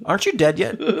 aren't you dead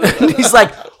yet? And he's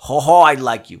like, ho, I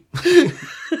like you.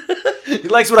 He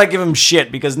likes when I give him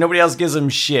shit because nobody else gives him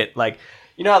shit. Like,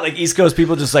 you know how like East Coast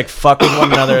people just like fuck with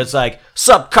one another? It's like,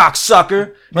 sup,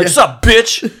 cocksucker? Like, sup,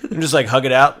 bitch? And just like hug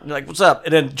it out. And you're like, what's up?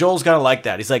 And then Joel's kind of like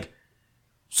that. He's like,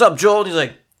 what's up, Joel?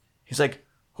 And he's like,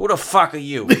 who the fuck are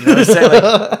you? You know what I'm saying?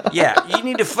 Like, yeah, you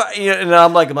need to fuck. And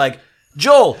I'm like,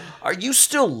 Joel, are you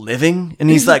still living? And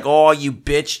he's like, oh, you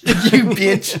bitch. You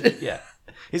bitch. Yeah.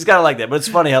 He's kind of like that. But it's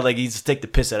funny how like he just take the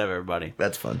piss out of everybody.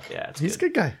 That's fun. Yeah. He's a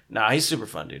good guy. Nah, he's super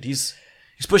fun, dude. He's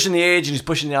pushing the age and he's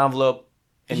pushing the envelope.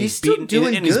 and He's still beating,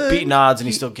 doing and he's good. beating odds, and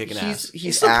he's still kicking ass.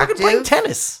 He's still fucking active. playing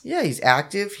tennis. Yeah, he's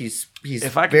active. He's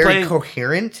If I could very play-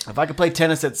 coherent. If I could play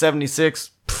tennis at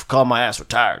 76, call my ass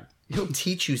retired. He'll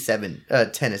teach you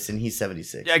tennis, and he's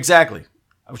 76. Yeah, exactly.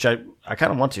 Which I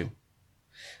kind of want to.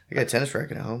 I got a tennis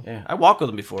racket at home. Yeah, I walked with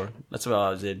him before. That's what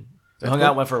I did. We hung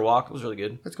out, went for a walk. It was really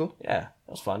good. That's cool. Yeah, that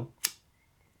was fun.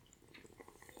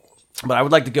 But I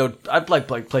would like to go. I'd like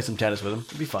play some tennis with him.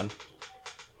 It'd be fun.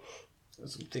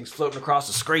 There's some things floating across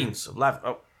the screens. Of laugh.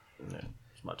 Oh, yeah,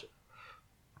 smudge it.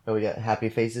 Oh, we got happy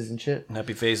faces and shit.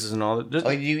 Happy faces and all that. Just, Oh,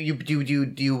 do you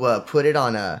put it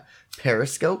on a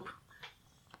Periscope?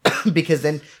 Because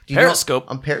then Periscope?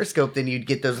 On Periscope, then you'd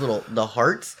get those the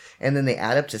hearts, and then they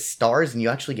add up to stars, and you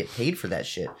actually get paid for that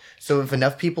shit. So if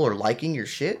enough people are liking your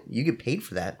shit, you get paid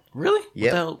for that. really? What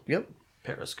Yep. the hell? Yep.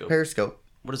 Periscope. Periscope.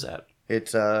 What is that?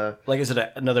 It's Like, is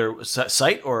it another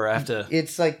site, or I have to?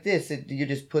 it's like this. You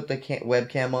just put the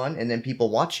webcam on, and then people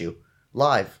watch you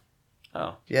live.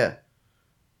 Oh, Yeah.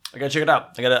 I gotta check it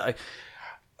out.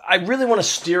 I really want to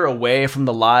steer away from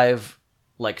the live,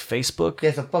 like Facebook.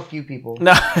 Yeah. So fuck you, people.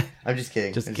 No, I'm just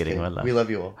kidding. Just I'm kidding. I love We you. love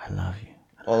you all. I love you.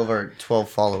 All of our 12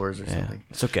 followers or Yeah, something.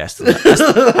 it's okay. I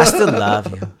still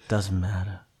love you. Doesn't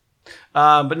matter.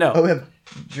 But no, Oh, we have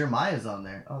Jeremiah's on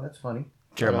there. Oh, that's funny.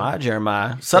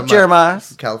 Jeremiah. Sup, Jeremiah?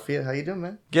 Calafia, how you doing,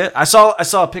 man? Yeah, I saw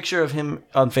a picture of him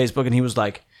on Facebook, and he was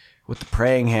like with the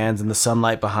praying hands and the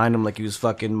sunlight behind him, like he was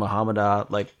fucking Muhammad Ali.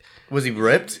 Like, Was he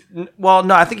ripped? well,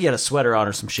 no, I think he had a sweater on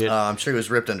or some shit. I'm sure he was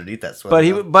ripped underneath that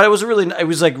sweater. But it was really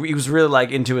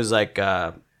like into his like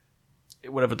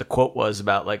whatever the quote was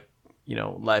about, like, you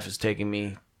know, life is taking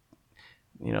me.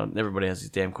 You know, everybody has these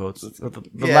damn quotes.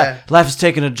 Yeah. Life is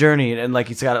taking a journey, and like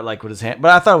he's got it like with his hand. But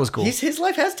I thought it was cool. His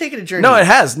life has taken a journey. No, it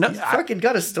has. No, He's fucking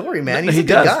got a story, man. No, He's he a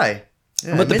good does. guy.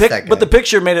 Yeah, but I miss that guy. the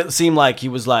picture made it seem like he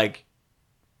was like,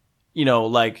 you know,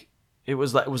 like it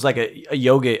was like a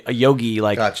yogi,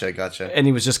 like, Gotcha. and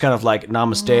he was just kind of like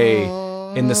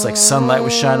namaste, and this like sunlight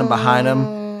was shining behind him,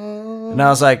 and I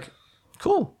was like,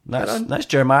 cool, nice,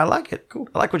 Jeremiah, I like it. Cool,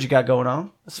 I like what you got going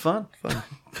on. That's fun.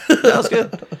 That was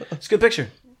good. It's a good picture.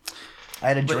 I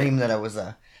had a dream that I was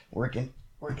working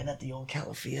at the old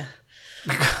Calafia.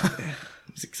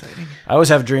 It was exciting. I always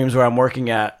have dreams where I'm working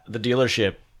at the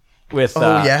dealership with.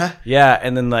 Oh, yeah? Yeah,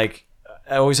 and then like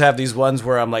I always have these ones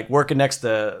where I'm like working next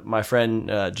to my friend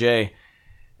Jay,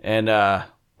 and or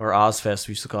Ozfest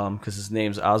we used to call him because his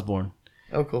name's Osborne.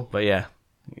 Oh, cool. But yeah,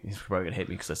 he's probably gonna hate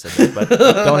me because I said that. But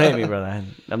don't hate me, brother.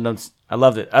 I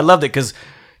loved it. I loved it because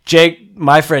Jake,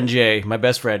 my friend Jay, my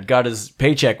best friend, got his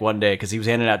paycheck one day because he was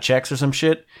handing out checks or some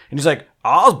shit, and he's like,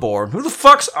 Osborne? Who the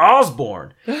fuck's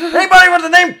Osborne? Anybody with the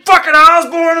name fucking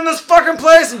Osborne in this fucking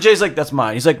place? And Jay's like, that's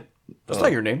mine. He's like, that's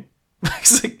not your name.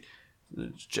 He's like,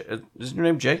 is your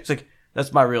name Jay? He's like,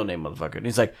 that's my real name, motherfucker. And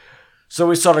he's like, so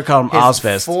we started calling him His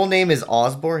Ozfest. full name is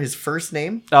Osborne. His first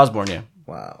name? Osborne, yeah.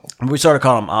 Wow. And we started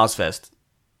calling him Ozfest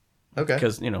Okay.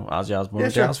 because, you know, Ozzy Osbourne Yeah,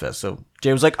 was sure. Ozfest. So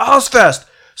Jay was like, Ozfest.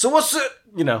 So what's it?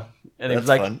 You know, and it was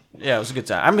That's like, fun. yeah, it was a good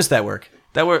time. I missed that work.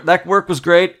 That work was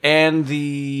great, and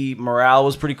the morale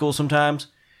was pretty cool sometimes.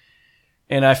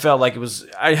 And I felt like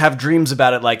I have dreams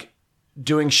about it, like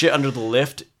doing shit under the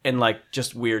lift and like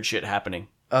just weird shit happening.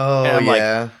 Oh, And I'm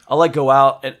yeah. like, I'll like go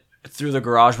out and through the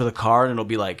garage with a car, and it'll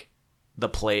be like the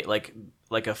plate, like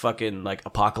a fucking like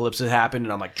apocalypse had happened,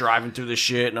 and I'm like driving through this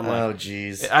shit, and I'm like, Oh,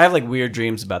 jeez. I have like weird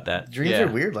dreams about that. Dreams Yeah.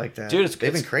 are weird like that. Dude,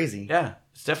 They've been crazy. Yeah,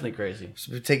 it's definitely crazy.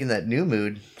 So we've taken that new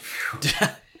mood.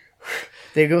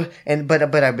 There you go.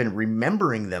 But I've been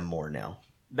remembering them more now.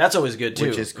 That's always good too.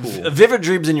 Which is cool. Vivid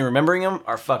dreams and you remembering them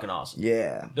are fucking awesome.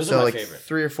 Yeah. Those so are my like favorite.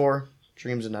 3 or 4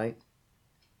 dreams a night.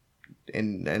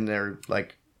 And they're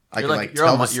like I You're can like- like you're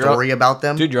tell on the my- you're story about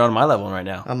them. Dude, you're on my level right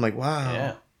now. I'm like, wow.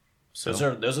 Yeah. So Those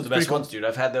are the pretty best cool. ones, dude.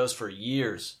 I've had those for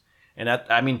years. And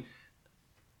I mean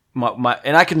my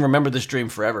and I can remember this dream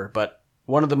forever, but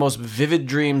one of the most vivid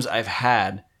dreams I've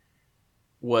had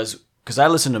was because I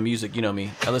listen to music, you know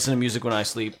me. I listen to music when I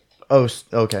sleep. Oh,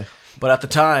 okay. But at the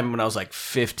time when I was like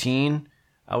 15,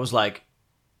 I was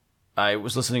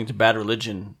listening to Bad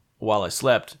Religion while I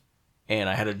slept, and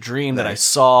I had a dream that I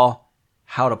saw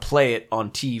how to play it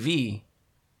on TV,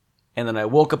 and then I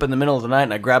woke up in the middle of the night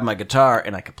and I grabbed my guitar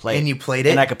and I could play it. And you played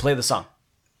it? And I could play the song.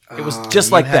 It was just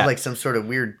You like had that. like some sort of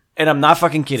weird And I'm not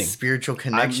fucking kidding. spiritual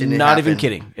connection. I'm it not even happened.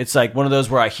 kidding. It's like one of those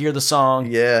where I hear the song.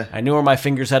 Yeah. I knew where my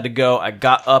fingers had to go. I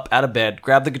got up out of bed,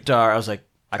 grabbed the guitar. I was like,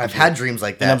 I've had dreams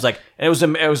like that. and I was like, and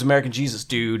it was American Jesus.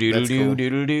 Do do do That's do cool. do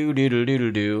do do do do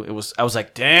do do. It was. I was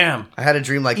like, damn. I had a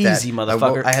dream like that. Easy,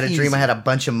 motherfucker. I had a dream Easy. I had a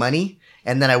bunch of money,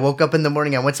 and then I woke up in the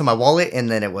morning, I went to my wallet, and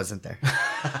then it wasn't there.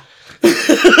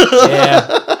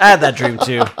 Yeah, I had that dream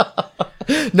too.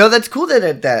 No, that's cool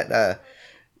that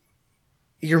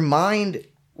your mind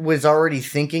was already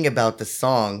thinking about the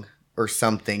song or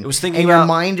something. It was thinking and your about-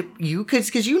 mind,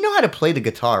 because you know how to play the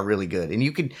guitar really good, and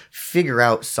you could figure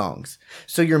out songs.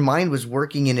 So your mind was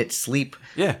working in its sleep.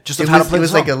 Yeah, just It of how was, to play it the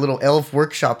was song. like a little elf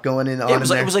workshop going in on it was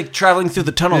in like, there. it was like traveling through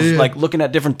the tunnels, Yeah. like looking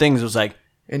at different things. It was like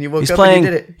and you woke he's up playing.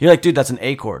 and you did it. You're like, dude, that's an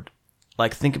A chord.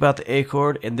 Like, think about the A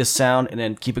chord and this sound, and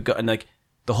then keep it going. And like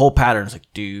the whole pattern is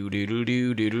like do do do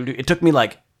do do do do. It took me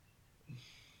like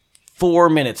 4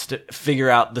 minutes to figure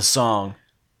out the song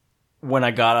when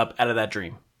I got up out of that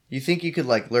dream. You think you could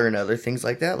like learn other things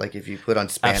like that? Like if you put on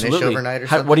Spanish Absolutely. overnight or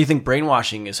something? What do you think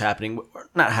brainwashing is happening?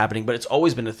 Not happening, but it's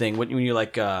always been a thing. When you're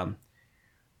like,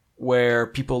 where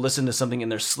people listen to something in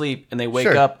their sleep and they wake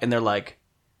Sure. up and they're like,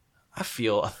 I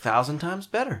feel 1,000 times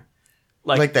better.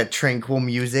 Like that tranquil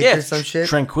music Yeah, or some shit?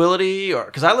 tranquility, or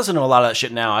because I listen to a lot of that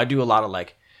shit now. I do a lot of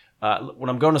like, when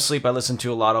I'm going to sleep, I listen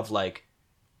to a lot of like,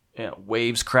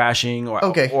 waves crashing, or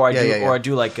Okay. or I Yeah, do, yeah, yeah. or I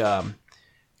do like,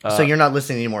 So you're not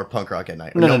listening anymore punk rock at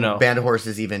night? Or No. Band of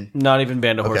Horses even? not even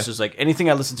Band of Okay. Horses, like anything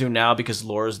I listen to now because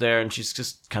Laura's there and she's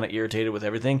just kind of irritated with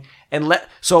everything. And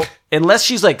unless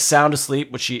she's like sound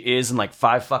asleep, which she is in like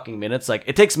 5 fucking minutes, like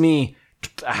it takes me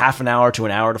a half an hour to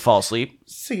an hour to fall asleep.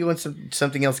 So you want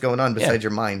something else going on besides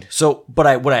your mind? So,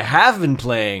 but what I have been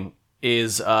playing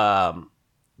is The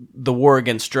War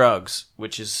Against Drugs,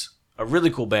 which is a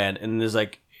really cool band, and there's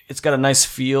like it's got a nice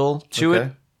feel to Okay.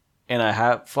 it, and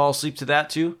I fall asleep to that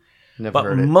too. Never But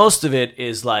heard it. most of it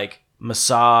is like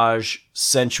massage,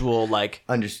 sensual, like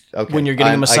Okay. when you're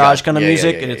getting a I massage got it. kind of Yeah, yeah,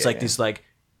 music, yeah, and yeah, it's like yeah. these like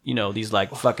these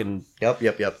like fucking. Yep.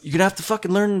 You're gonna have to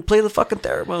fucking learn and play the fucking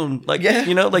theremin. Like, Yeah,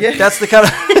 like yeah. that's the kind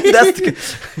of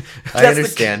I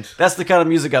understand. That's the kind of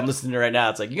music I'm listening to right now.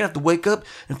 It's like you're gonna have to wake up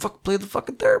and fucking play the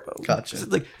fucking theremin. Gotcha. It's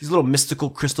like these little mystical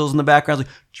crystals in the background. Like,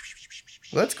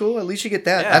 Well, that's cool. At least you get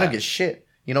that. Yeah. I don't get shit.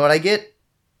 You know what I get?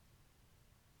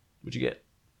 what'd you get?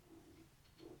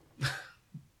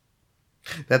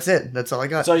 That's it. That's all I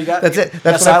got. That's all you got? That's it. You got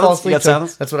That's what I fall silence? You asleep got to.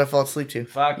 silence? That's what I fall asleep to.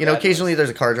 Fuck you know, that occasionally noise. there's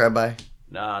a car drive by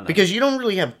No. because you don't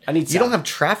really have. I need you don't sound. have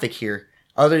traffic here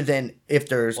other than if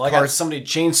there's Well, I got cars. somebody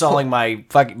chainsawing my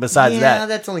fucking. Besides Yeah, that,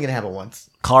 that's only gonna happen once.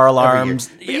 car every year. alarms.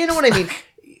 But you know what I mean?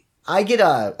 I get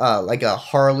like a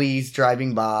Harley's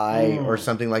driving by or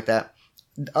something like that.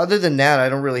 Other than that, I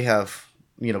don't really have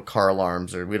car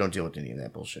alarms, or we don't deal with any of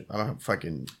that bullshit. I don't have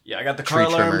fucking Yeah, I got the tree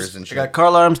car trimmers alarms. and I shit. got car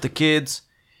alarms, the kids,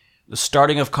 the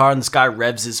starting of car, and this guy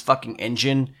revs his fucking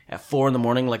engine at 4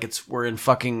 a.m. like we're in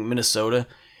fucking Minnesota,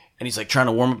 and he's like trying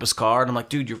to warm up his car, and I'm like,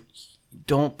 dude, you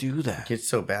don't do that. It's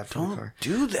so bad for the Don't car.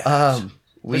 do that.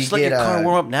 We Just let get your car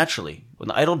warm up naturally. When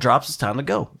the idle drops, it's time to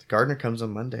go. Gardner comes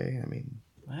on Monday. I mean,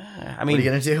 I what mean, are you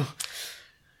gonna do?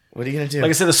 What are you gonna do? like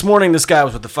I said this morning, this guy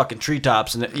was with the fucking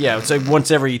treetops, and it's like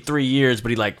once every 3 years, but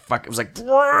he like it was like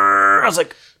I was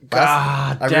like,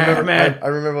 God I damn remember. it. I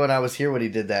remember when I was here when he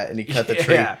did that, and he cut the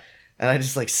tree, Yeah. and I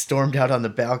just like stormed out on the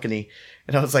balcony,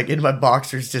 and I was like in my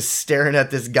boxers, just staring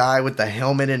at this guy with the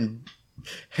helmet and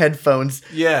headphones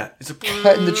Yeah, it's a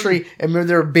cutting the tree. And remember,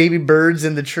 there were baby birds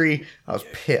in the tree. I was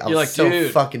pissed. I was You're like, so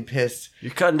dude. fucking pissed.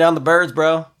 You're cutting down the birds,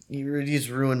 bro. You just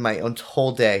ruined my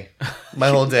whole day, my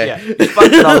whole day. Yeah, you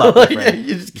fucked it all up, my friend.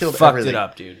 You just killed Fucked everything. it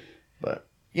up, dude. But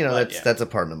But, yeah. that's a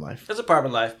part of life. That's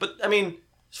apartment life. But I mean,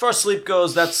 as far as sleep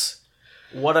goes, that's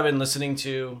what I've been listening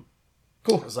to.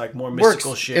 Cool. It's like more Works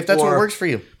mystical shit. if that's what works for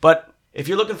you. But if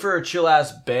you're looking for a chill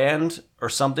ass band or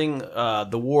something,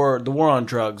 the war on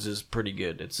drugs is pretty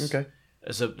good. It's Okay.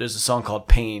 There's a song called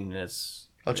Pain, and it's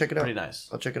I'll check it out. pretty nice.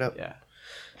 I'll check it out. Yeah.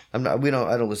 I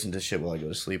don't listen to shit while I go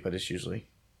to sleep. I just usually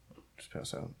just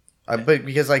pass out. But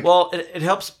because like Well, it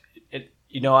helps.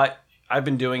 I've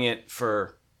been doing it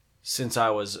since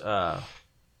I was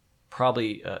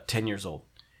probably 10 years old.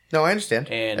 no, I understand.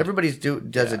 And- everybody's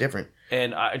does it different.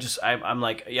 And I'm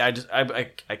like, yeah,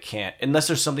 I can't unless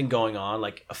there's something going on,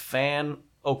 like a fan.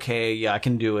 Okay, yeah, I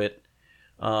can do it.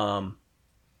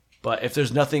 But if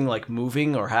there's nothing like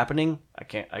moving or happening, I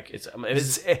can't.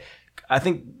 I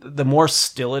think the more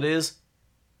still it is,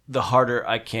 the harder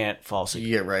I can't fall asleep.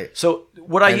 Yeah, right. So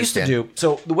what I I used to understand. do,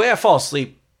 so the way I fall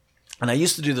asleep, and I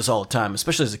used to do this all the time,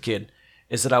 especially as a kid,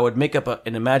 is that I would make up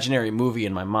an imaginary movie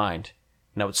in my mind,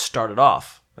 and I would start it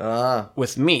off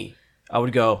with me. I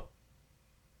would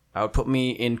put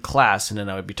me in class, and then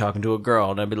I would be talking to a girl,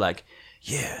 and I'd be like,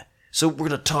 yeah, so we're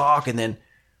going to talk, and then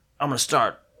I'm going to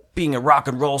start being a rock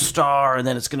and roll star, and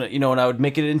then it's going to, and I would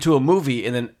make it into a movie,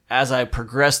 and then as I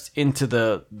progressed into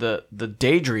the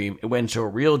daydream, it went into a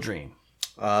real dream.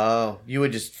 Oh, you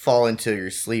would just fall into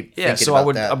your sleep. Yeah, thinking so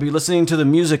about I'd be listening to the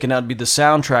music, and that'd be the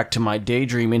soundtrack to my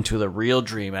daydream into the real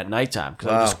dream at nighttime, because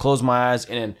I would just close my eyes,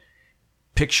 and then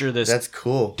picture this That's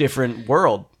cool. different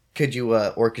world. Could you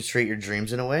orchestrate your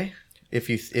dreams in a way if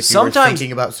you were Sometimes-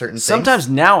 thinking about certain things? Sometimes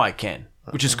now I can,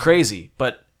 which is crazy,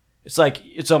 but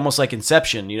it's almost like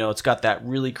Inception. You know, it's got that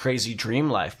really crazy dream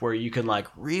life where you can like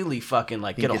really fucking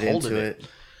like get a hold of it.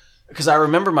 Because I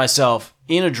remember myself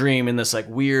in a dream in this like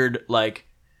weird like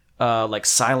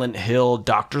Silent Hill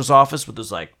doctor's office with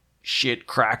this like shit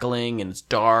crackling and it's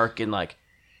dark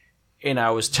and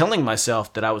I was telling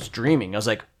myself that I was dreaming. I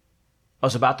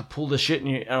was about to pull this shit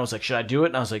and I was like, should I do it?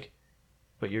 And I was like,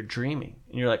 but you're dreaming.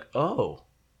 And you're like, oh,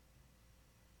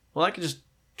 well, I could just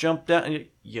jump down. And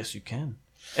yes, you can.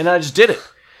 And I just did it.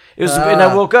 It was, and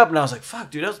I woke up and I was like,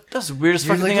 fuck, dude, that's the weirdest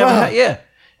fucking thing I've ever had. Yeah.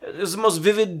 It was the most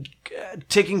vivid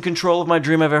taking control of my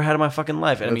dream I've ever had in my fucking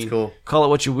life. I mean, cool. Call it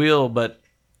what you will, but,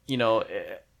 you know,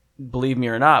 believe me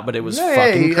or not, but it was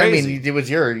fucking crazy. I mean, it was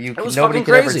was nobody fucking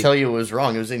could ever crazy. tell you it was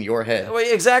wrong. It was in your head. Well,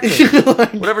 exactly.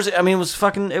 Whatever's. I mean,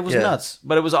 it was nuts,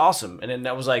 but it was awesome. And then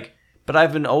that was like, but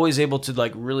I've been always able to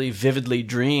like really vividly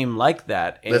dream like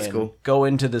that and That's cool. go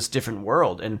into this different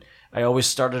world. And I always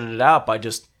started it out by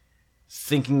just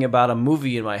thinking about a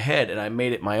movie in my head, and I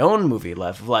made it my own movie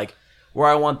life of like where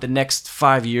I want the next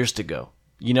 5 years to go.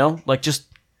 You know, like just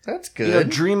That's good. you know,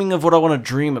 dreaming of what I want to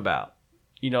dream about.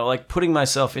 You know, like putting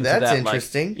myself into That's that.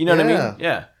 interesting. Like, you know what I Yeah. mean?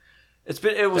 Yeah.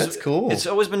 That's cool. It's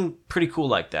always been pretty cool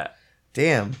like that.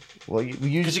 Damn. Well, you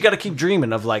Because you got to keep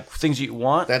dreaming of like things you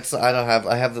want.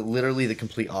 I have literally the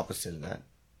complete opposite of that.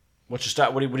 What's your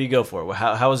start? What do you go for?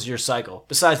 How is your cycle?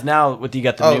 Besides now, you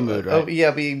got the new mood, right? Oh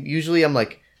yeah, but usually I'm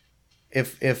like,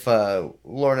 if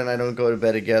Lauren and I don't go to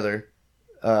bed together,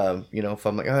 you know, if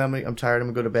I'm like, oh, I'm tired, I'm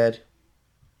gonna go to bed.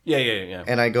 Yeah.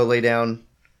 And I go lay down,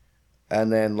 and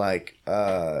then like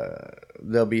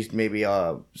there'll be maybe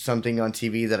something on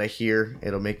TV that I hear,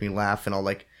 it'll make me laugh, and I'll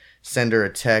like send her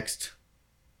a text,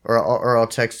 or I'll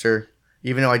text her.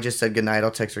 Even though I just said goodnight,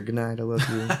 I'll text her, good night, I love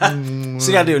you.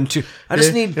 So you gotta do it in two. I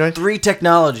just need 3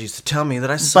 technologies to tell me that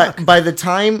I suck. But by the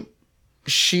time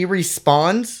she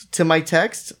responds to my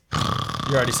text,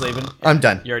 You're already sleeping? I'm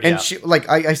done. You're already and out. she like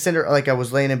I send her, like I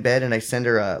was laying in bed and I send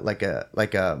her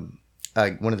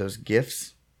one of those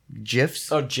GIFs.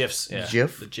 Oh, GIFs. Yeah.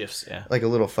 GIF? The GIFs, yeah. Like a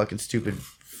little fucking stupid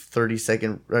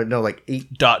 30-second, like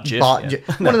 8 Dot GIF. bot, yeah.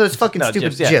 one of those fucking No,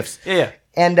 stupid GIFs. GIFs. Yeah.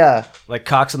 And Like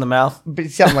cocks in the mouth? but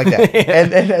something like that.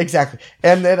 and exactly.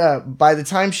 And then by the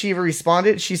time she even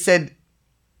responded, she said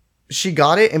she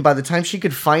got it, and by the time she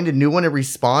could find a new one to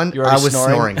respond, You're I already was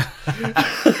snoring.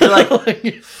 You're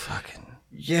like, fucking.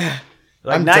 Yeah.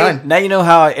 Like I'm now done. now you know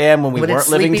how I am when we When weren't it's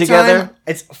living sleepy together. time,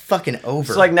 it's fucking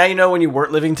over. It's like now you know when you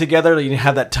weren't living together, you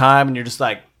have that time and you're just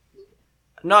like,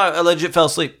 no, I legit fell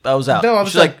asleep. I was out. No, I was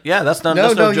She's like, yeah, that's no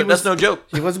joke.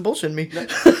 He wasn't bullshitting me.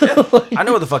 I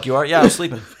know where the fuck you are. Yeah, I was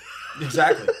sleeping.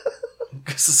 Exactly.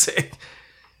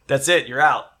 That's it. You're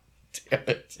out. Damn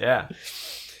it. Yeah.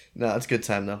 No, it's a good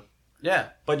time though. Yeah,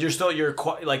 but you're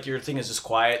quiet. Like your thing is just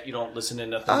quiet. You don't listen to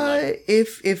nothing. Like,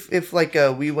 If like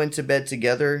we went to bed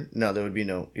together, no, there would be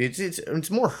no.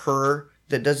 It's more her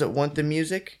that doesn't want the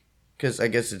music, because I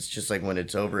guess it's just like when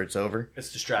it's over, it's over.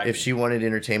 it's distracting. If she wanted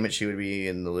entertainment, she would be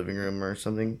in the living room or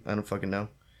something. I don't fucking know.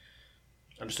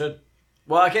 Understood.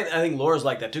 Well, I think Laura's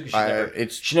like that too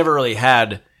because she never really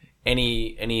had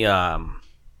any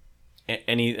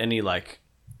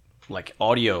like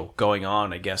audio going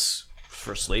on. I guess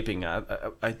for sleeping. I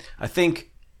think.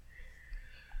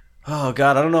 Oh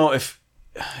God, I don't know if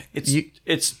it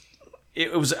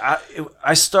was.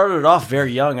 I started off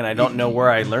very young, and I don't know where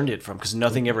I learned it from because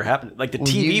nothing ever happened. Like the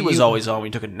TV was always on when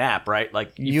you took a nap, right?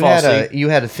 Like you fall asleep. You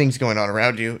had things going on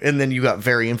around you, and then you got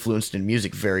very influenced in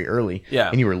music very early. Yeah.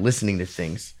 And you were listening to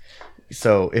things.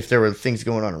 So if there were things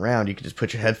going on around, you could just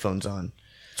put your headphones on.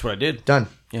 That's what I did. Done.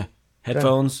 Yeah,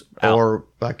 headphones out. Or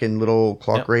fucking little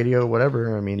clock radio,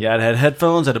 whatever. I mean, Yeah, I had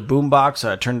headphones, I had a boombox,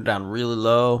 so I turned it down really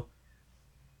low.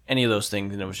 Any of those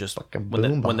things, and it was just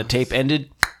when the tape ended,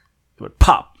 it would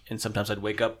pop, and sometimes I'd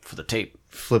wake up for the tape,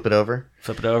 flip it over.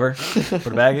 put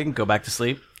it back in, go back to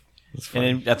sleep.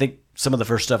 And then I think some of the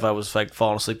first stuff I was like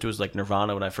falling asleep to was like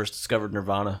Nirvana when I first discovered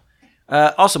Nirvana.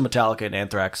 Also Metallica and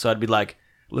Anthrax. So I'd be like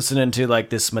listening to like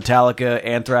this Metallica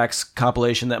Anthrax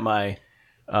compilation that my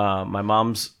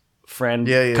mom's friend,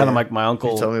 kind of like my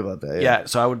uncle, You told me about that. yeah,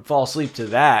 so I would fall asleep to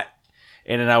that,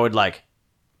 and then I would like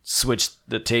switch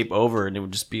the tape over, and it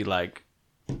would just be like,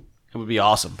 it would be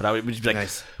awesome. But I would just be like,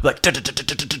 Nice. and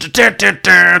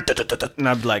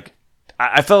I'd be like,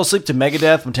 I fell asleep to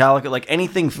Megadeth, Metallica, like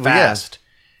anything fast.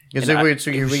 Because And it's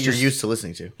what you're used to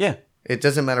listening to. Yeah. It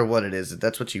doesn't matter what it is.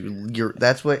 That's what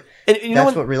that's what And you know that's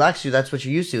what- what relaxes you. That's what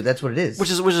you're used to. That's what it is. Which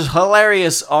is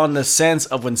hilarious on the sense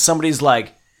of when somebody's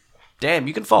like, damn,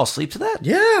 you can fall asleep to that?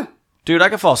 yeah. Dude, I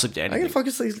can fall asleep to I anything. can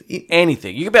fucking sleep.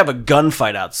 Anything. You could have a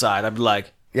gunfight outside. I'd be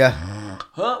like, Yeah.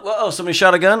 huh? Well, oh, somebody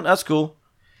shot a gun? That's cool.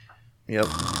 Yep.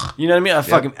 You know what I mean? I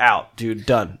fucking out, dude.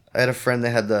 Done. I had a friend that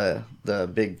had the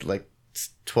big like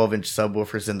 12-inch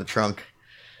subwoofers in the trunk,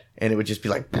 and it would just be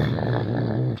like,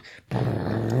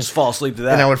 Just fall asleep to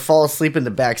that. and I would fall asleep in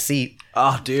the back seat.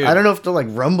 Oh, dude. I don't know if the like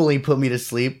rumbling put me to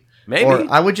sleep. Maybe. Or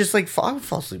I would just like I would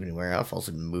fall asleep anywhere. I'd fall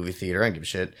asleep in the movie theater. I don't give a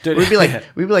shit. Dude, we'd be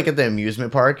like at the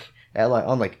amusement park at like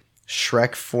on like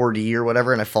Shrek 4D or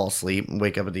whatever, and I fall asleep and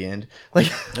wake up at the end.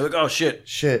 Like You're like, oh, shit.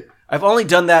 shit. I've only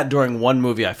done that during one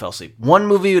movie I fell asleep. One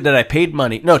movie that I paid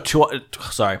money. No, two.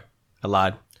 Sorry. I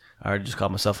lied. I already just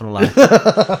called myself in a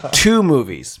lie. 2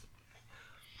 movies.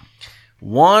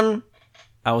 One,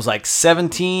 I was like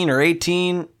 17 or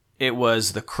 18. It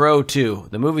was The Crow 2.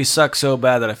 The movie sucked so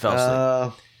bad that I fell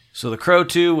asleep. So The Crow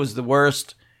 2 was the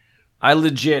worst. I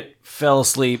legit fell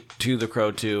asleep to The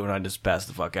Crow 2 and I just passed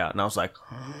the fuck out. And I was like,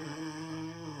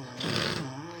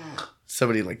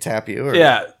 Somebody like tap you? Or?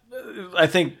 yeah. I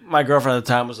think my girlfriend at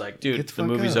the time was like, dude, Get the the fuck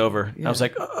movie's up. over. Yeah. I was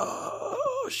like,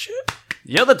 oh, shit.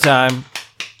 The other time,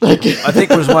 I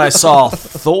think it was when I saw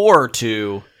Thor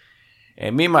 2.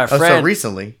 And me and my Oh, friend. so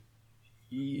recently?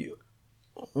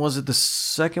 Was it the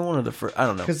second one or the first? I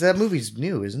don't know. Because that movie's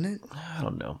new, isn't it? I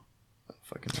don't know.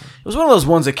 Fucking. It was one of those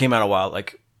ones that came out a while,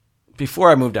 like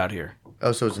before I moved out here.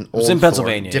 Oh, so it's an It old was in Thor,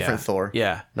 Pennsylvania. different yeah. Thor.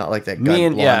 Yeah. Not like that Me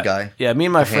and blonde guy. Yeah, me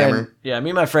and my The friend. hammer. Yeah,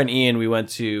 me and my friend Ian. We went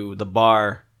to the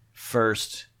bar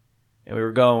first, and we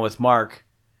were going with Mark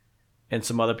and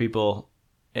some other people,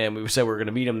 and we said we were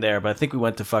gonna meet him there. But I think we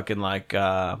went to fucking like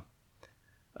the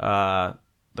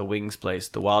Wings place,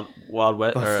 the Wild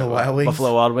West, Buffalo Wild Wings?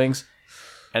 Buffalo Wild Wings,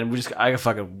 and I got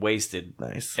fucking wasted.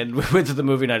 Nice. And we went to the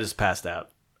movie, and I just passed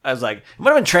out. I was like, it might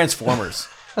have been Transformers.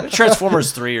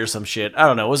 Transformers 3 or some shit. I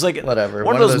don't know. It was like Whatever.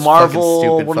 One of One of those those Marvel, fucking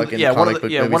stupid one of, fucking yeah, one comic of the,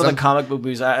 book yeah, one movies. of the comic book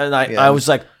movies. Yeah. I was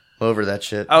like, Over that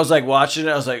shit. I was like watching it.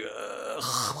 I was like,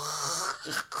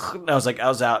 I was like, I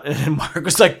was out, and then Mark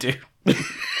was like, dude.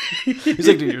 He's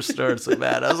like, dude, you're snoring so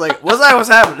bad. I was like, what's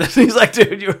happening? He's like,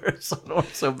 dude, you were snoring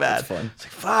so bad. That's fun. It's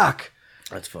like, fuck.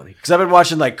 That's funny. Because I've been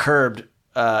watching like Curb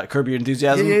Your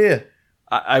Enthusiasm. Yeah.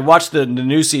 I watched the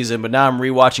new season, but now I'm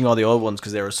rewatching all the old ones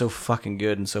because they were so fucking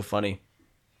good and so funny.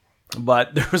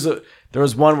 But there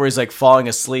was one where he's like falling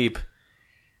asleep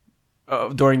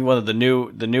during one of the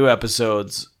new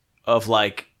episodes of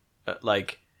like at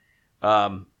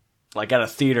a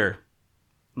theater,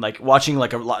 like watching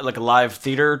like a live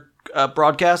theater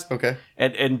broadcast. Okay.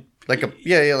 And Like a like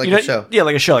you know, a show. Yeah,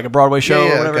 like a show, like a Broadway show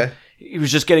Yeah, or whatever. okay. He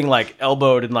was just getting like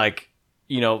elbowed and like,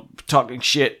 talking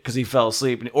shit because he fell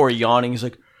asleep or yawning. He's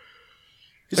like,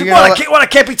 You what? know, I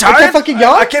can't be tired. can't fucking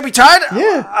yawn? I can't be tired.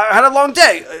 Yeah. I had a long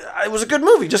day. It was a good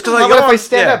movie just because I How about if I yawned.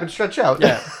 stand Yeah. up and stretch out?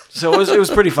 Yeah. So it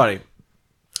was pretty funny.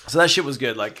 So that shit was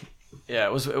good. Like, yeah,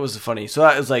 it was funny. So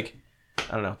it was like,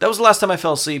 I don't know. That was the last time I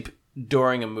fell asleep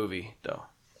during a movie, though.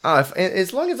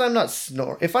 As long as I'm not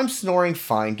snoring. If I'm snoring,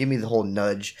 fine. Give me the whole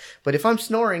nudge. But if I'm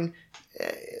snoring,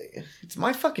 it's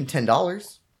my fucking $10,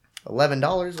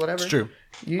 $11, whatever. It's true.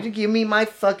 You give me my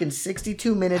fucking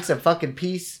 62 minutes of fucking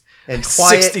peace and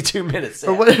quiet. 62 minutes.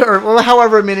 Or whatever, or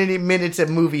however many minutes a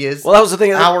movie is. Well, that was the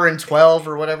thing. Hour and 12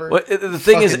 or whatever. Well, the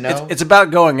thing is, Fucking no. it's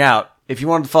about going out. If you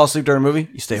wanted to fall asleep during a movie,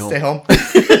 you stay home. Stay home.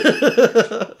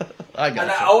 I got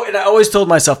you. And I always told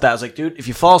myself that. I was like, dude, if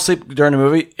you fall asleep during a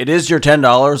movie, it is your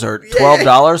 $10 or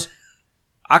 $12.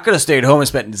 I could have stayed home and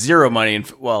spent zero money and,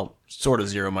 sort of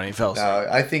zero money and fell asleep.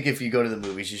 I think if you go to the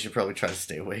movies, you should probably try to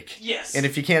stay awake. Yes. And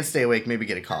if you can't stay awake, maybe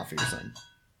get a coffee or something.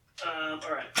 All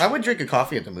right. I would drink a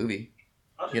coffee at the movie.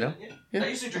 You know? Yeah. I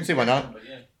used to drink See why beer, not? but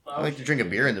yeah. I like to drink a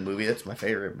beer in the movie. That's my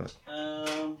favorite. But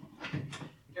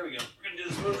Here we go. We're going to do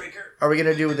this Moonraker. are we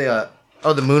gonna do the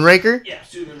the Moonraker? Yeah,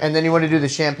 let's do the Moonraker. And then you want to do the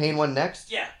champagne one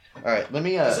next? Yeah. All right. Let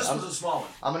me. This was a small one.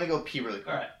 I'm gonna go pee really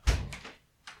quick. All right.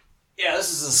 Yeah,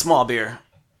 this is a small beer.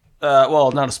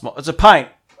 Not a small. It's a pint,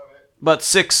 but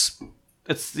 6.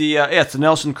 It's the it's the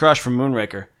Nelson Crush from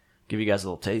Moonraker. Give you guys a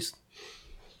little taste.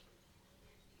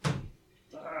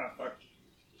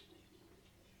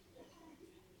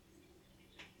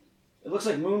 It looks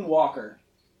like Moonwalker.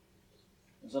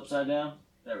 It's upside down.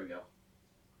 There we go.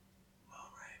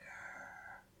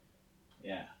 Moonraker.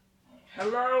 Yeah.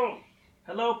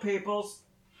 Hello, peoples.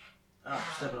 Oh,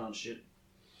 stepping on shit.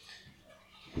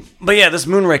 But yeah, this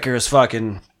Moonraker is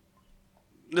fucking.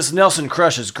 This Nelson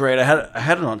Crush is great. I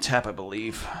had it on tap, I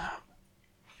believe.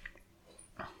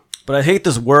 But I hate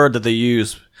this word that they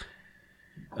use.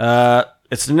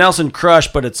 It's the Nelson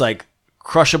Crush, but it's like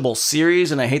crushable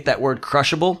series, and I hate that word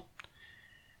crushable.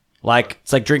 Like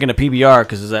it's like drinking a PBR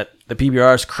because the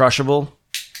PBR is crushable.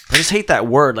 I just hate that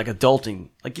word, like adulting.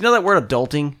 Like, you know that word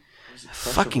adulting? I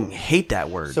fucking hate that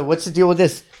word. So what's the deal with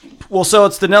this? Well, so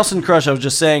it's the Nelson Crush I was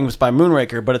just saying was by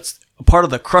Moonraker, but it's a part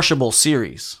of the Crushable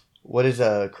series. What is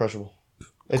Crushable?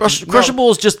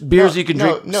 Crushable is just beers you can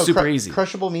drink super easy.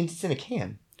 Crushable means it's in a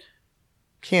can.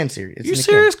 Can series. It's You in a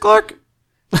serious, Clark?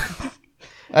 Can.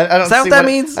 I don't Is that see what that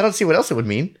means? I don't see what else it would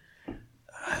mean.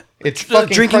 It's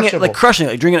fucking Drinking crushable. it, like crushing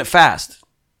it, like drinking it fast.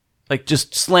 Like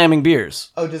just slamming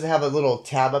beers. Oh, does it have a little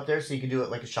tab up there so you can do it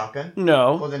like a shotgun?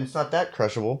 No. Well, then it's not that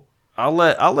crushable. I'll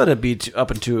let it be up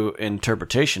into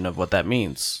interpretation of what that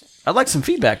means. I'd like some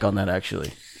feedback on that,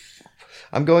 actually.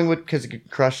 I'm going with because you can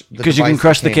crush the Because you can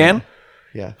crush the can?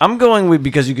 Yeah. I'm going with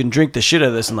because you can drink the shit out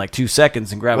of this in like 2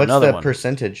 seconds and grab What's another the one.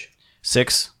 percentage?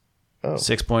 6. Oh.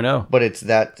 6.0. But it's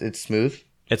smooth.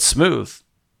 It's smooth.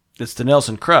 It's the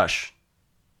Nelson Crush.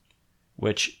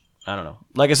 Which, I don't know.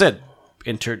 Like I said,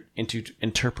 into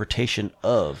interpretation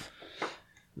of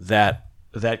that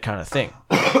kind of thing.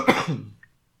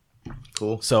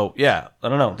 Cool. So, yeah, I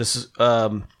don't know. This is,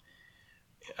 I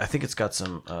think it's got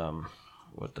some,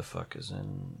 what the fuck is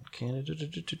in Canada?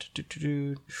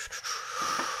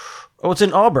 Oh, it's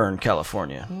in Auburn,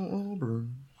 California.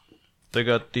 Auburn. They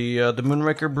got the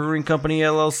Moonraker Brewing Company,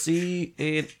 LLC,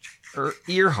 in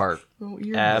Earhart.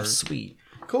 Ave Sweet.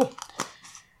 Cool.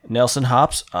 Nelson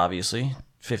hops, obviously,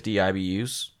 50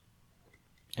 IBUs.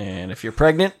 And if you're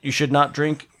pregnant, you should not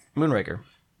drink Moonraker.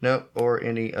 No, or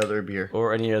any other beer.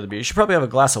 Or any other beer. You should probably have a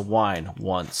glass of wine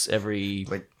once every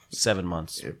 7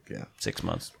 months. Yeah. 6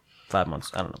 months. 5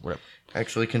 months. I don't know. Whatever.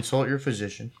 Actually, consult your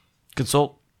physician.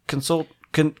 Consult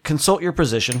your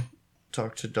physician.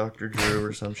 Talk to Dr. Drew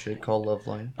or some shit. Call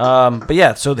Loveline. But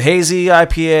yeah, so the Hazy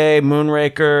IPA,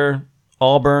 Moonraker,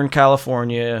 Auburn,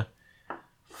 California.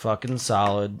 Fucking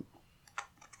solid.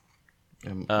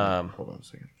 Hold on a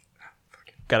second.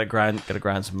 Gotta grind some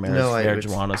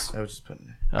marijuanas. I was just putting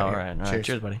it. All right.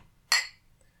 Cheers, buddy.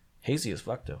 Hazy as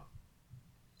fuck, though.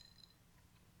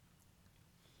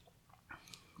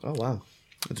 Oh, wow.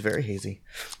 It's very hazy.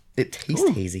 It tastes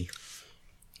hazy.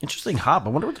 Interesting hop. I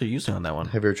wonder what they're using on that one.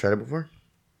 Have you ever tried it before?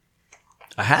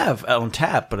 I have on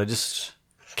tap, but I just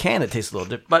can. It tastes a little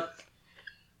different. But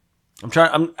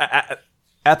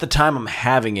at the time I'm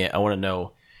having it, I want to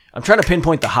know. I'm trying to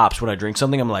pinpoint the hops when I drink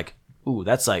something. I'm like, ooh,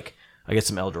 that's like, I get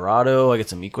some El Dorado, I get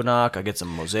some Equinox, I get some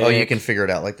Mosaic. Oh, you can figure it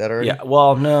out like that already? Yeah,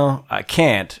 well, no, I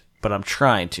can't, but I'm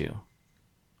trying to.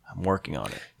 I'm working on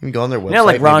it. You can go on their website. You know,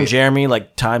 like Ron Jeremy,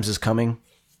 like Times is Coming?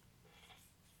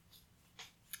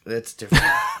 That's different.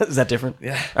 Is that different?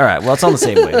 Yeah. All right, well, it's on the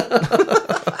same way.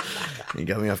 You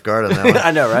got me off guard on that one.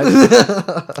 I know, right?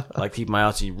 I like to keep my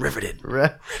eyes riveted.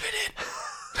 Riveted.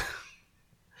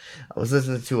 I was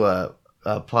listening to a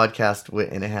podcast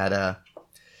and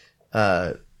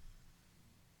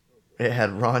it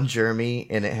had Ron Jeremy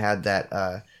and it had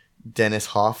that Dennis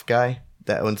Hoff guy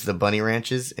that owns the bunny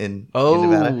ranches in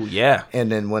Nevada. Oh, yeah.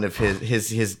 And then one of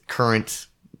his current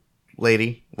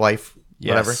wife,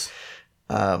 whatever.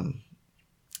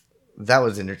 That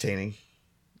was entertaining.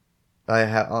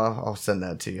 I'll send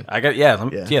that to you. I got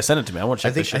send it to me. I want to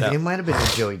check this I shit think out. it might have been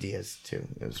with Joey Diaz too.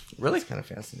 It was Really kind of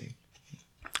fascinating.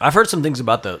 I've heard some things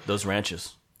about those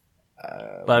ranches,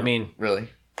 but I mean, Really,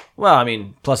 well, I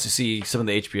mean, plus you see some of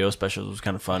the HBO specials was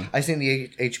kind of fun. I seen the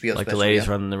HBO Like special, the ladies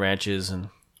yeah. running the ranches and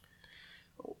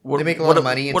They make a lot of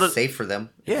money and it's safe for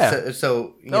them. Yeah.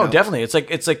 So you no, know, definitely.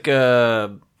 It's like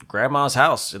grandma's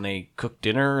house, and they cook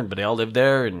dinner, but they all live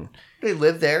there, and they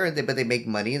live there, but they make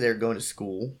money. They're going to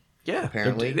school. yeah,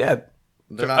 Apparently. yeah.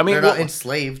 They're not. They're not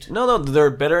enslaved. No, they're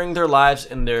bettering their lives,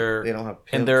 and They don't have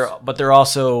pimps. but they're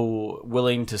also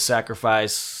willing to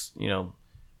sacrifice,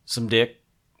 some dick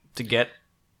to get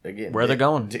where they're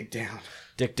going. Dick down.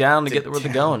 Dick down to get where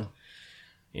they're going.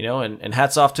 And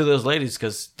hats off to those ladies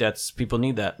because people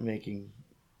need that. Making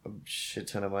a shit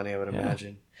ton of money, I would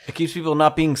imagine. It keeps people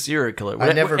not being serial killer.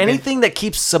 Anything that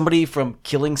keeps somebody from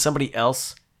killing somebody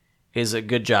else is a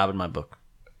good job in my book.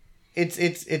 It's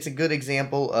a good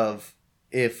example of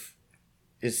if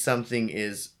something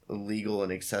is illegal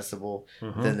and accessible,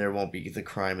 then there won't be the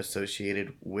crime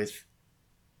associated with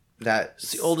that.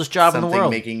 It's the oldest job in the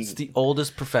world. Making, it's the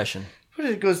oldest profession. But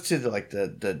it goes to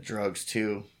the drugs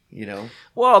too,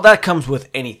 Well, that comes with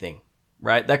anything,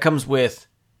 right? That comes with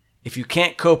if you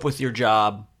can't cope with your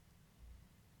job,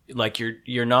 like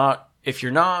if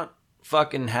you're not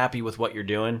fucking happy with what you're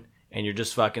doing and you're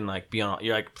just fucking like you're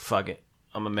like, fuck it.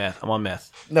 I'm on meth.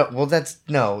 No, well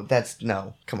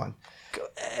no. Come on.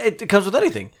 It comes with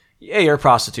anything. Yeah, you're a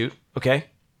prostitute, okay?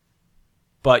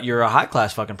 But you're a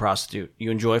high-class fucking prostitute.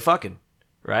 You enjoy fucking,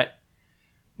 right?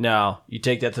 Now, you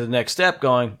take that to the next step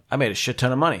going, I made a shit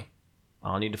ton of money.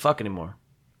 I don't need to fuck anymore.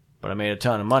 but I made a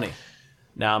ton of money.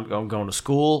 Now I'm going to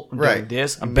school. I'm Right. doing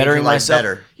this. I'm You made bettering your life myself.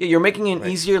 better. Yeah, you're making it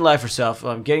easier life for yourself.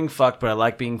 I'm getting fucked, but I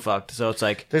like being fucked. So it's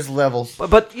like, There's levels.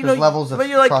 but you know, There's levels of but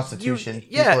you're like, prostitution.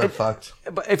 yeah, People are fucked.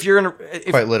 But if you're in a,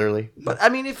 Quite literally. but I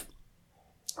mean, if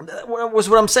that was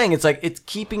what I'm saying, it's like it's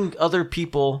keeping other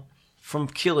people from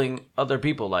killing other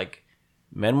people. Like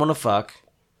men want to fuck,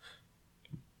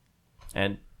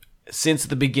 and since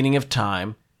the beginning of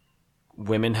time,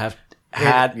 women have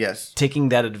had yes. taking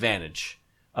that advantage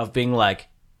of being like,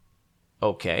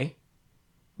 okay,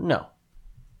 no,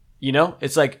 you know,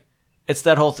 it's like it's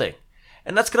that whole thing,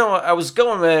 and that's kind of I was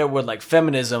going there with like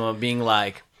feminism of being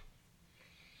like,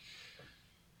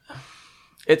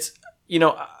 it's you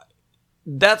know.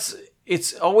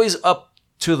 It's always up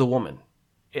to the woman.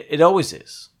 It always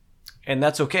is. And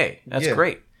that's okay. That's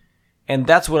great. And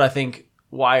that's what I think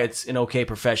why it's an okay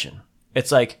profession.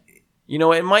 It's like, you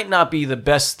know, it might not be the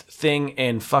best thing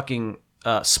in fucking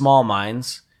small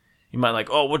minds. You might like,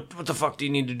 oh, what the fuck do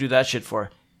you need to do that shit for?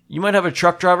 You might have a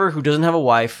truck driver who doesn't have a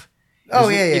wife. Oh,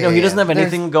 yeah. You know, he doesn't have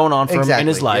anything going on for him in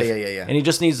his life. Yeah. And he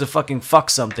just needs to fucking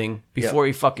fuck something before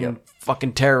he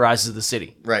fucking terrorizes the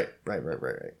city. Right.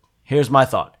 Here's my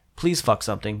thought. Please fuck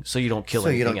something so you don't kill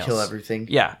anything else. So you don't kill everything?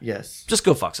 Yeah. Yes. Just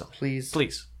go fuck something.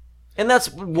 Please. And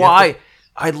that's why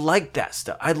I like that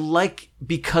stuff. I like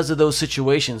because of those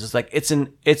situations. It's like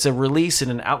it's a release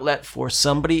and an outlet for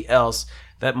somebody else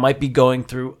that might be going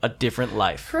through a different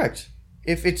life. Correct.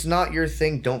 If it's not your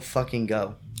thing, don't fucking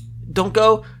go. Don't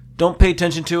go. Don't pay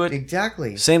attention to it.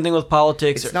 Exactly. Same thing with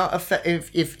politics. It's not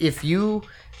if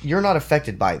you're not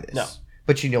affected by this. No.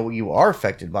 But you know what you are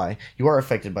affected by? You are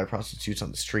affected by prostitutes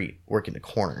on the street working the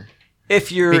corner.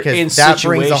 If you're because in that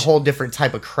brings a whole different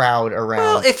type of crowd around.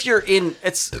 Well, if you're in,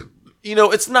 it's you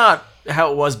know, it's not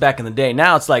how it was back in the day.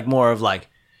 Now it's like more of like,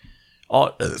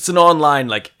 it's an online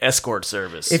like escort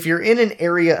service. If you're in an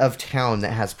area of town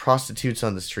that has prostitutes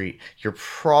on the street, you're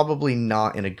probably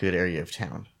not in a good area of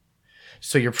town.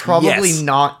 So you're probably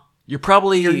not. You're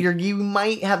probably you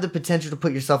might have the potential to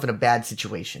put yourself in a bad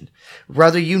situation,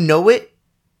 whether you know it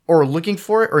or looking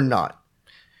for it or not.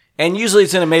 And usually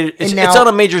it's in a major. It's now, on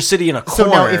a major city in a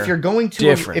corner. So now, if you're going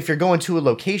to a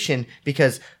location,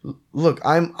 because look,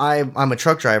 I'm a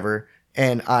truck driver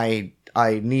and I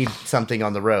need something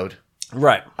on the road.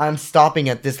 Right. I'm stopping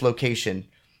at this location.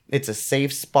 It's a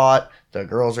safe spot. The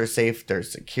girls are safe. There's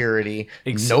security.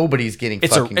 Nobody's getting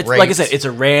fucking raped. Like I said, it's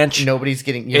a ranch. Nobody's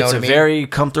getting. You know what I mean? Very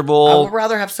comfortable. I would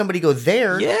rather have somebody go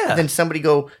there than somebody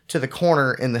go to the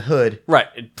corner in the hood. Right.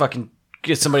 It fucking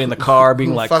get somebody in the car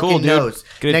being like, "Cool, dude, knows?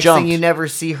 get Next jumped." thing you never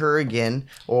see her again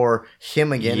or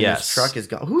him again. And his truck is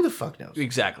gone. Who the fuck knows?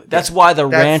 Exactly. That's why the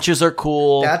ranches are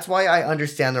cool. That's why I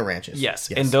understand the ranches. Yes.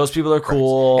 And those people are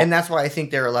cool. And that's why I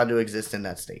think they're allowed to exist in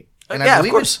that state. And yeah, I believe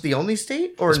of course. it's the only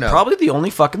state, or it's no? probably the only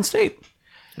fucking state.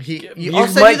 I'll You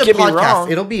send might you the get me podcast. wrong.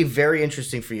 It'll be very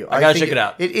interesting for you. I gotta check it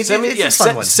out.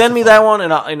 Send me that one,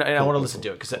 and I want to listen to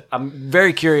it because I'm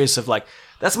very curious of like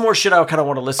that's more shit I kind of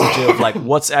want to listen to of like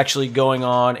what's actually going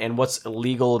on and what's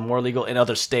illegal and more legal in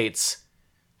other states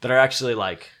that are actually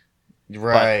like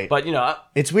right. But you know,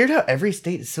 it's weird how every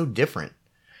state is so different.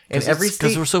 And every state,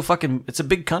 because we're so fucking. It's a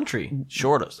big country.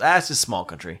 Short us. It's a small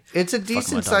country. It's a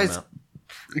decent size.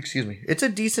 Excuse me. It's a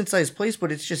decent sized place, but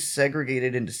it's just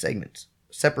segregated into segments.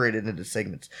 Separated into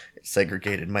segments.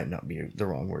 Segregated might not be the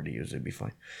wrong word to use. It'd be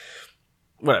fine.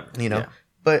 Whatever. You know? Yeah.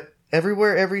 But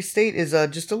every state is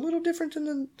just a little different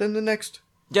than the next.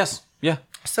 Yes. Yeah.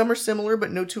 Some are similar,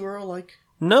 but no two are alike.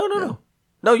 No.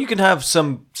 No, you can have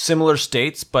some similar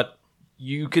states, but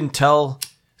you can tell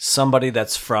somebody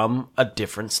that's from a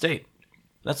different state.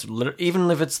 That's even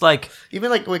if it's like...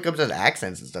 Even like when it comes to the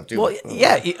accents and stuff, too. Well,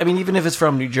 yeah. I mean, even if it's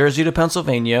from New Jersey to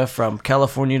Pennsylvania, from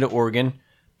California to Oregon,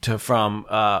 to from,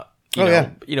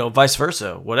 you know, vice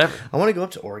versa, whatever. I want to go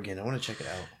up to Oregon. I want to check it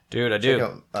out. Dude, I do.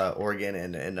 Check out Oregon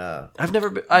and I've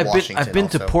never been... I've been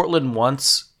to Portland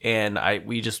once, and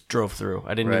we just drove through.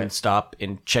 I didn't even stop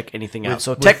and check anything out.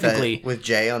 So technically... with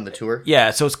Jay on the tour?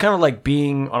 Yeah, so it's kind of like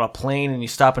being on a plane and you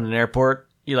stop in an airport.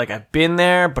 You're like, I've been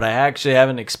there, but I actually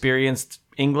haven't experienced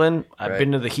England. I've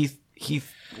been to the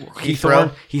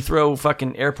Heathrow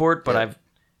fucking airport, but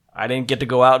I didn't get to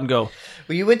go out and go.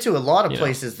 Well, you went to a lot of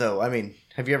places, though. I mean,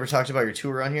 have you ever talked about your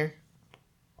tour on here?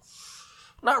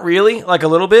 Not really, like a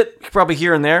little bit, probably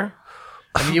here and there.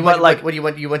 I mean, you went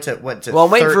You went to well,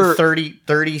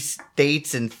 30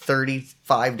 states in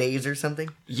 35 days or something.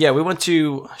 Yeah, we went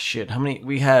to how many?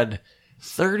 We had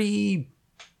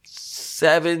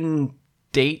 37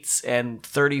 dates and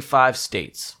 35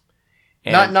 states.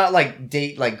 And Not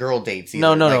like girl dates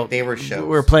either. no. Like, they were shows. We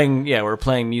were playing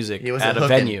music It was at a hooking.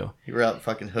 venue. You were out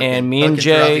fucking hooking. And me and Hooking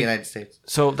throughout Jay- the United States.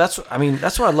 So that's what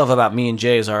I love about me and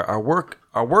Jay is our work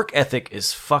ethic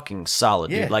is fucking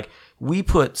solid, Yeah. dude. Like we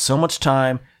put so much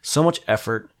time, so much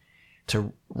effort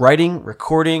to writing,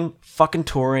 recording, fucking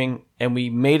touring, and we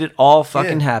made it all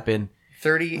fucking happen.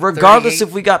 30, Regardless 38.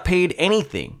 if we got paid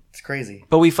anything. It's crazy.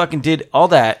 But we fucking did all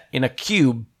that in a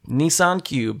cube, Nissan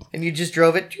Cube. And you just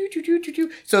drove it.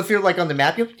 So if you're like on the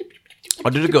map, you. Oh,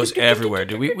 dude, it goes everywhere,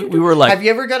 dude. We were like, Have you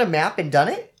ever got a map and done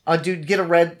it? Dude, get a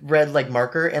red like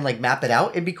marker and like map it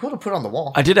out. It'd be cool to put on the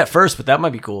wall. I did at first, but that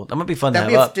might be cool. That might be fun That'd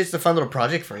to be have up. just a fun little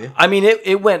project for you. I mean,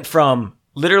 it went from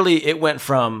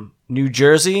New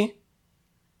Jersey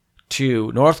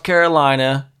to North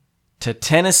Carolina to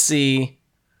Tennessee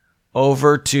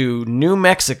over to New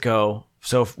Mexico.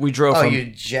 So if we drove from You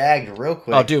jagged real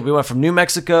quick. Oh, dude, we went from New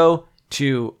Mexico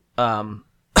to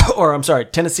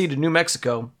Tennessee to New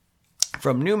Mexico.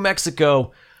 From New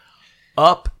Mexico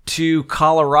up to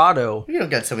Colorado. You don't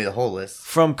got to tell me the whole list.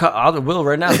 I will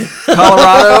right now.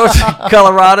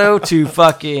 Colorado to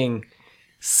fucking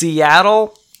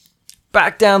Seattle,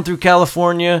 back down through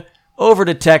California, over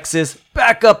to Texas,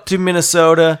 back up to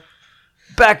Minnesota,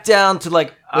 back down to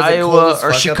like Was it cold Iowa as or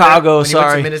fuck up Chicago. there? When you went to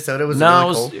Sorry, Minnesota, was it no,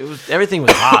 really cold? it was everything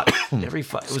was hot.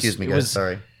 Excuse me, it guys. was-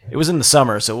 Sorry. It was in the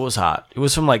summer, so it was hot. It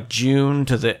was from like June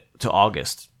to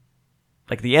August,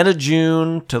 like the end of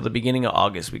June till the beginning of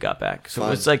August. We got back, so it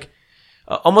was like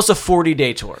almost a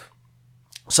 40-day tour.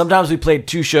 Sometimes we played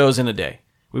 2 shows in a day.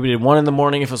 We did one in the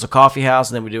morning if it was a coffee house,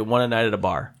 and then we did one at night at a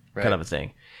bar, kind of a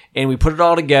thing. And we put it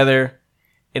all together,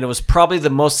 and it was probably the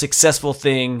most successful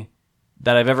thing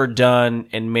that I've ever done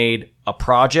and made a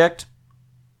project.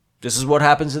 This is what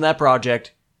happens in that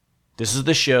project. This is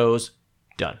the shows.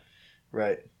 Done.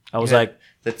 Right. I was like,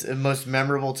 that's the most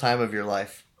memorable time of your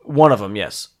life. one of them,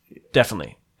 yes.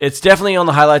 Definitely. It's definitely on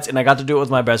the highlights, and I got to do it with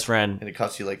my best friend. And it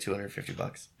cost you like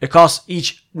 $250. It costs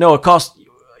each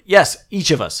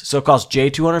of us. So it cost Jay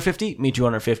 $250, me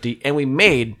 $250, and we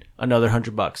made another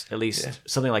 $100 at least,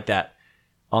 something like that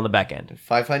on the back end.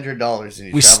 $500.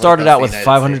 And We started out with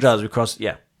 $500. We crossed,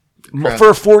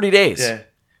 for 40 days. Yeah.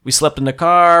 We slept in the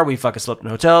car. We fucking slept in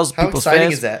hotels. How people's exciting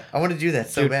fans. is that? I want to do that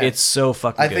so Dude, bad. it's so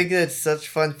fucking I good. think that's such a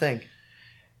fun thing.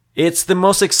 It's the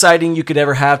most exciting you could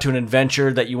ever have to an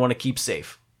adventure that you want to keep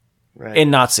safe. Right. And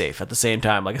not safe at the same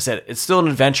time. Like I said, it's still an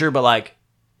adventure, but like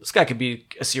this guy could be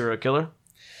a serial killer.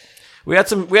 We had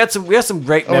some great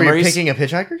Oh, you're memories. picking up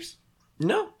hitchhikers?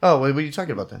 No, Oh, what are you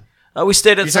talking about then? we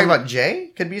stayed at You're some. talking about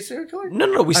Jay? Could be a serial killer?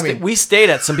 No. We stayed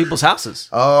at some people's houses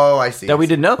Oh, I see. that we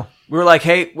didn't know. We were like,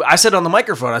 hey, I said on the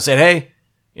microphone, I said, hey,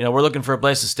 we're looking for a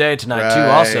place to stay tonight too. Right.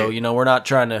 Also, we're not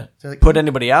trying to They're like, put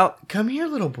anybody out. Come here,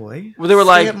 little boy. Well, they were Stay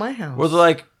like, at my house. Well, they're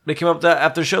like, they came up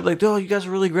after the show, like, oh, you guys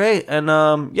are really great, and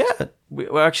we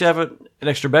actually have an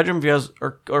extra bedroom if you guys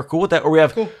are cool with that, or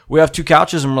we have 2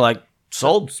 couches, and we're like,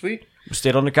 sold. Sweet. We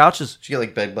stayed on the couches. Did you get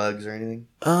like bed bugs or anything?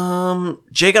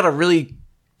 Jay got a really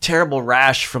terrible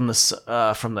rash from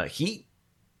the heat,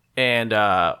 and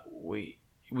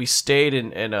we stayed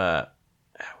in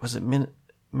was it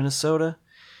Minnesota?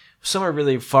 Somewhere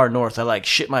really far north. I like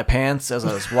shit my pants as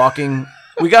I was walking.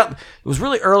 It was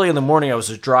really early in the morning. I was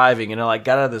just driving, and I like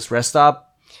got out of this rest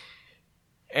stop,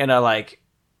 and I like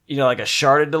I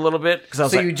sharded a little bit because I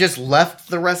was So like, you just left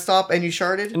the rest stop and you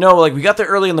sharded? no, like we got there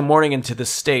early in the morning into the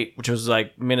state, which was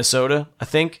like Minnesota, I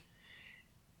think.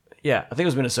 Yeah, I think it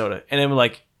was Minnesota, and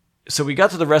then so we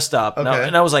got to the rest stop, and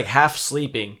Okay. I was like half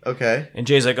sleeping. Okay. And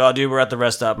Jay's like, oh, dude, we're at the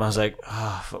rest stop. And I was like,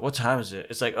 oh, what time is it?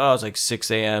 It's like, oh, it's like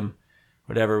 6 a.m.,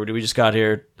 whatever. We just got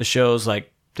here. The show's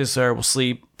like this hour. We'll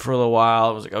sleep for a little while.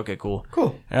 I was like, okay, cool.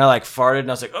 Cool. And I like farted, and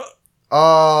I was like, oh,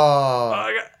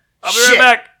 Oh. I'll be Shit.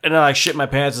 right back. And I like shit my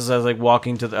pants as I was like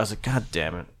walking I was like, God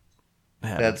damn it.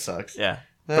 That sucks. Yeah.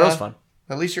 But it was fun.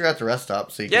 At least you're at the rest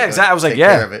stop, so you can Yeah, exactly. I was like, take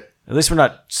care of yeah. it. At least we're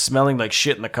not smelling like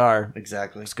shit in the car.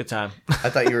 Exactly. It's a good time. I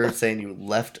thought you were saying you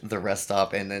left the rest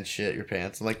stop and then shit your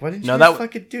pants. I'm like, why didn't you No, just that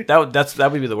fucking do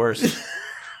that would be the worst.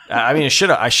 I mean, I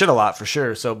shit a lot for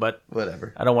sure. So, but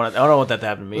Whatever. I don't want that to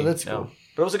happen to me. Well, that's no. cool.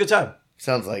 But it was a good time.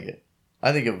 Sounds like it.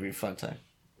 I think it would be a fun time.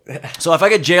 So if I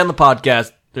get Jay on the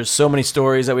podcast, there's so many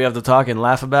stories that we have to talk and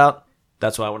laugh about.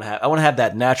 That's what I want to have. I want to have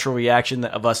that natural reaction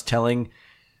of us telling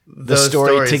the Those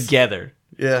story stories. together.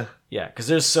 Yeah. Yeah, because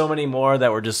there's so many more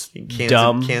that were just Cans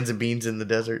dumb. Cans of beans in the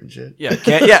desert and shit. Yeah,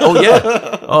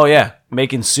 oh yeah,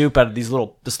 making soup out of this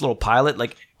little pilot.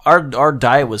 Like our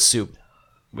diet was soup.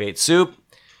 We ate soup.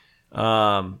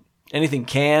 Anything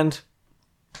canned,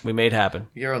 we made happen.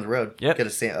 You're on the road. Yep.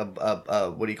 Get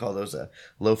a what do you call those? A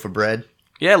loaf of bread.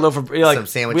 Yeah, loaf of like some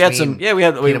sandwich we had meat, some. Yeah, we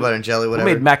had peanut butter and jelly, We whatever.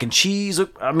 made mac and cheese.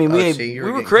 I mean, Oh, see, you we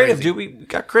were were getting creative, crazy.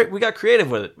 dude. We got creative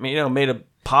with it. Made a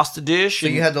pasta dish. So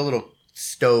and- you had the little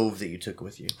stove that you took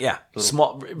with you. yeah, Little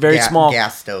small, very small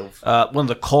gas stove. One of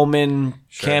the Coleman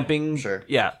Sure, camping. sure.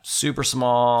 Yeah, super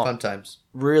small. Fun times.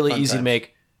 Really Fun easy to times.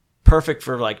 make. Perfect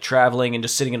for like traveling and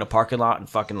just sitting in a parking lot and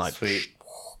fucking like Sweet.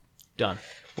 done.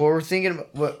 Well, we're thinking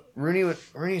about what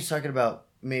Rooney's talking about.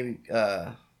 Maybe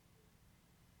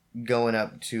going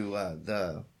up to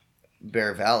the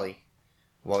Bear Valley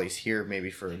while he's here, maybe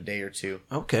for a day or two,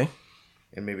 Okay.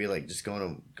 and maybe like just go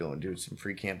and do some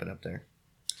free camping up there.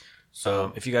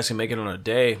 So If you guys can make it on a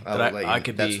day, I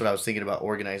could That's be. what I was thinking about,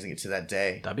 organizing it to that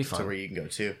day. That'd be fun. To where you can go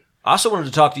too. I also wanted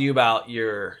to talk to you about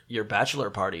your bachelor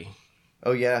party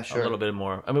Oh yeah, sure. a little bit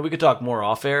more. I mean, we could talk more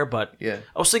off air, but Yeah.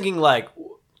 I was thinking like,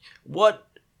 what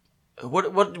did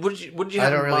you have? I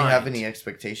don't in really mind? have any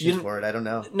expectations You- for it. I don't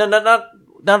know. No,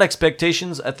 not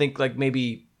expectations. I think like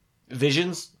maybe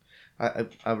visions.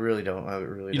 I really don't. I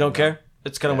really You don't know. care.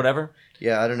 It's kind of whatever.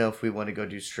 Yeah, I don't know if we want to go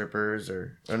do strippers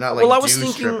or not like Well, I was do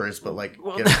thinking- strippers, but like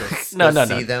well, get to no, go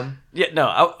no. see them. Yeah, no.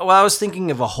 I was thinking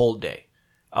of a whole day.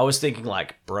 I was thinking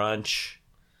like brunch,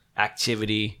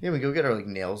 activity. Yeah, we go get our like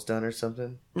nails done or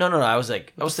something. No. I was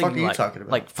like, I was fuck thinking are you like, talking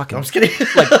about? like fucking, No, I'm just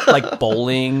kidding. like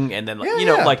bowling, and then like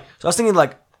Yeah. like. So I was thinking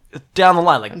like down the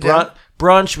line, like down.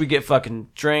 brunch. We get fucking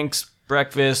drinks,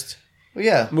 breakfast. Well,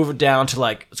 yeah, Move it down to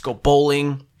like let's go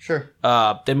bowling. sure.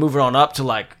 Then move it on up to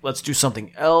like let's do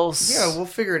something else. Yeah, we'll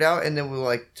figure it out, and then we'll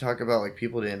like talk about like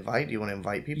people to invite. Do you want to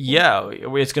invite people? Yeah,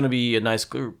 it's gonna be a nice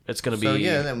group. It's gonna be So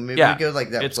yeah, then maybe we go like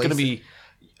that. It's place gonna be.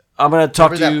 I'm gonna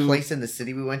talk Remember to that you. place in the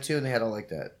city we went to, and they had all like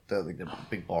the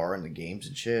big bar and the games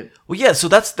and shit. Well, yeah. So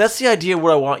that's the idea.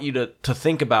 What I want you to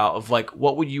think about of like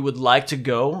what you would like to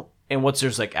go and what's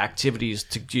there's like activities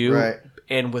to do Right.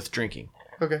 and with drinking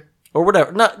Okay. or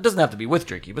whatever. Not it doesn't have to be with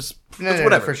drinking, but No,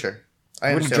 whatever. for sure. We I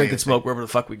can understand what drink you're and smoke wherever the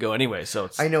fuck we go anyway. So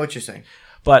it's. saying. I know what you're saying.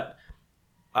 But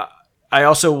I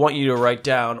also want you to write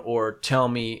down or tell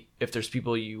me if there's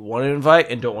people you want to invite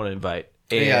and don't want to invite.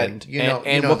 And Yeah,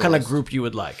 and the what kind of list. group you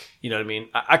would like. You know what I mean?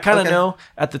 I kind of Okay. know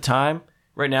at the time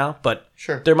right now, but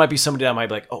Sure. there might be somebody that might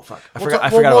be like, oh fuck, I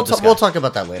forgot We'll about this guy. We'll talk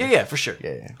about that later. Yeah, for sure.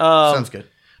 Yeah. Um, Sounds good.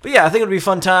 But yeah, I think it'll be a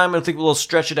fun time. I think we'll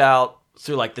stretch it out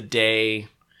through like the day.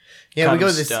 Yeah, kind we go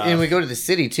of to this, stuff. and we go to the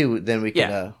city too. Then we can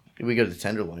Yeah. we go to the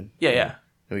Tenderloin. Yeah.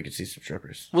 And we can see some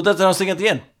strippers. Well, that's what I was thinking at the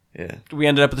end. Yeah, We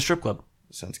ended up at the strip club.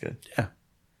 sounds good. Yeah.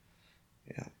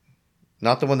 Yeah,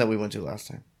 not the one that we went to last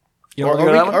time. You know,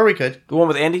 Or we could. the one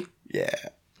with Andy. Yeah,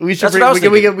 we should. That's what I was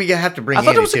We have to bring. I thought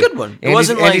it Andy was a too. good one. It Andy's,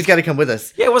 wasn't like- Andy's got to come with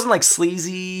us. Yeah, it wasn't like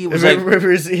sleazy. It was like,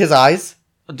 Remember his eyes?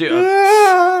 dude,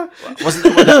 Ah! was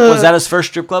that his first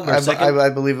strip club or second? I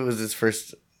believe it was his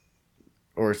first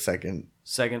or second.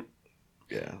 Second.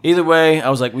 Yeah, Either way, I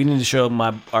was like, we need to show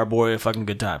our boy a fucking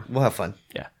good time. we'll have fun.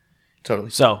 Yeah. Totally.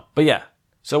 So, but yeah.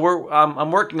 So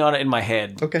I'm working on it in my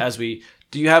head. Okay.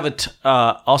 Do you have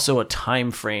also a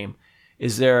time frame?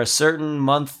 Is there a certain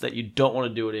month that you don't want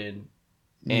to do it in?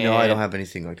 No, I don't have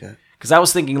anything like that. Because I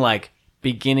was thinking like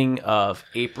beginning of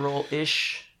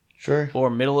April-ish Sure. or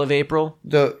middle of April.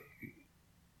 The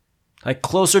Like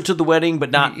closer to the wedding, but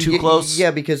not too close.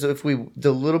 Yeah, because if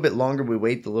the little bit longer we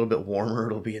wait, the little bit warmer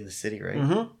it'll be in the city, right?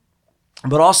 Mm-hmm.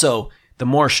 But also, the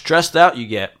more stressed out you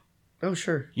get, Oh,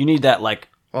 sure. you need that like,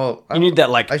 Oh, you need that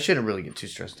like, I shouldn't really get too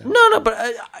stressed out. no, but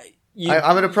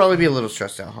I'm gonna probably be a little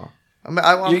stressed out, huh? I'm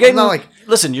you're getting, not like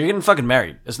listen, you're getting fucking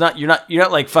married. You're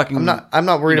not like fucking. I'm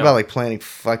not worried No. about like planting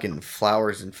fucking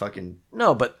flowers and fucking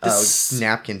No, but this,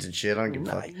 napkins and shit. I don't give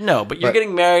a fuck. no, but you're But-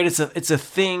 getting married. It's a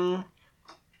thing.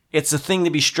 It's a thing to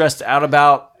be stressed out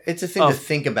about. It's a thing to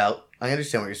think about. I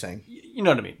understand what you're saying. You know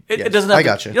what I mean? It Yes, doesn't have I to,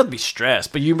 gotcha. You don't have to be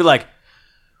stressed, but you'd be like,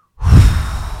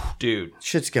 dude.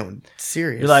 Shit's going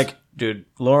serious. You're like, dude,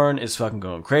 Lauren is fucking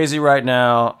going crazy right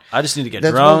now. I just need to get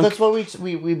that's drunk. that's why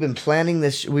we've been planning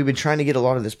this. We've been trying to get a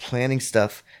lot of this planning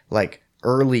stuff like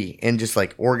early and just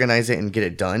like organize it and get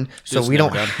it done, so It's we never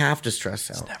don't done. have to stress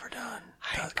out. Never done.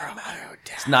 Doesn't gonna matter.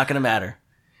 It's not gonna matter.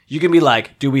 You can be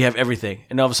like, dude, we have everything,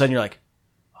 and all of a sudden you're like,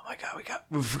 oh my god,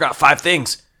 we forgot 5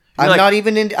 things. And I'm you're like, not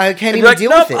even in. I can't and even you're like, deal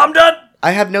nope, with it. I'm done.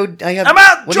 I have no. I have. I'm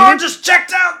out. What do you George mean? is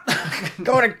checked out.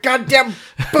 Going to goddamn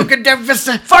Buca de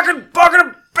Vista. fucking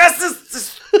Boca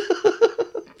Bestis.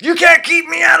 You can't keep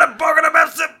me out of Boca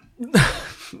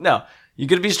Bestis. No, you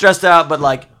could be stressed out, but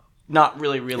like not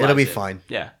really realize It'll be it. fine.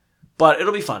 Yeah, but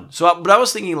it'll be fun. So, but I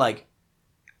was thinking like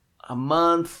a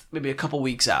month, maybe a couple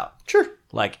weeks out, Sure.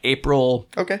 like April.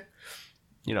 Okay.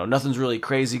 You know, nothing's really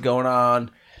crazy going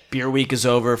on. Beer week is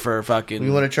over for fucking.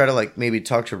 We want to try to like maybe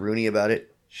talk to Rooney about it.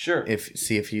 Sure.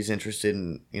 See if he's interested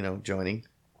in joining.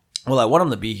 Well, I want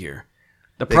him to be here.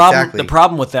 Exactly. The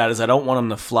problem with that is I don't want him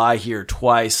to fly here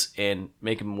twice and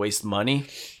make him waste money.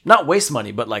 Not waste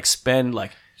money, but like spend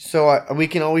like. So we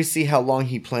can always see how long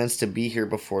he plans to be here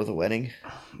before the wedding.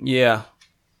 Yeah.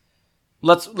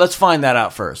 Let's find that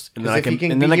out first, and then I can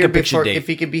pitch a date. If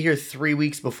he can be here 3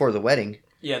 weeks before the wedding,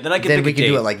 yeah, then I can. Then pick we a can date.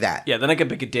 do it like that. Yeah, then I can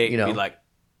pick a date and be like,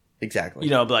 exactly.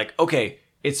 be like, okay,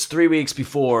 it's 3 weeks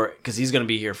before because he's gonna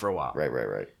be here for a while.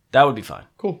 Right. That would be fine.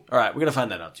 Cool. All right, we're gonna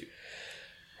find that out too.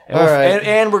 And All right,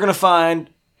 and we're gonna find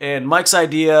Mike's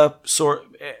idea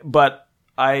but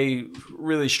I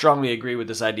really strongly agree with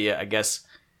this idea. I guess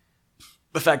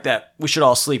the fact that we should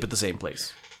all sleep at the same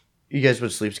place. You guys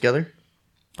would sleep together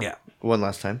Yeah, one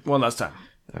last time. one last time,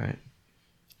 All right.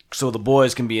 so the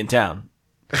boys can be in town.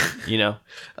 You know.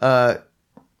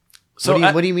 So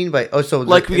what do you mean by so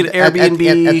like we get at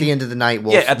Airbnb at the end of the night?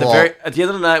 at the end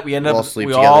of the night we all sleep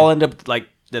we together. all end up like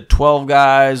the 12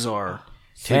 guys or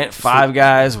 5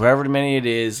 guys, however many it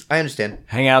is. I understand.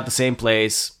 Hang out at the same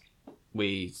place.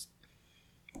 We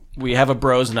have a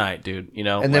bros night, dude. You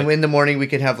know, And then in the morning we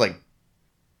could have like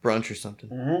brunch or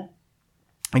something.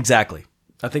 exactly.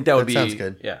 I think that would be sounds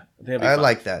good. Yeah, I think that'd be I fun.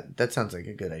 like that. That sounds like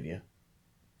a good idea.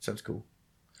 Sounds cool.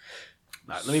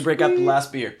 All right, let me break out the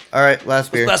last beer. All right,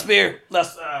 last beer.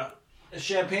 Last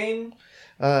champagne.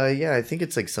 Yeah, I think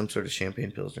it's like some sort of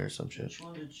champagne pilsner or some shit.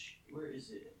 Where is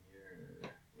it?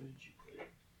 Where did you put it?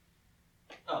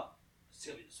 Oh, it's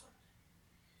gonna be this one.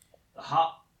 The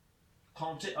hot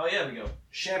Ponte. Oh yeah, we go.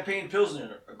 Champagne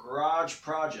Pilsner, a garage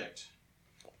project.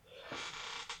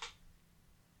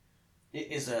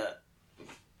 It is a.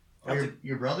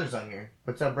 Your brother's on here.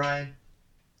 What's up, Brian?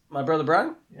 My brother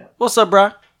Brian. Yeah. What's up,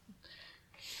 Brian?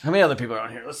 How many other people are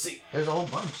on here? Let's see. There's a whole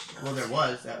bunch. Well, there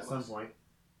was at some point.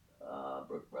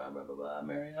 Brooke, Brian, blah blah blah.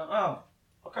 Mario. Oh,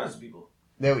 all kinds of people.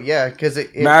 No, yeah, because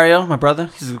it Mario, my brother.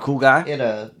 He's a cool guy.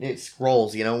 it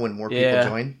scrolls, when more people Yeah.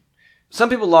 join. Some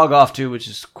people log off too, which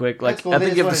is quick. Like That's cool. I They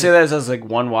think just you have to wanted- say that as like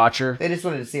one watcher. They just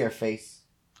wanted to see our face.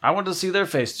 I wanted to see their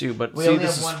face too, but We see, only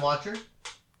this have is, one watcher.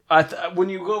 when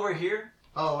you go over here,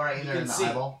 Oh, right, You in there can in the see.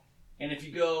 eyeball. and if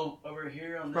you go over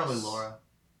here on Probably this, Laura.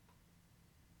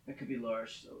 It could be Laura.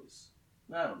 She's always.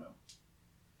 I don't know.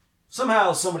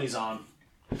 Somehow somebody's on.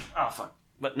 Oh fuck!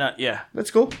 But not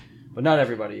That's cool. But not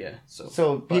everybody. Yeah.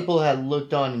 So people had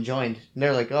looked on and joined. And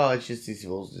they're like, oh, it's just these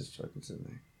fools just fucking sitting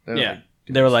there. They're not, Yeah. like,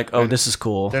 They were like, "Oh, this is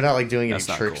cool." they're not like doing any That's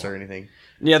not tricks cool. or anything.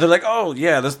 Yeah, they're like, "Oh,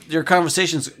 yeah, your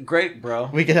conversation's great, bro."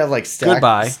 We could have like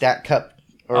Goodbye. stat cup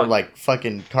or Oh. like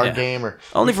fucking card Yeah. game or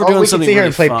Only if we're doing we something can sit here really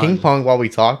and play fun. ping pong while we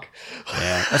talk.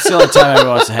 Yeah, that's the only time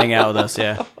everyone wants to hang out with us.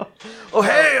 Yeah. Oh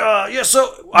hey, yeah.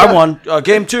 So I won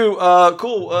game 2.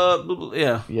 Cool.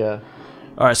 Yeah. Yeah.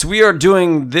 All right. So we are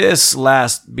doing this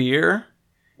last beer,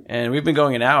 and we've been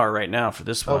going an hour right now for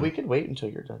this Oh, one. we could wait until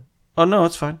you're done. Oh no,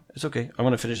 it's fine. It's okay. I'm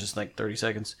gonna finish this in like 30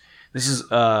 seconds. This is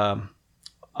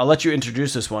I'll let you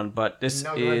introduce this one, but this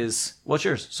No, go ahead. is what's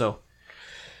yours? So,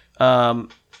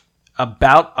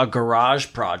 about a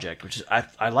garage project, which is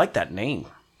I like that name.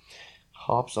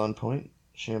 Hops on Point,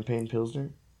 Champagne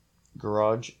Pilsner,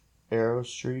 Garage, Arrow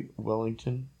Street,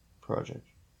 Wellington Project.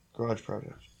 Garage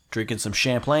Project. Drinking some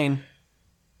champagne.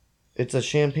 It's a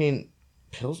champagne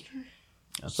Pilsner?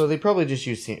 So they probably just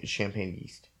use champagne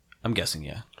yeast. I'm guessing,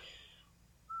 yeah.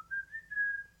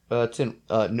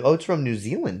 It's from New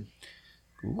Zealand.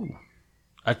 Ooh.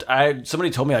 Somebody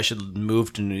told me I should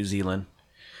move to New Zealand.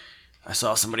 I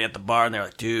saw somebody at the bar and they're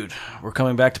like, "Dude, we're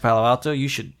coming back to Palo Alto. You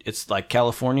should." It's like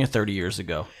California 30 years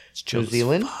ago. It's chill New as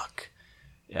Zealand? fuck.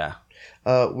 Yeah.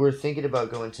 We're thinking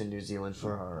about going to New Zealand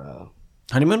for our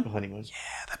Honeymoon? honeymoon.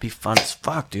 Yeah, that'd be fun as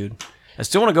fuck, dude. I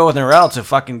still want to go with Narelle to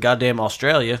fucking goddamn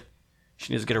Australia.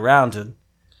 She needs to get around to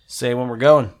say when we're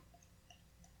going.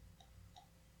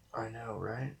 I know,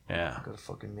 right? Yeah. Go to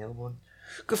fucking Melbourne.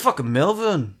 Good fucking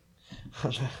Melbourne.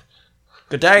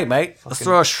 Good day, mate. Let's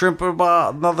throw a shrimp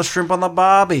another shrimp on the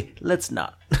barbie. Let's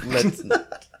not. Let's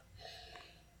not.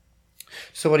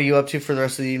 So what are you up to for the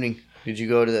rest of the evening? Did you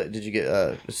go to Did you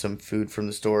get some food from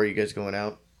the store? Are you guys going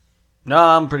out? No,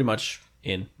 I'm pretty much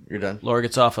in. You're done. Laura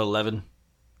gets off at 11.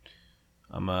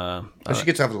 I'm She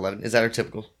gets off at 11. Is that her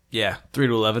typical? yeah, 3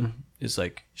 to 11 is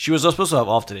like she was supposed to have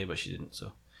off today, but she didn't.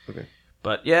 So, Okay.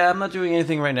 but yeah, I'm not doing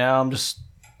anything right now.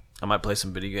 I might play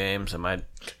some video games. I might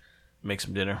make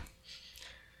some dinner.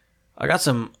 I got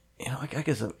some. I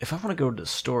get some. If I want to go to the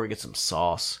store and get some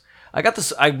sauce, I got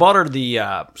this. I bought her the.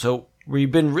 So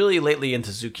we've been really lately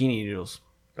into zucchini noodles.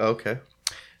 Okay.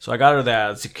 So I got her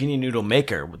that zucchini noodle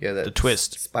maker with Yeah, that the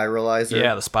twist. spiralizer.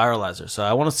 Yeah, the spiralizer. So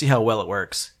I want to see how well it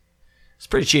works. It's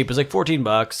pretty cheap. It's like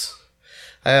 $14.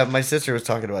 My sister was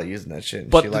talking about using that shit. And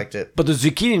But she liked it. But the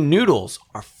zucchini noodles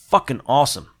are fucking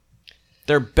awesome.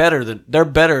 They're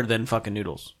better than fucking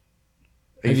noodles.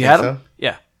 Have you think had so? them?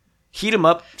 Yeah. Heat them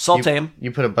up, saute them.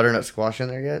 You put a butternut squash in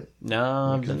there yet?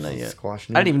 No, I've done that yet. Squash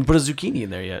I didn't even put a zucchini in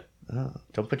there yet. Oh,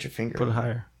 don't put your finger. Put it in.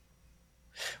 higher.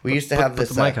 We used to have Put this.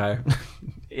 the mic higher.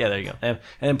 Yeah, there you go. And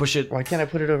then push it. Why can't I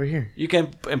put it over here You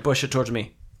can and push it towards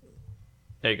me.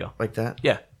 There you go. like that?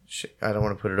 Yeah. Shit, I don't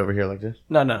want to put it over here like this.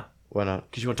 No. Why not?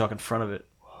 Because you want to talk in front of it.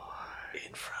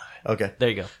 In front of it. Okay, There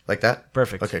you go. like that.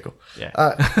 Perfect. Okay, cool.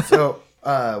 Yeah. So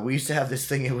we used to have this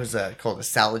thing. It was called a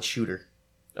salad shooter,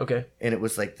 Okay. and it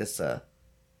was like this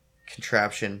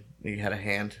contraption. You had a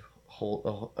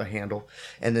handle,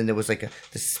 and then there was like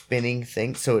the spinning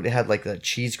thing. So it had like a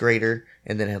cheese grater,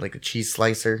 and then it had like a cheese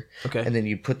slicer. Okay. And then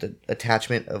you put the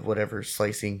attachment of whatever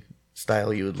slicing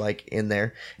style you would like in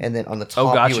there, and then on the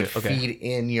top gotcha. you would Okay. feed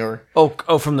in your Oh,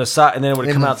 from the side, and then it would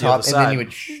come out the other side. and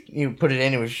then you would put it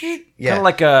in. It was yeah, Kind of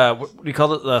like what do you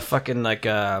call it? The fucking like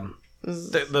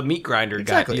the meat grinder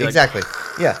exactly, guy. exactly.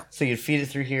 Yeah, so you'd feed it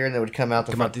through here, and it would come out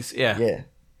the Come front. out these. Yeah. Yeah,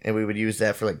 and we would use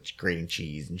that for like grating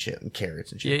cheese and shit and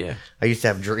carrots and shit. Yeah. I used to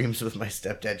have dreams with my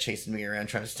stepdad chasing me around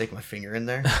trying to stick my finger in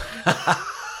there.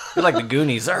 You're like the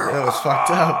Goonies. That was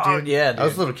fucked up, dude. Yeah, dude. I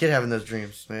was a little kid having those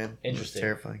dreams, man. It was Interesting.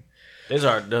 terrifying. Those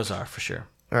are for sure.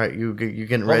 All right, you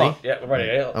getting Hold ready? on. Yeah, we're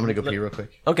ready. I'm gonna go pee real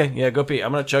quick. Okay, yeah, go pee.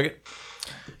 I'm gonna chug it,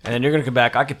 and then you're gonna come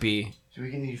back. I could pee. Do we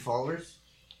get any followers?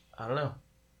 I don't know.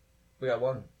 We got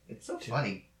one. It's so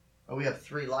funny. Oh, we have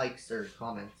 3 likes or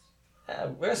comments. We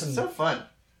got It's so fun.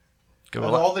 Go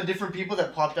Of li- all the different people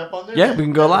that popped up on there. Yeah, that- we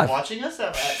can go that were live. Watching us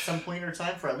at some point in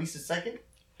time for at least a second.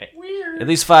 Weird. At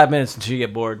least 5 minutes until you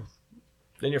get bored.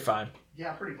 Then you're fine.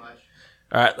 Yeah, pretty much.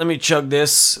 All right, let me chug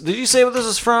this. Did you say what this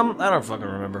is from? I don't fucking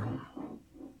remember.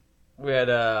 We had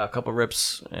a couple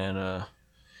rips and a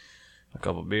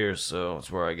couple beers, so that's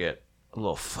where I get a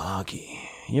little foggy.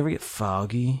 You ever get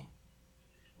foggy?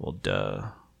 Well, duh.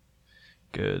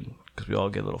 Good, because we all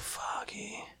get a little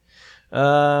foggy.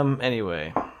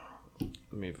 Anyway,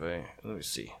 let me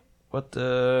see. What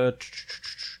the?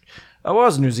 I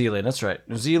was New Zealand. That's right.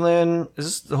 New Zealand. Is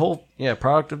this the whole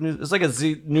product of New? It's like a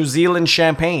New Zealand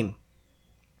champagne.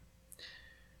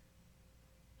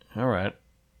 All right.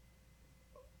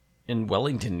 In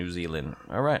Wellington, New Zealand.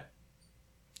 All right.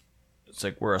 It's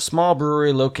like we're a small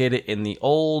brewery located in the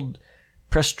old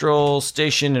Prestrel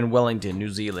Station in Wellington, New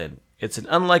Zealand. It's an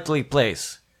unlikely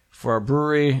place for a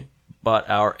brewery, but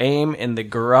our aim in the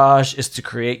garage is to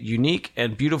create unique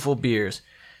and beautiful beers.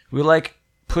 We like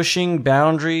pushing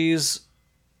boundaries,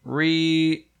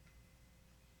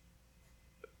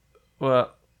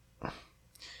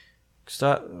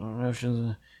 stop.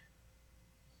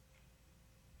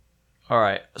 All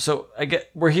right, so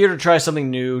we're here to try something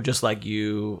new, just like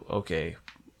you. Okay.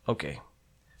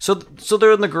 So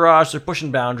they're in the garage. They're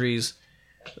pushing boundaries.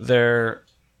 They're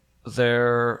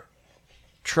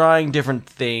trying different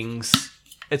things.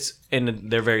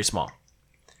 They're very small,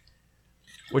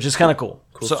 which is kind of cool.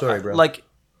 Cool story,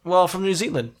 bro. From New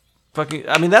Zealand.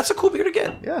 I mean, that's a cool beer to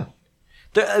get. Yeah.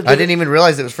 I didn't even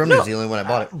realize it was from New Zealand when I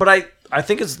bought it. But I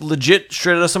think it's legit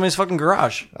straight out of somebody's fucking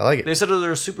garage. I like it. They said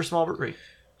they're a super small brewery.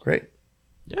 Great.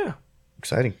 Yeah.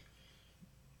 Exciting.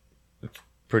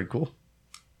 Pretty cool.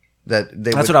 That's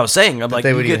what I was saying. I'm like,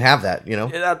 they would even have that, you know?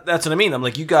 That's what I mean. I'm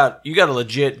like, you got a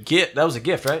legit gift. That was a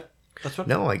gift, right? That's what.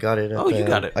 No, I got it. You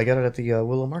got it. I got it at the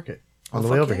Willow Market on the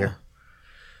way over here.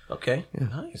 Okay. Yeah.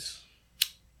 Nice.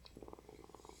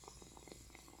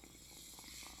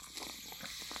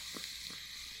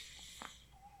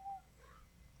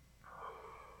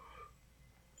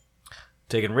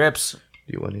 Taking rips. Do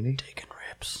you want any? Taking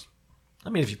rips. I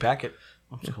mean, if you pack it,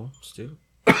 that's cool. Let's do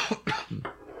it.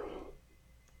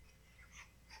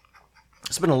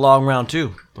 It's been a long round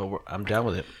too, but I'm down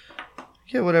with it.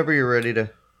 Yeah, whatever you're ready to.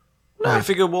 I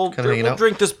figure we'll hanging out.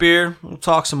 drink this beer. We'll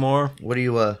talk some more. What do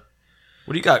you What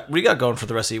do you got? What do you got going for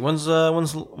the rest of you? When's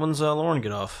Lauren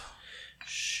get off?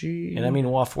 And I mean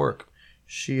off work.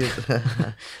 She is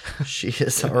she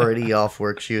is already off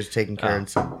work. She was taking care of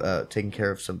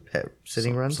some pet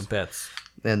sitting runs, Some pets.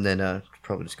 and then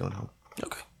probably just going home.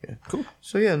 Okay. Yeah, cool.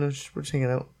 So yeah, no, we're just hanging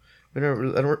out. I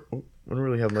don't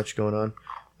really have much going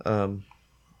on.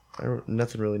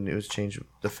 Nothing really new has changed.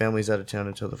 The family's out of town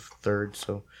until the 3rd,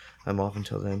 so I'm off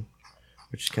until then,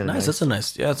 which is kind of nice.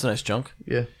 That's a nice chunk.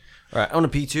 Yeah. All right, I want a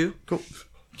pee too. Cool.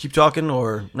 Keep talking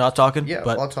or not talking. Yeah,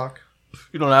 but I'll talk.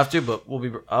 you don't have to. But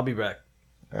I'll be back.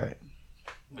 All right.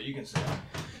 But you can say.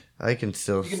 I can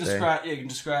still You can stay. describe. Yeah, you can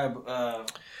describe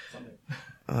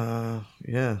something.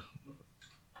 Yeah.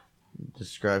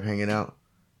 Describe hanging out.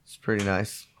 It's pretty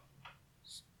nice.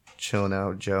 Just chilling out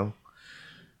with Joe.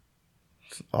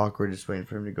 It's awkward just waiting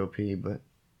for him to go pee, but,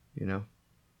 you know,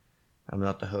 I'm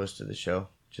not the host of the show,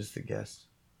 just the guest.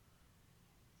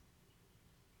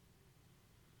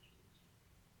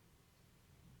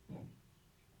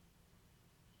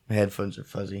 My headphones are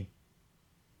fuzzy.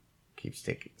 Keep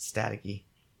staticky.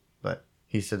 But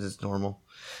he said it's normal.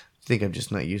 I think I'm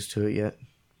just not used to it yet.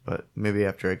 But maybe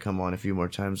after I come on a few more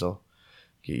times, I'll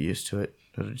get used to it.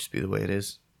 It'll just be the way it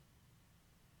is.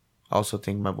 I also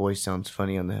think my voice sounds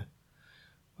funny on the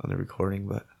recording,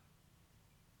 but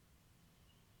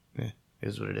yeah, it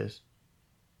is what it is.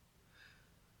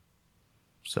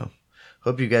 So,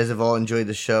 hope you guys have all enjoyed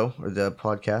the show or the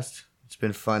podcast. It's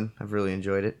been fun. I've really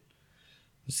enjoyed it.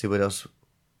 Let's see what else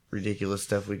ridiculous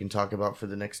stuff we can talk about for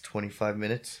the next 25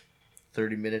 minutes,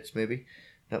 30 minutes maybe.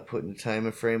 Not putting a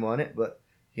time frame on it, but,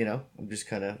 you know, I'm just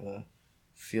kind of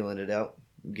feeling it out.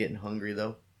 I'm getting hungry,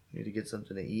 though. Need to get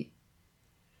something to eat.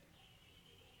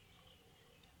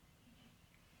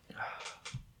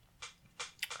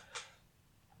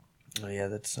 Oh, yeah,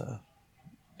 that's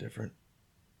different.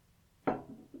 I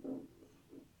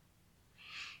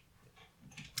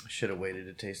should have waited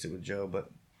to taste it with Joe,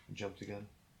 but I jumped the gun.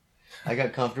 I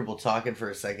got comfortable talking for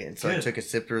a second, and so I took a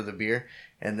sip of the beer,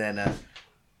 and then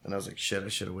and I was like, shit, I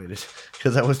should have waited.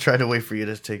 Because I was trying to wait for you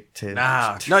to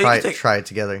try it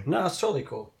together. No, it's totally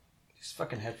cool. These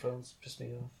fucking headphones piss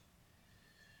me off.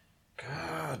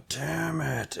 God damn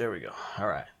it. There we go. All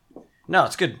right. No,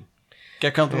 it's good.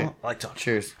 Get comfortable. Okay. I like talking.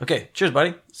 Cheers. Okay, cheers,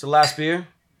 buddy. It's the last beer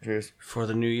Cheers. for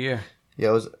the new year. Yeah,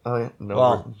 it was. Oh, yeah. No.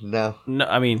 Well, no. No,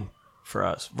 I mean, for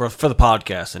us. For the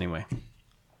podcast, anyway.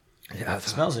 Yeah, It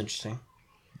smells interesting.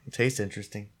 It tastes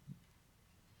interesting.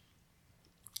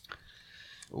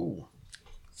 Ooh.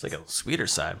 It's like a sweeter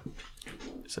side.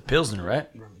 It's a Pilsner, right?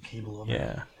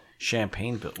 Yeah.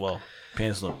 Champagne, Pilsner.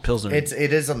 It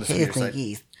is on the sweeter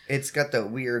side. It's got the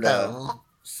weird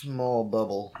small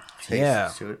bubble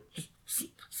taste to it.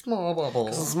 Small bubble.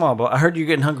 It's small, but I heard you're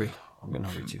getting hungry. I'm getting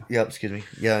hungry too. Yep, excuse me.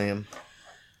 Yeah, I am.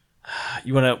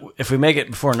 You wanna? If we make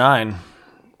it before 9,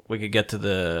 we could get to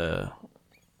the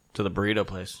burrito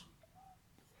place.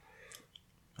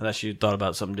 Unless you thought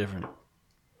about something different.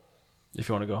 If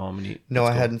you want to go home and eat. No,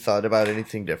 I hadn't thought about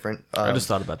anything different. I just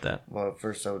thought about that. Well, at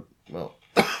first I'm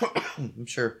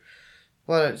sure.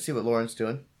 Well, I'd see what Lauren's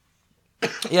doing.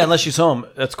 Yeah, unless she's home,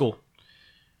 that's cool.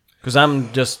 Because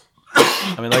I'm just.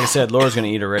 I mean, like I said, Laura's gonna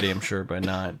eat already. I'm sure by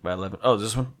 9, by 11. Oh, is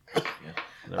this one?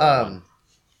 Yeah.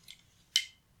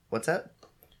 What's that?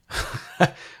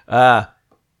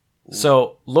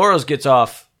 So Laura's gets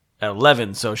off at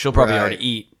 11, so she'll probably already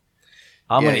eat.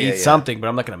 I'm going to eat something, but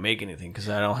I'm not going to make anything because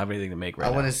I don't have anything to make right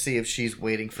now. I want to see if she's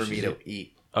waiting for me to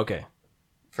eat Okay.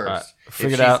 first.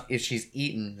 Figure it out. If she's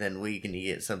eaten, then we can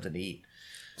get something to eat.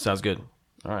 Sounds good.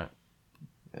 All right.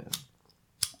 Yeah.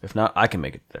 If not, I can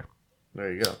make it there.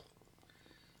 There you go.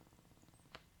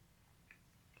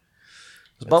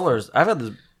 Butler's. I've had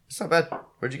this. It's not bad.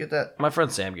 Where'd you get that? My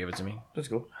friend Sam gave it to me. That's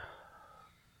cool.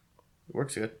 It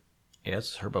works good. Yeah,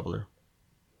 it's her bubbler.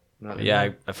 Not Yeah,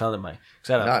 anymore. I found it in my.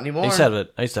 Not anymore. I used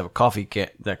to have a coffee can,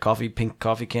 pink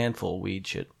coffee can full of weed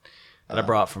shit that I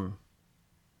brought from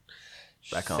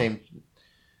back home. Same.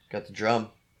 Got the drum.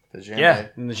 The djembe. Yeah,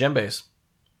 in the djembes.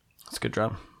 It's a good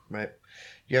drum. Right.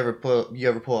 You ever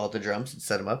pull out the drums and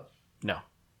set them up? No,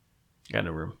 got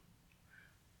no room.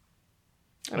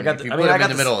 If you put them in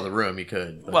the middle of the room, you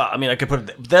could. But... Well, I mean, I could put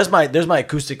it. There's my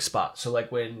acoustic spot. So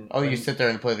like when. Oh, you sit there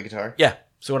and play the guitar? Yeah.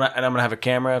 So I'm gonna have a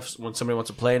camera when somebody wants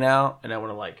to play now, and I want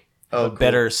to like have a cool.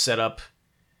 better setup.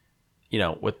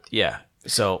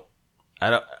 So I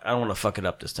don't want to fuck it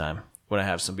up this time when I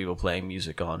have some people playing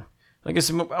music on. I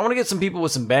want to get some people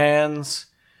with some bands.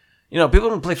 People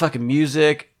want to play fucking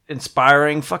music,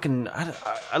 inspiring. Fucking,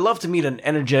 I love to meet an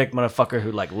energetic motherfucker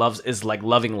who is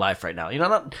loving life right now.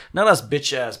 Not us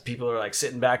bitch ass people who are like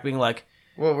sitting back being like,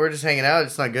 well, we're just hanging out.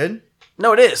 It's not good.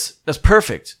 No, it is. That's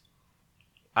perfect.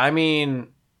 I mean,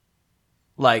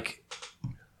 like,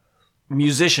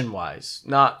 musician-wise,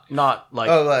 not like...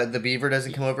 Oh, the Beaver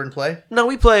doesn't come over and play? No,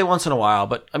 we play once in a while,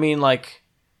 but, I mean, like,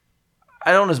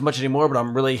 I don't as much anymore, but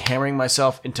I'm really hammering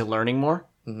myself into learning more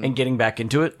and getting back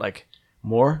into it, like,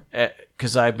 more,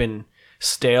 because I've been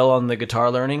stale on the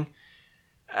guitar learning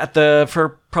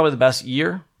for probably the past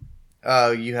year.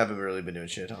 Oh, you haven't really been doing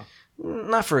shit, huh?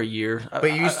 Not for a year.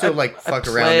 But you still, fuck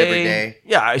around every day?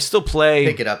 Yeah, I still play.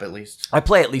 Pick it up at least. I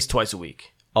play at least twice a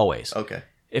week. Always. Okay.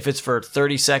 If it's for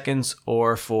 30 seconds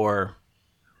or for,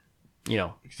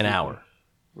 an hour.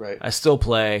 Right. I still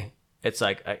play. It's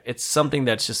like, it's something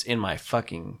that's just in my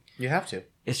fucking... You have to.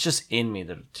 It's just in me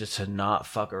to not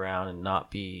fuck around and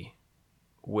not be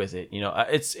with it.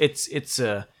 It's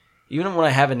even when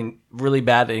I have really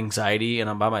bad anxiety and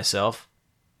I'm by myself,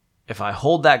 if I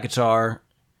hold that guitar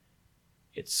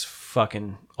it's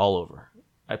fucking all over.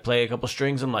 I play a couple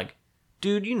strings. I'm like,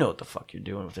 dude, you know what the fuck you're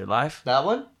doing with your life. That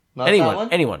one? Not Anyone, that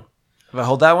one? anyone. If I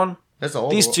hold that one, That's the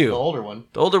older, these two. The older one.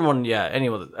 The older one, yeah.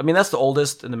 Anyone. I mean, that's the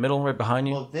oldest in the middle, right behind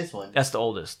you. Well, this one. That's the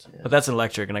oldest, but that's an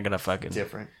electric, and I gotta fucking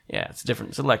Different. Yeah, it's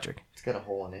different. It's electric. It's got a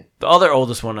hole in it. The other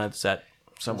oldest one that's at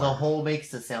somewhere. The hole makes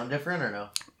the sound different or no?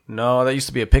 No, that used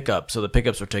to be a pickup, so the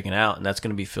pickups were taken out, and that's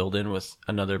gonna be filled in with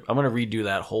another. I'm gonna redo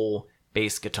that whole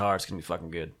bass guitar. It's gonna be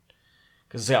fucking good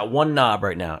because it's got one knob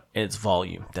right now, and it's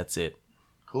volume. That's it.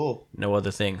 Cool. No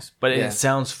other things, but Yeah. it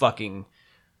sounds fucking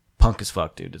punk as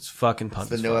fuck, dude. It's fucking punk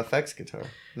The as No fuck. FX guitar.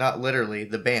 Not literally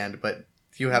the band, but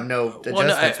you have no adjustments. Well,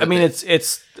 no, I with mean, it.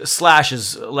 it's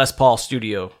Slash's Les Paul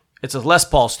Studio. It's a Les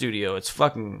Paul Studio. It's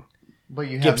fucking But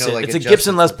you have Gibson. no, like, It's a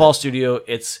Gibson Les adjustments Paul with Studio.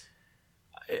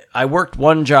 I worked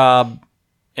one job,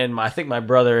 and I think my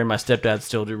brother and my stepdad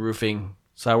still do roofing.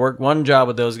 So I worked one job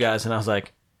with those guys, and I was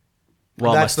like, it.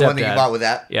 well, That's my the one that you stepdad- bought with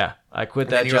that? Yeah, I quit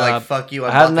And that then you job. were like, fuck you, I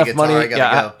I had bought the enough guitar, money. I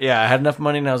gotta go. I had enough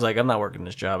money, and I was like, I'm not working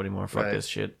this job anymore. Fuck Right. this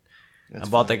shit. That's I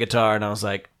bought funny. that guitar, and I was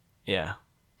like, yeah,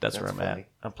 that's where That's I'm funny. at.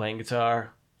 I'm playing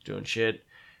guitar, doing shit.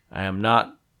 I am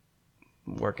not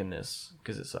working this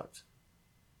because it sucked.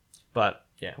 But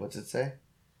yeah, What's it say?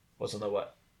 what's on the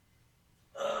what?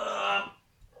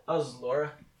 How's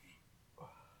Laura?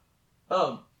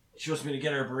 Oh, she wants me to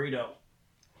get her a burrito.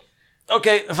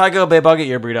 Okay, if I go, babe, I'll get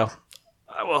your burrito.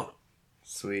 I will.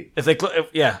 Sweet. If they,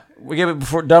 yeah, we get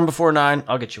it done before 9.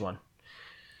 I'll get you one.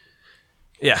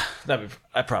 Yeah,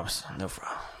 I promise. No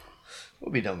problem.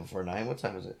 We'll be done before 9. What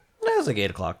time is it? It's like 8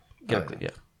 o'clock. Yeah.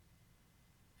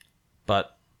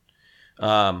 But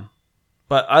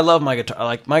I love my guitar.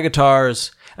 Like my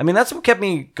guitars. I mean, that's what kept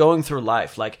me going through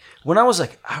life. Like when I was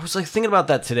thinking about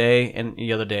that today and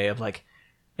the other day of like,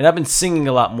 and I've been singing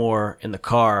a lot more in the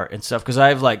car and stuff because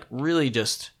I've like really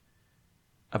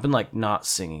I've been like not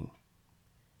singing,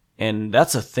 and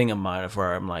that's a thing of mine of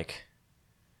where I'm like,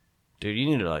 dude, you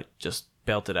need to like just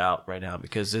belt it out right now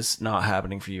because it's not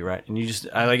happening for you, right? And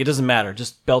it doesn't matter,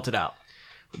 just belt it out.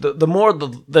 The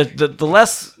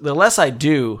less I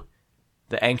do,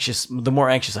 the more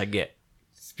anxious I get.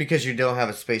 It's because you don't have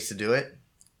a space to do it.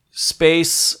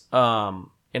 Space,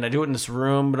 and I do it in this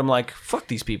room, but I'm like, fuck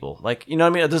these people. Like, you know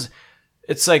what I mean?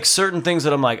 It's like certain things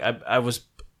that I'm like, I was,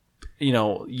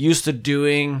 used to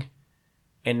doing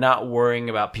and not worrying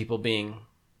about people being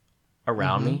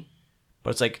around me. But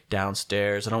it's like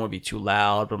downstairs. I don't want to be too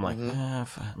loud, but I'm like,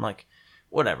 I'm like,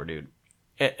 whatever, dude.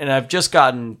 And I've just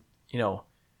gotten,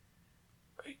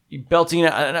 belting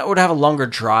it, and I would have a longer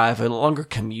drive, a longer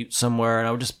commute somewhere, and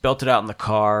I would just belt it out in the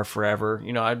car forever.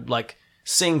 I'd like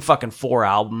sing fucking 4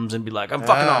 albums and be like, I'm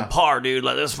fucking on par, dude.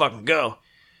 Like, let's fucking go.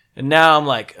 And now I'm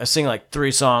like, I sing like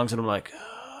 3 songs, and I'm like,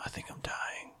 I think I'm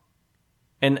dying.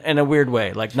 And in a weird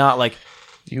way, like not like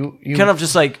You kind of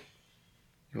just like.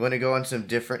 You want to go on some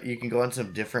different? You can go on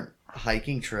some different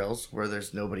hiking trails where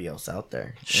there's nobody else out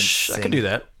there. and I sing. could do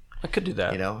that. I could do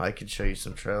that. I could show you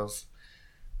some trails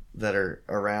that are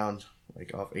around,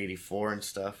 like off 84 and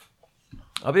stuff.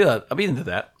 I'll be into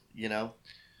that.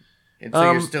 And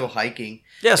so you're still hiking.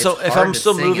 Yeah. It's So if hard I'm to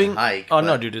still sing and moving, hike, oh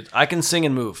no, but dude, I can sing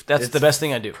and move. That's the it's best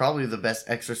thing I do. Probably the best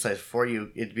exercise for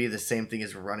you. It'd be the same thing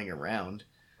as running around.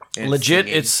 and Legit,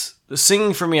 singing. it's the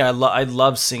singing for me. I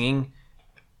love singing.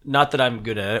 Not that I'm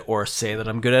good at it or say that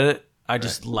I'm good at it. I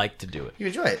just like to do it. You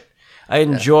enjoy it. I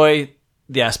enjoy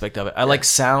the aspect of it. I like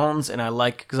sounds, and I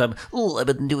like because I've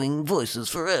been doing voices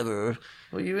forever.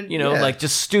 Well, Like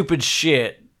just stupid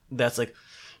shit. That's like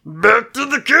back to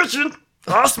the kitchen.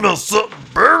 I smell something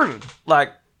burning.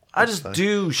 Like I just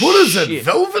do. What is that, shit.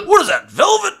 velvet? What is that,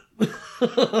 velvet?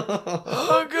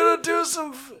 I'm gonna do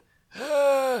some.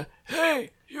 Hey,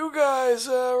 you guys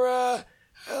are.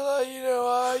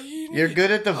 You're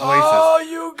good at the voices. Oh,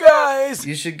 you guys.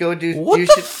 You should go do. What you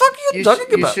the should, fuck are you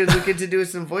talking about? You should look into doing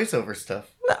some voiceover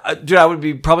stuff. Dude, I would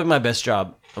be probably my best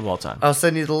job of all time. I'll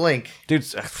send you the link.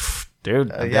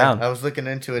 Dude, I'm Yeah, down. I was looking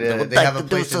into it. would They like have a to do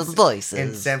place some voices.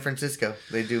 in San Francisco.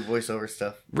 They do voiceover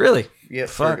stuff. Really? Yeah,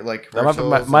 Fuck. for like That might be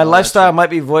commercials my and all lifestyle that might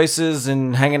be voices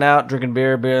and hanging out, drinking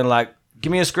beer, being like,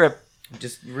 give me a script. stuff.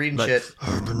 Just reading Like- shit.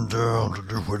 I've been down to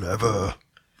do whatever.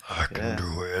 I can Yeah.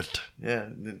 do it. Yeah.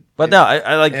 But no,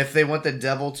 I like. If they want the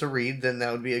devil to read, then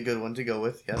that would be a good one to go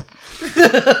with. Yeah.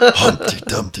 Humpty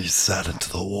Dumpty sat into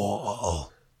the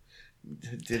wall.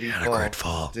 Did he Had a fall? great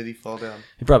fall. Did he fall down?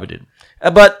 He probably did.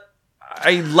 But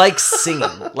I like singing.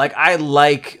 I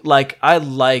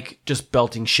like just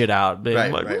belting shit out. Being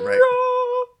Right, like, right.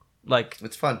 Like,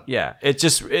 It's fun. yeah, it's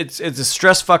a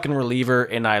stress fucking reliever,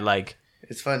 and I like.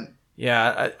 It's fun.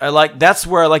 Yeah, I like. That's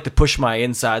where I like to push my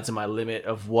insides and my limit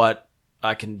of what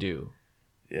I can do.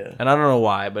 Yeah. And I don't know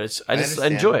why, but I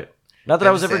understand. enjoy it. Not that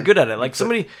I was ever understand. good at it. Like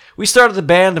we started the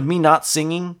band of me not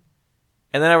singing,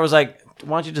 and then I was like,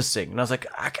 "Why don't you just sing?" And I was like,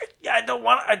 "I don't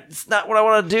want. It's not what I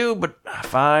want to do, but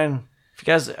fine. If you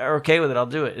guys are okay with it, I'll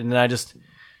do it." And then I just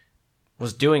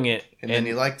was doing it, And then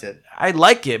you liked it. I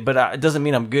like it, but it doesn't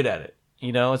mean I'm good at it.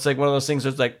 You know, it's like one of those things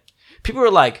where it's like people are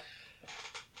like,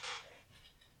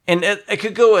 and it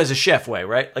could go as a chef way,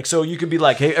 right? Like, so you could be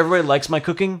like, "Hey, everybody likes my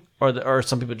cooking," or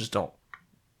some people just don't.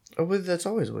 Oh, but that's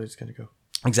always the way it's gonna go.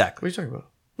 Exactly. What are you talking about?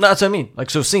 No, that's what I mean. Like,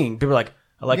 so singing, people are like,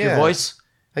 "I like your voice."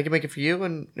 I can make it for you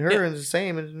and her, and it's the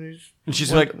same. And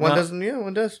she's one, like, one no. doesn't. Yeah,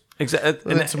 one does.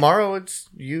 Exactly. And then tomorrow it's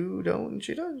you don't and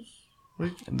she does.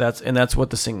 That's what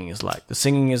the singing is like. The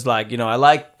singing is like, you know, I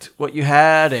liked what you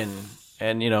had,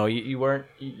 and you know, you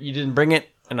didn't bring it,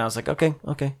 and I was like, okay,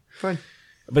 Fine.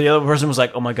 But the other person was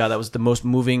like, oh my god, that was the most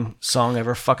moving song I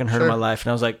ever fucking heard in my life,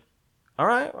 and I was like, all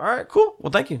right, cool,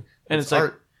 well, thank you. And it's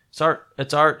like,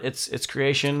 it's art, it's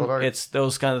creation, it's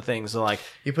those kind of things. So like,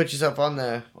 you put yourself on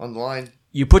the line.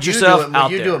 You put yourself out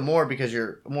there. You do it more because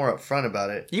you're more upfront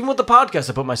about it. Even with the podcast,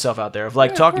 I put myself out there of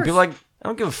like talking. People are like, I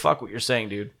don't give a fuck what you're saying,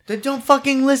 dude. Then don't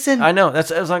fucking listen. I know. I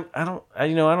was like, I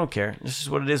don't care. This is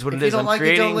what it is. What if it is. If you don't like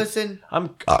it, don't listen.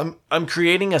 I'm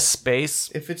creating a space.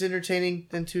 If it's entertaining,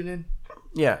 then tune in.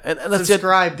 Yeah, and that's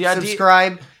subscribe. It. The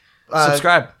idea,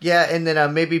 subscribe. Yeah, and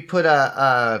then maybe put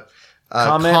a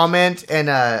comment and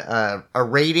a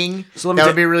rating. So that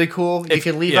would be really cool. You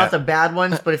can leave out the bad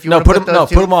ones, but if you want to put those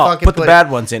put them all. Put the bad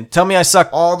ones in. Tell me I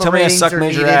suck. Tell me I suck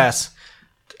major ass.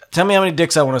 Tell me how many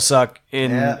dicks I want to suck.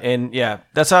 And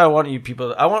that's how I want you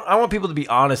people. I want people to be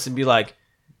honest and be like,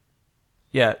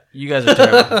 yeah, you guys are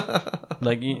terrible.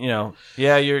 Like you know,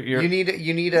 yeah, you're. You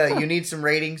need some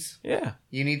ratings. Yeah,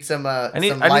 you need some. I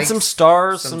need some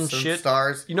stars, some shit.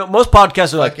 Stars. You know, most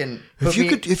podcasts are like, can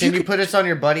you put us on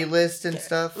your buddy list and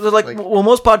stuff? They're like, well,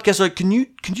 most podcasts are like, can you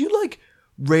like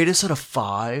rate us at a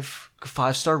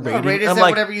 5-star rating? Rate us I'm at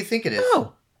like, whatever you think it is.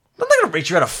 No, I'm not gonna rate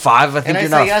you at a 5. I think you're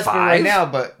not 5 right now,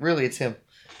 but really it's him.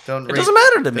 It doesn't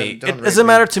matter to me. It doesn't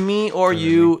matter to me or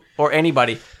you or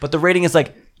anybody. But the rating is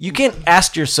like, you can't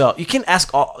ask yourself. You can't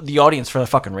ask the audience for the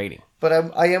fucking rating.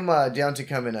 But I am down to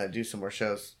come and do some more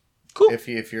shows. Cool. If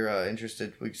you're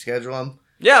interested, we can schedule them.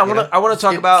 Yeah, I want to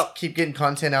talk about keep getting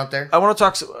content out there. I want to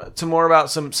talk to more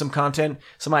about some content,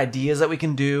 some ideas that we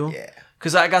can do. Yeah.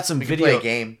 Because I got some video. Play a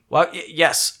game. Well,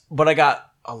 yes, but I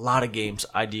got a lot of games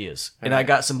ideas, and I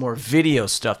got some more video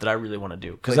stuff that I really want to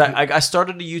do. Because I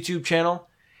started a YouTube channel.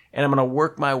 And I'm going to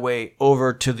work my way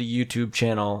over to the YouTube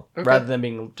channel rather than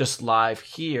being just live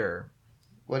here.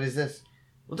 What is this?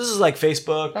 Well, this is like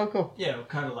Facebook. Oh, cool. Yeah,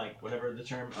 kind of like whatever the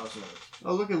term.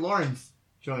 Oh, look at Lauren's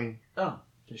joined. Oh,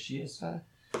 there she is. I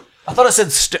thought it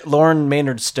said Lauren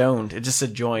Maynard stoned. It just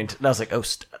said joined. And I was like, oh,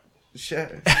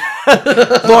 shit.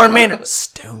 Lauren Maynard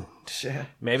stoned. Shit.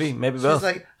 Maybe both. She's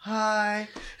like, hi.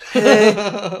 Hey,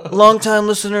 long-time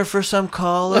listener, first-time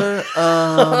caller. So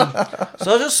I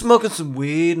was just smoking some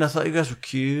weed, and I thought you guys were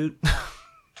cute.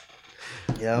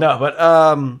 Yeah. No, but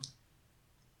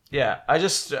yeah, I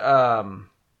just the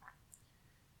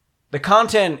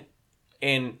content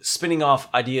and spinning off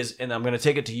ideas, and I'm gonna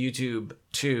take it to YouTube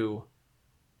to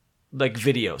like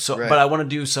video. So, but I want to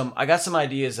do some. I got some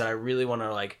ideas that I really want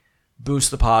to like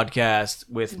boost the podcast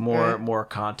with more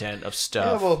content of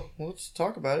stuff. Yeah, well, let's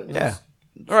talk about it. Let's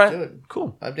all right, do it.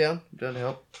 Cool. I'm down. I'm down to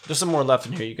help. There's some more left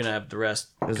in here. You can have the rest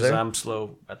because I'm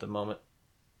slow at the moment.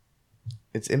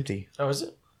 It's empty. Oh, is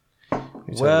it?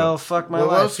 Well, fuck my life.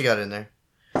 What else you got in there?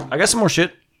 I got some more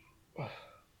shit.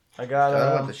 I got. I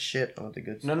don't want the shit. I want the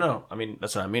good stuff. No. I mean,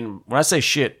 that's what I mean. When I say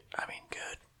shit, I mean good.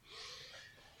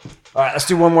 All right, let's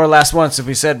do one more last one. So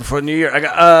we said before New Year, I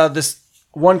got this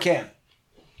one can.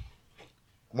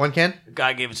 One can? The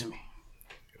guy gave it to me.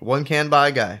 One can by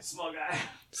a guy.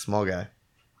 Small guy.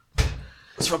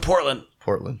 It's from Portland.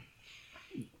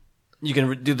 You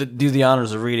can do the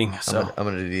honors of reading. So I'm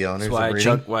gonna do the honors of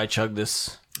reading. Why I chug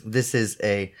this? This is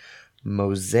a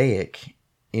Mosaic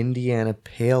Indiana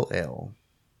Pale Ale.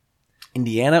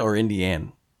 Indiana or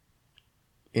Indian?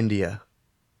 India.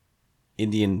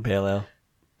 Indian Pale Ale.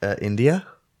 India?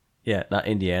 Yeah, not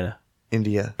Indiana.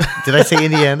 India. Did I say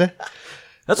Indiana?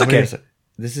 That's okay.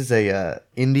 This is a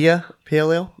India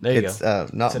Pale Ale. There you go. It's an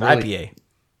really, IPA.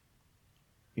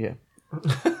 Yeah.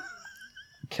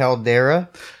 Caldera.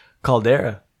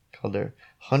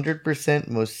 100%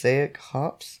 Mosaic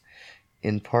hops,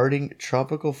 imparting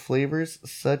tropical flavors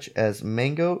such as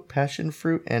mango, passion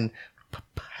fruit, and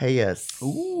papayas.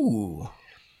 Ooh.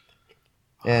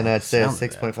 And it's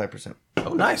 6.5%.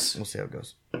 Oh, nice. We'll see how it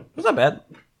goes. It's not bad.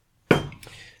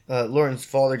 Lauren's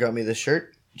father got me this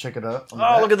shirt. Check it out.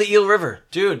 Oh, look at the Eel River.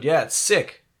 Dude, yeah, it's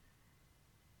sick.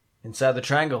 Inside the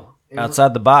triangle.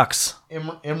 Outside the box.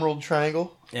 Emerald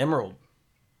triangle. Emerald.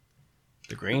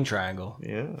 The green triangle.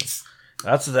 Yeah.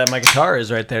 That's what that my guitar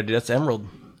is right there, dude. That's emerald.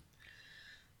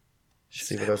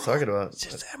 See what I was talking about.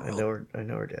 just I emerald.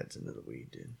 know her dad's into the weed,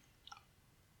 dude.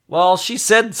 Well, she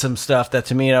said some stuff that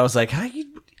to me, and I was like,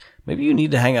 maybe you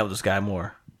need to hang out with this guy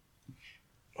more.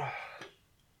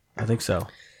 I think so.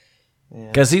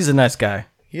 Because he's a nice guy.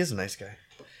 He is a nice guy.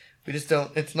 We just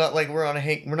don't. It's not like we're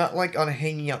not like on a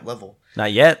hanging out level.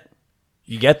 Not yet.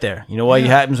 You get there. You know what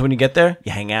happens when you get there?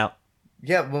 You hang out.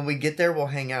 Yeah, when we get there, we'll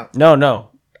hang out.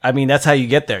 No. I mean, that's how you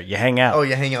get there. You hang out. Oh,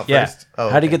 you hang out Yeah. first. Oh,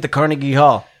 How do you get to Carnegie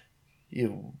Hall?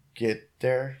 You get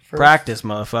there first. Practice,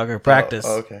 motherfucker. Practice.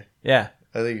 Oh, okay. Yeah.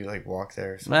 I think you like walk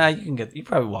there. Or something. Nah, you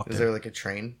probably walk Is there. there like a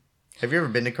train? Have you ever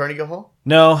been to Carnegie Hall?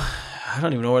 No, I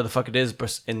don't even know where the fuck it is,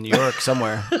 but in New York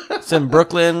somewhere. It's in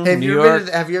Brooklyn, Have New you York.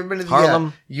 have you ever been to the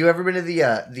Harlem. you ever been to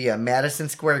the Madison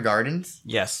Square Gardens?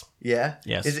 Yes. Yeah.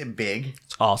 Yes. Is it big?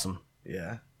 It's awesome.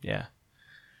 Yeah. Yeah.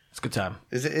 It's a good time.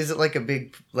 Is it like a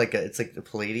big it's like the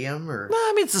Palladium or? No,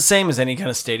 I mean, it's the same as any kind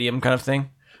of stadium kind of thing.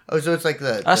 Oh, so it's like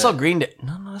the I saw Green Day.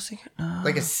 No,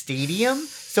 like a stadium.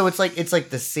 So it's like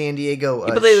the San Diego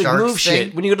but they like, Sharks move thing.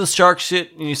 shit. When you go to the Sharks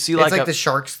shit and you see It's like, like the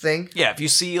Sharks thing. yeah, if you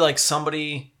see like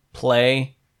somebody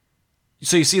play,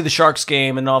 so you see the Sharks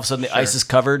game and all of a sudden the ice is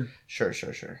covered. Sure.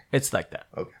 It's like that.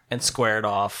 Okay. And squared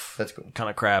off. That's cool. Kind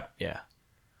of crap. Yeah.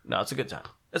 No, it's a good time.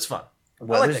 It's fun. I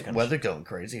like that kind of Weather going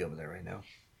crazy over there right now.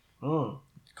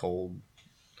 It's cold.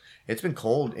 It's been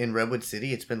cold in Redwood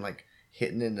City. It's been like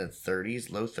hitting in the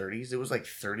 30s, low 30s. It was like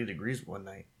 30 degrees one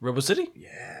night. Redwood City?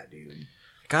 Yeah, dude.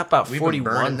 Got about We've been 41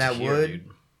 burning that here, wood. dude.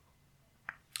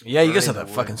 Yeah, you guys have Burning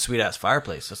that the wood. fucking sweet ass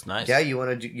fireplace. That's nice. Yeah, you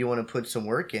want to put some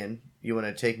work in. You want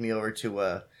to take me over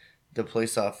to the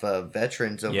place off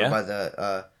Veterans over by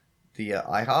the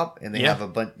IHOP, and they have a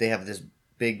bunch. They have this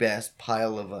big ass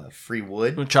pile of free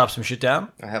wood. We'll chop some shit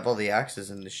down. I have all the axes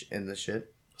in the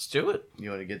shit. Let's do it. You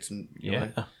want to get some? Yeah.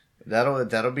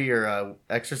 That'll be your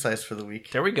exercise for the week.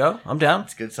 There we go. I'm down.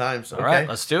 It's good times. All right,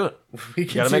 let's do it. We You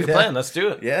can gotta do make a that. plan. Let's do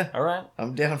it. Yeah. All right.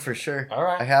 I'm down for sure. All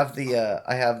right. I have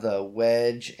the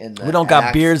wedge and the We don't got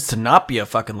axe, beards to not be a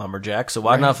fucking lumberjack, so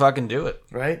why not fucking do it?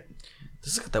 right?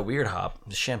 This has got that weird hop,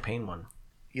 the champagne one.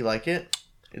 You like it?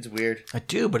 It's weird. I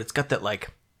do, but it's got that like,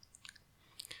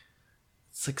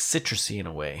 it's like citrusy in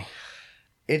a way.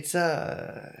 It's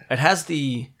It has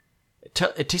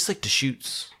it tastes like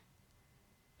Deschutes,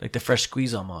 like the fresh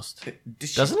squeeze almost,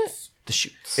 doesn't it?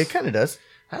 Deschutes. It kind of does.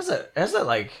 Has that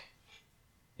like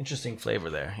interesting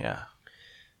flavor there. Yeah.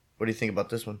 What do you think about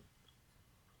this one?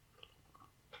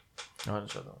 No, I didn't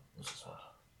try that one. What's this one?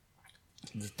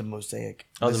 This is the Mosaic.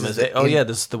 Oh, This the is Mosaic. Oh, yeah,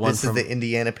 this is the one This from is the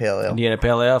Indiana Pale Ale. Indiana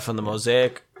Pale Ale from the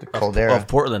Mosaic Caldera. of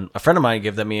Portland. A friend of mine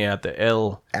gave that me at the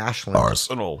El Ashland.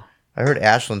 Arsenal. I heard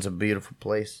Ashland's a beautiful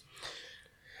place.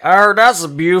 Oh, that's a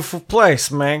beautiful place,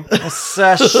 man.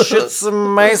 That shit's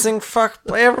amazing. Fuck,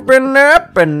 ever been there?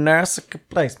 I've been there. It's a good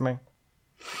place, man.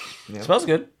 Yep. Smells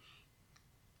good.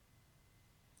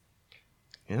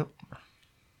 Yep.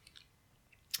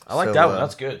 I like So, that one.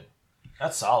 That's good.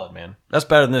 That's solid, man. That's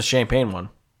better than this champagne one,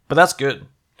 but that's good.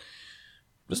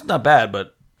 It's not bad,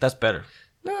 but that's better.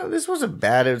 No, this wasn't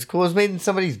bad. It was cool. It was made in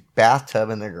somebody's bathtub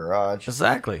in their garage.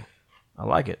 Exactly. I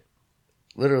like it.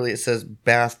 Literally, it says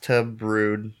bathtub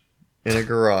brewed in a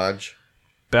garage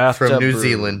Bathtub from New brew.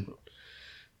 Zealand.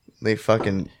 They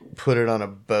fucking put it on a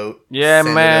boat. Yeah, sent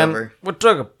it man. over. We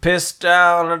took a piss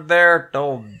down there at the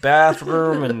old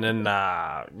bathroom, and then,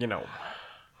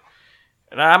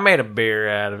 and I made a beer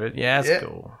out of it. Yeah, it's Yeah.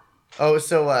 cool. Oh,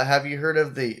 so have you heard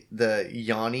of the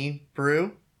Yanni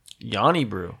brew? Yanni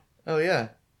brew. Oh yeah.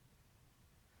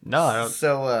 No, I don't.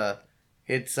 So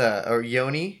it's or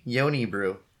Yoni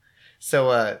brew.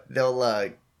 So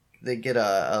they get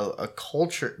a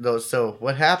culture though. So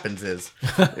what happens is,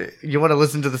 you want to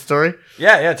listen to the story?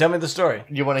 Yeah. Tell me the story.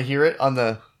 You want to hear it on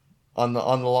the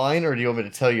line, or do you want me to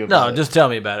tell you about No, it? just tell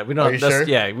me about it. We don't. Are you that's, sure?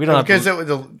 Yeah, we don't have because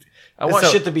to. I want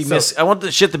shit to be I want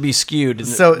the shit to be skewed. And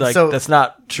So- that's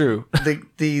not true.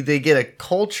 they get a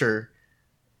culture.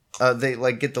 They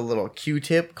like get the little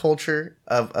Q-tip culture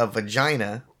of a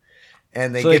vagina,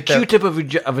 and they So the get the Q-tip of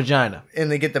a vagina. and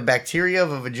they get the bacteria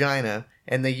of a vagina,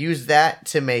 and they use that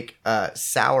to make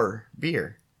sour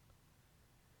beer.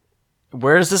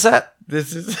 Where is this at?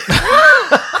 This is.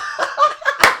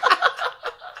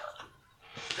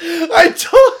 I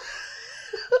told.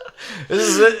 This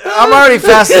is it. I'm already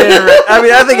fascinated. I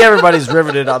mean, I think everybody's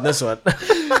riveted on this one.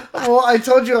 Well, I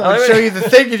told you I would show you the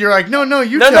thing, and you're like, no,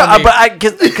 you No, tell me. but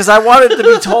because I wanted to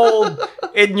be told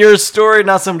in your story,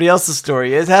 not somebody else's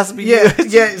story. It has to be Yeah, you.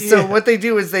 yeah. So what they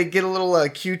do is they get a little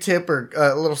Q-tip or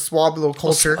a little swab, a little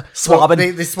culture. Swabbing.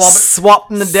 They swab it.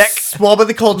 Swapping the deck. Swabbing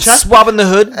the culture. Swabbing the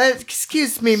hood.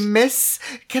 Excuse me, miss.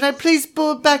 Can I please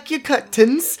pull back your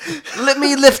curtains? Let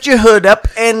me lift your hood up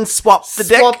and swap the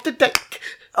deck. Swap the deck.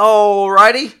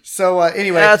 Alrighty. So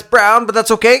anyway. That's brown, but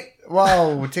that's okay.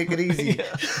 Whoa, take it easy.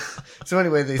 So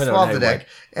anyway, they Put it on swab the headway. deck.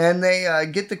 And they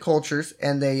get the cultures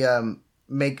and they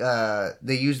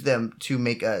they use them to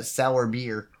make a sour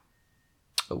beer.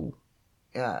 Oh.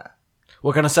 Yeah.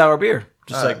 What kind of sour beer?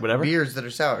 Just like whatever? Beers that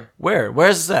are sour. Where?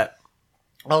 Where's that?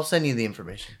 I'll send you the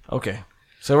information. Okay.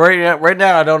 So right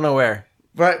now, I don't know where.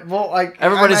 But well,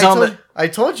 Everybody's on the. I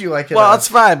told you I could. Well, that's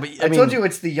fine, but I mean, told you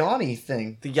it's the Yoni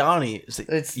thing. the Yanni. Is it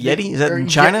It's Yeti? Is that in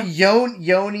China?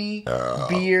 Yoni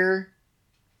beer,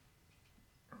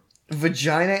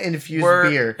 vagina infused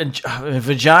beer.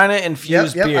 Vagina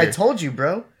infused Yep, beer. I told you,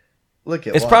 bro. Look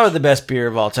at It's probably the best beer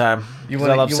of all time. You 'Cause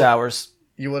wanna- I love you wa- sours.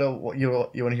 you want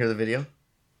to hear the video?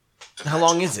 How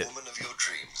long is it? Woman of your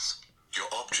dreams, your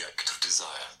object of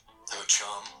desire, her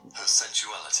charm, her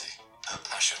sensuality, her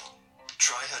passion.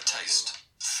 Try her taste,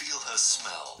 feel her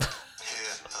smell,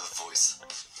 hear her voice.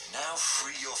 Now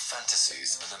free your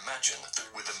fantasies and imagine that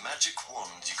with a magic wand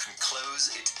you can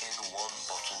close it in one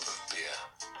bottle of beer.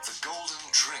 The golden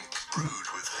drink brewed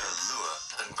with her lure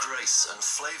and grace and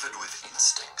flavored with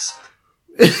instincts.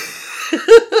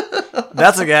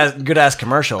 That's a good ass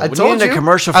commercial. I We told needed you. a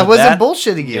commercial for I wasn't that.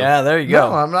 bullshitting you. Yeah, there you go.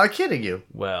 No, I'm not kidding you.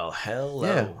 Well, hello.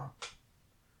 Yeah.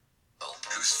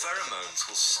 Whose pheromones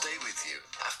will stay with you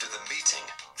after the meeting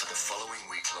for the following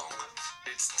week long.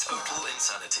 It's total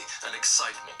insanity and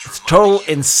excitement. Total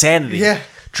insanity. Yeah.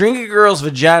 Drinking a girl's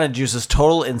vagina juice is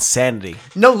total insanity.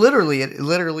 No, literally, it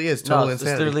literally is total No, it's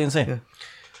insanity. literally insane.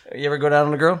 You ever go down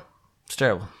on a girl? It's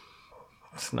terrible.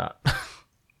 It's not.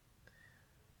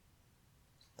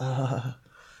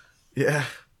 Yeah.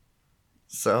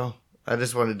 So I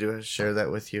just wanted to share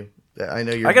that with you. I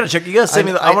know you're. I gotta check. You gotta send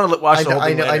me. I want to watch the whole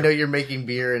thing. I know later. you're making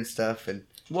beer and stuff, and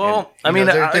Well, and, you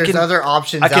know, there's I can, other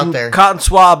options I can out there. cotton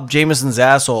swab Jameson's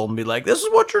asshole and be like, "This is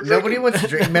what you're drinking." Nobody wants to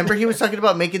drink. Remember, he was talking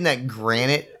about making that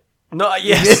granite. No,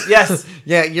 yes, yes,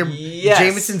 Yeah, your Yes.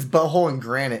 Jameson's butthole in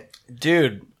granite.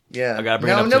 dude. Yeah, I gotta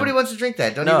bring it no, up to nobody him. wants to drink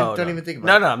that. Don't even think about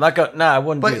No, it. no, I'm not going. No, I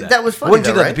wouldn't But do that. that was funny, I wouldn't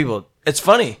do though, that right? to people. It's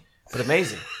funny, but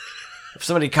amazing. If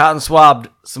somebody cotton swabbed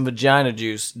some vagina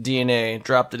juice, DNA,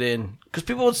 dropped it in, because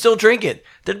people would still drink it.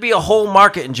 There'd be a whole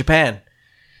market in Japan.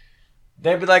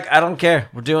 They'd be like, "I don't care.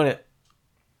 We're doing it."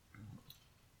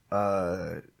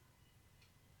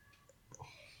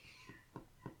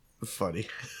 Funny.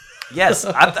 Yes,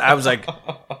 I was like,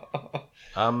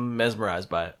 I'm mesmerized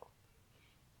by it.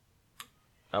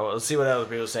 Oh, well, let's see what other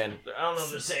people are saying. I don't know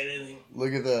if they're saying anything.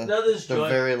 Look at the Nothing's joint.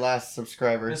 very last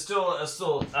subscriber. It's still a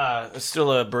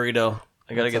burrito.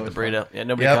 I gotta get the burrito. Yeah,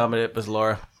 nobody Yep. commented but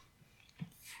Laura.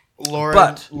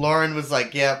 Lauren was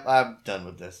like, "Yep, I'm done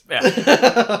with this."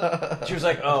 Yeah. She was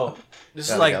like, "Oh, this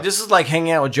is Gotta like go. this is like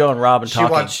hanging out with Joe and Rob and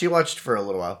talking." She watched for a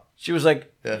little while. She was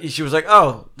like, Yeah.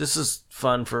 "Oh, this is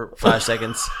fun for 5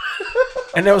 seconds,"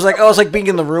 and it was like, "Oh, it's like being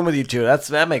in the room with you two.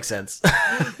 That makes sense."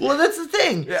 Well, that's the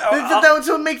thing. Yeah, That's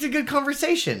what makes a good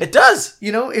conversation. It does.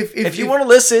 You know, If you want to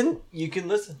listen, you can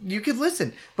listen. you could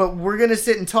listen, but we're gonna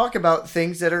sit and talk about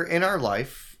things that are in our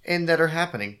life and that are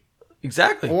happening.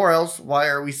 Exactly. Or else, why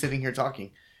are we sitting here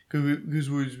talking?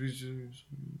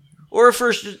 Or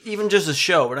first, even just a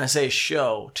show. When I say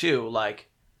show, too, like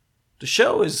the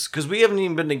show is because we haven't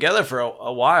even been together for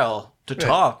a while to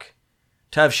talk,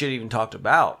 to have shit even talked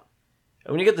about.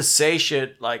 And when you get to say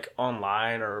shit like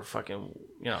online or fucking,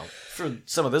 for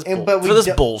some of this,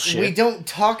 bullshit, we don't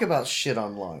talk about shit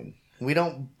online. We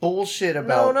don't bullshit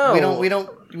about. No.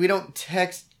 We don't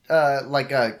text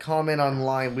comment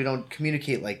online. We don't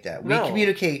communicate like that. We No.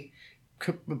 communicate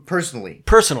personally.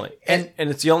 personally, and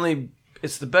it's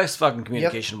the best fucking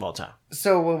communication of all time.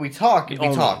 So when we talk, we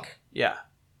Only. talk. Yeah.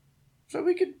 So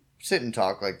we could sit and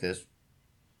talk like this.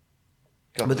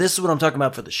 Go But this is what I'm talking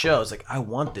about for the show. It's like, I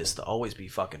want this to always be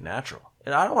fucking natural.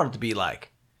 And I don't want it to be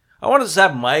like, I want us to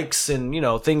have mics and,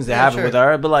 things that happen sure. with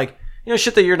our, but like,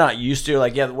 shit that you're not used to.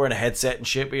 Like, yeah, wearing a headset and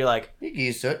shit, but you're like, You get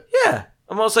used to it. yeah.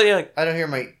 I'm also like, I don't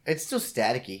hear it's still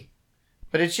staticky,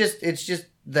 but it's just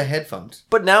the headphones.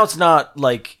 but now it's not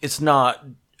like, it's not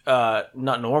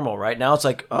normal, right? Now it's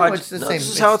like, No, it's the same. This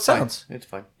is how it It's fine. sounds. It's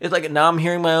fine. It's like, now I'm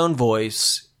hearing my own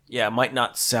voice. Yeah, it might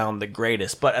not sound the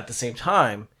greatest, but at the same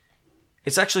time,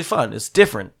 it's actually fun. It's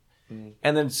different.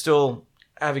 And then still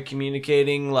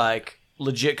communicating like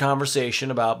legit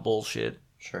conversation about bullshit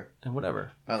Sure. and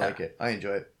whatever. I like it. I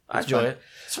enjoy it. I It's enjoy fun. it.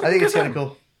 I think it's kind of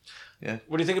cool. Yeah.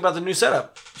 What do you think about the new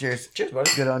setup? Cheers. Cheers,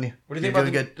 buddy. Good on you. What do you think You're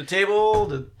about doing the table?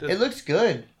 The It looks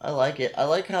good. I like it. I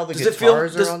like how the Does it feel-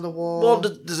 guitars does- are on the wall. well,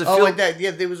 does it Oh, feel- like that. Yeah,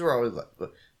 they were always like,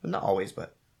 well, not always,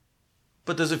 but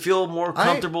But does it feel more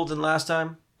comfortable than last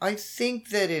time? I think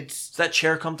that it's. Is that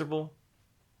chair comfortable?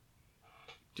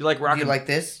 Do you like rocking? You like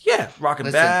this? Yeah, rocking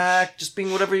Listen. back, just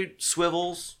being whatever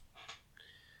swivels.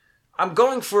 I'm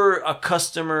going for a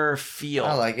customer feel.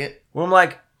 I like it. Where I'm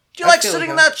like, do you I like feel sitting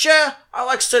in like that chair? I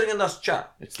like sitting in this chair.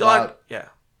 It's Do you like- loud. yeah,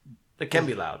 it can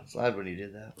be loud. It's loud when you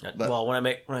did that. But, Well, when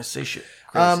I say shit,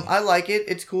 crazy. I like it.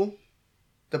 It's cool.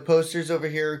 The posters over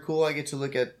here are cool. I get to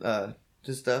look at the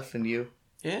stuff and you.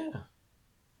 yeah.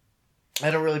 I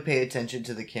don't really pay attention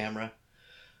to the camera.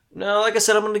 No, like I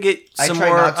said, I'm gonna get I some try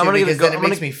more. not to I'm gonna because get. then it I'm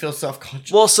makes gonna, me feel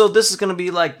self-conscious. well, so this is gonna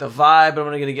be like the vibe. I'm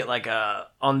gonna get like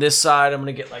on this side. I'm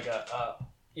gonna get like a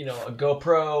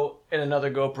GoPro and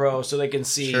another GoPro so they can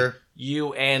see Sure.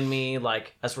 you and me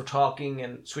like as we're talking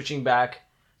and switching back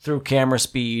through camera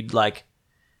speed. Like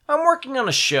I'm working on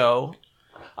a show.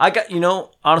 I got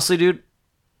honestly, dude.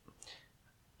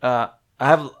 I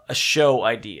have a show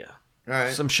idea. All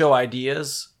right. Some show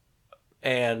ideas,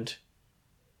 and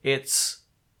it's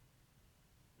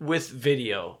with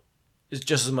video is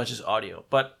just as much as audio.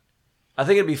 But I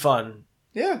think it'd be fun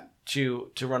Yeah.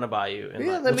 to run it by you. And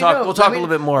Yeah, like, let we'll me talk. know. We'll talk Let a me-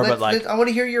 little bit more, but like I want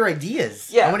to hear your ideas.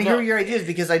 Yeah, I want to no. hear your ideas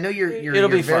because I know you're It'll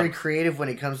be very fun. creative when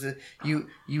it comes to you.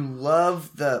 You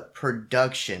love the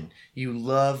production. You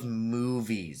love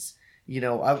movies.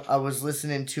 I was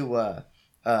listening to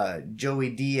Joey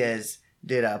Diaz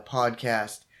did a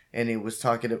podcast. And it was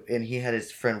and he had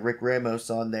his friend Rick Ramos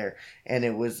on there, and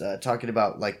it was talking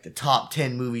about like the top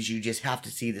 10 movies you just have to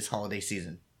see this holiday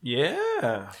season,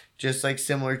 yeah, just like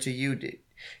similar to you did.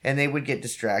 And they would get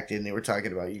distracted, and they were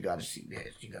talking about you got to see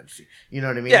this, you got to see, you know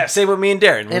what I mean? yeah. Same with me and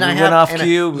Darren. When And we I went have off and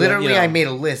cue. literally, I made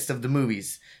a list of the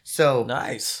movies. So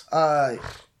nice. What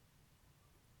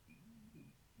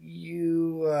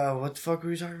the fuck were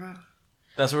we talking about?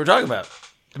 That's what we're talking about.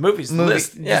 The movies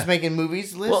list. Yeah. Just making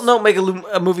movies list. Well, no, make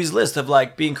a movies list of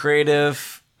like being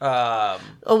creative.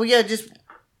 Oh yeah, just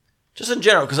in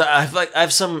general, because I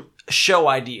have some show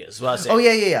ideas. What I was saying. oh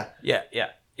yeah.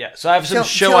 Yeah. So I have some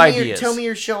show tell ideas. tell me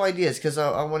your show ideas because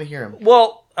I want to hear them.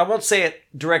 Well, I won't say it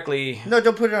directly. No,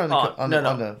 don't put it on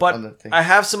the But on the thing. I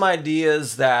have some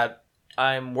ideas that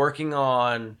I'm working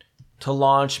on to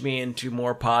launch me into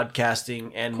more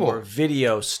podcasting and Cool. more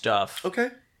video stuff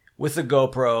Okay. with the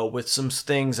GoPro, with some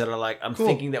things that are like I'm Cool.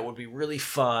 thinking that would be really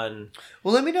fun.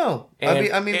 Well, let me know. And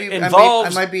I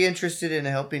involves- might be interested in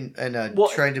helping and Well,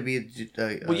 trying to be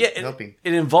helping.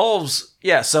 It involves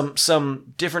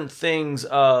some different things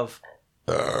of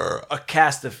a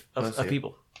cast of Let's see it.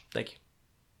 people. Thank you.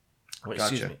 Wait,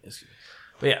 Gotcha. Excuse me.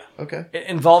 But yeah, Okay.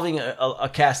 involving a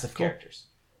cast of characters.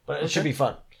 But it should be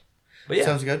fun. But yeah,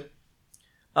 Sounds good.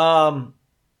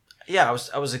 yeah,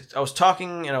 I was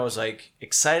talking and I was like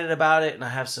excited about it, and I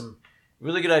have some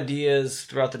really good ideas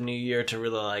throughout the new year to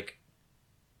really like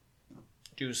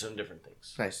do some different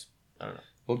things. Nice. I don't know.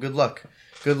 Well, good luck.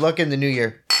 Good luck in the new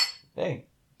year. Hey,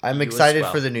 I'm You as excited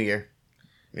well. for the new year.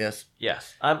 Yes.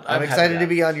 yes, I'm happy excited to about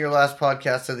be on your last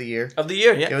podcast of the year. it. Of the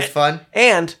year. Yeah, It was fun.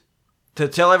 And to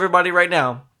tell everybody right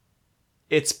now,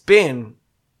 it's been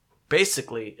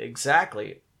basically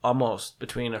exactly almost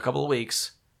between a couple of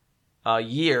weeks, a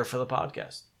year for the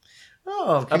podcast.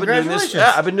 Oh, I've been doing congratulations. this.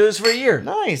 Yeah, I've been doing this for a year.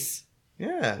 Nice.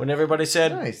 Yeah. When everybody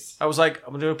said, Nice. I was like,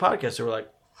 I'm gonna do a podcast. They were like,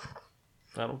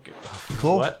 I don't give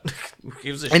Cool. what. Who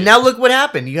gives a And shit? now look what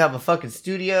happened. You have a fucking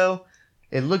studio.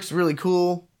 It looks really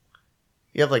cool.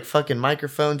 You have like fucking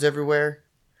microphones everywhere.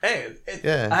 Hey,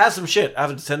 Yeah. I have some shit. I have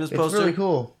an attendance It's poster. really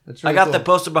cool. It's I really got cool. the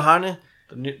poster behind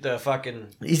it. The fucking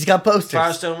He's got posters.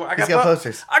 Firestone. He's got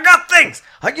posters. I got things.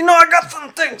 I got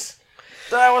some things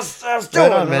that I was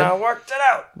doing, on, man. and I worked it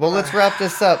out. Well, let's wrap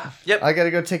this up. Yep. I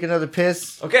gotta go take another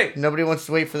piss. Okay. Nobody wants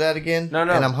to wait for that again. No.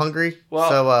 And I'm hungry. Well-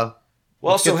 so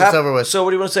Well, let's so get this over with. So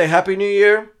what do you want to say? Happy New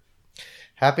Year.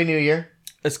 Happy New Year.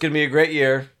 It's gonna be a great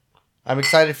year. I'm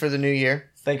excited for the new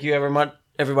year. Thank you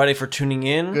everybody for tuning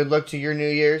in. Good luck to your New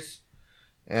Year's.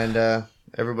 And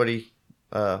everybody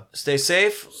Stay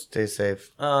safe. stay safe.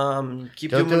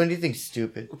 Keep Don't do doing anything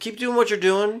stupid. keep doing what you're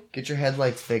doing. Get your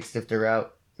headlights fixed if they're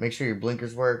out. Make sure your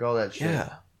blinkers work, all that shit.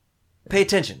 Yeah. Pay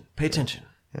attention. Pay attention.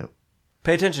 Yep.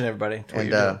 Pay attention, everybody. To what And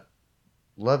you're doing.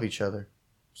 love each other.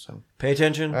 So, Pay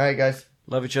attention. all right, guys.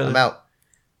 Love each other. I'm out.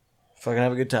 Fucking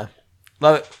have a good time.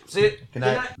 Love it. See you. Good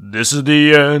night. This is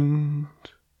the end.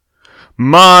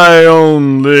 My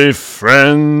only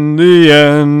friend, the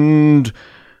end.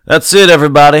 That's it,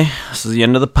 everybody. This is the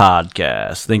end of the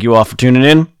podcast. Thank you all for tuning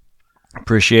in.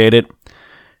 Appreciate it.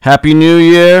 Happy New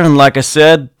Year, and like I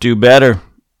said, do better.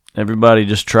 Everybody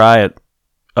just try it.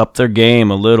 Up their game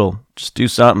a little. Just do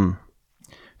something.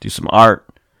 Do some art,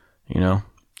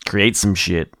 create some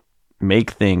shit. Make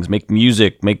things, make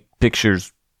music, make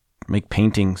pictures, make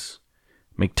paintings,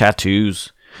 make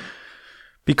tattoos.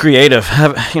 Be creative.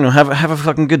 Have a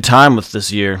fucking good time with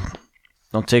this year.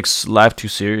 Don't take life too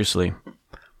seriously.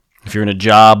 If you're in a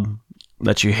job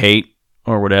that you hate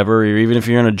or whatever, or even if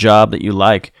you're in a job that you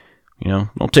like,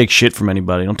 don't take shit from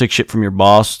anybody. Don't take shit from your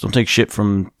boss. Don't take shit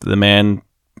from the man.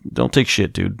 Don't take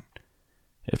shit, dude.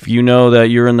 If you know that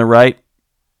you're in the right,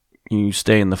 you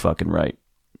stay in the fucking right.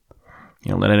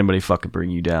 Don't let anybody fucking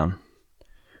bring you down.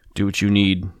 Do what you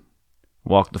need.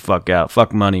 Walk the fuck out.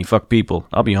 Fuck money. Fuck people.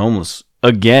 I'll be homeless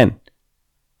again.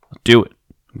 Do it.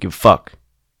 Don't give a fuck.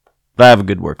 But I have a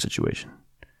good work situation.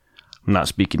 I'm not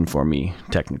speaking for me,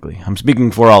 technically. I'm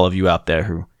speaking for all of you out there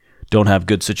who don't have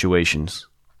good situations.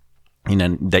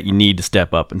 That you need to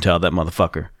step up and tell that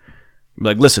motherfucker. Be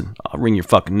like, listen, I'll wring your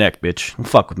fucking neck, bitch. Don't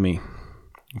fuck with me.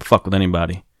 Don't fuck with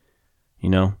anybody.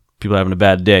 People having a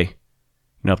bad day.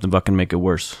 You don't have to fucking make it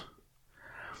worse.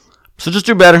 So just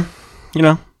do better.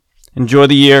 Enjoy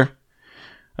the year.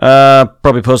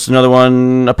 Probably post another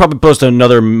one. I'll probably post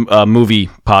another movie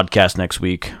podcast next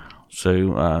week.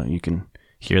 So you can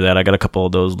hear that. I got a couple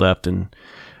of those left. And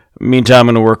meantime, I'm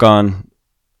going to work on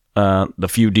the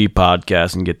Few D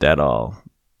podcast and get that all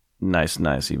nice,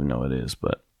 even though it is.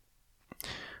 But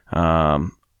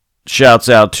shouts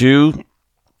out to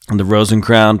the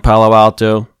Rosencrown, Palo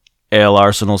Alto, Ale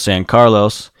Arsenal, San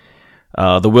Carlos,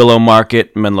 the Willow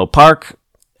Market, Menlo Park,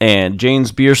 and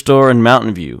Jane's Beer Store in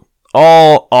Mountain View.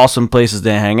 All awesome places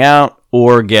to hang out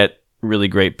or get really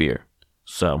great beer.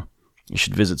 So you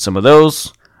should visit some of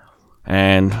those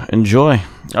and enjoy.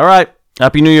 All right.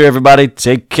 Happy New Year, everybody.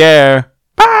 Take care.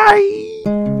 Bye.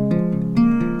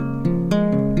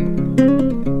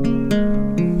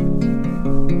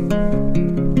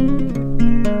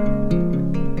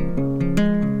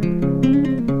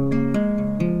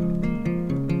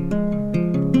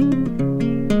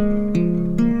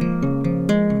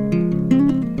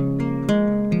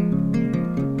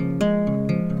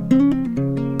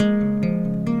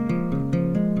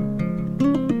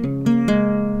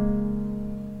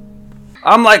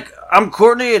 I'm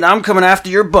Courtney, and I'm coming after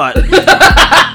your butt.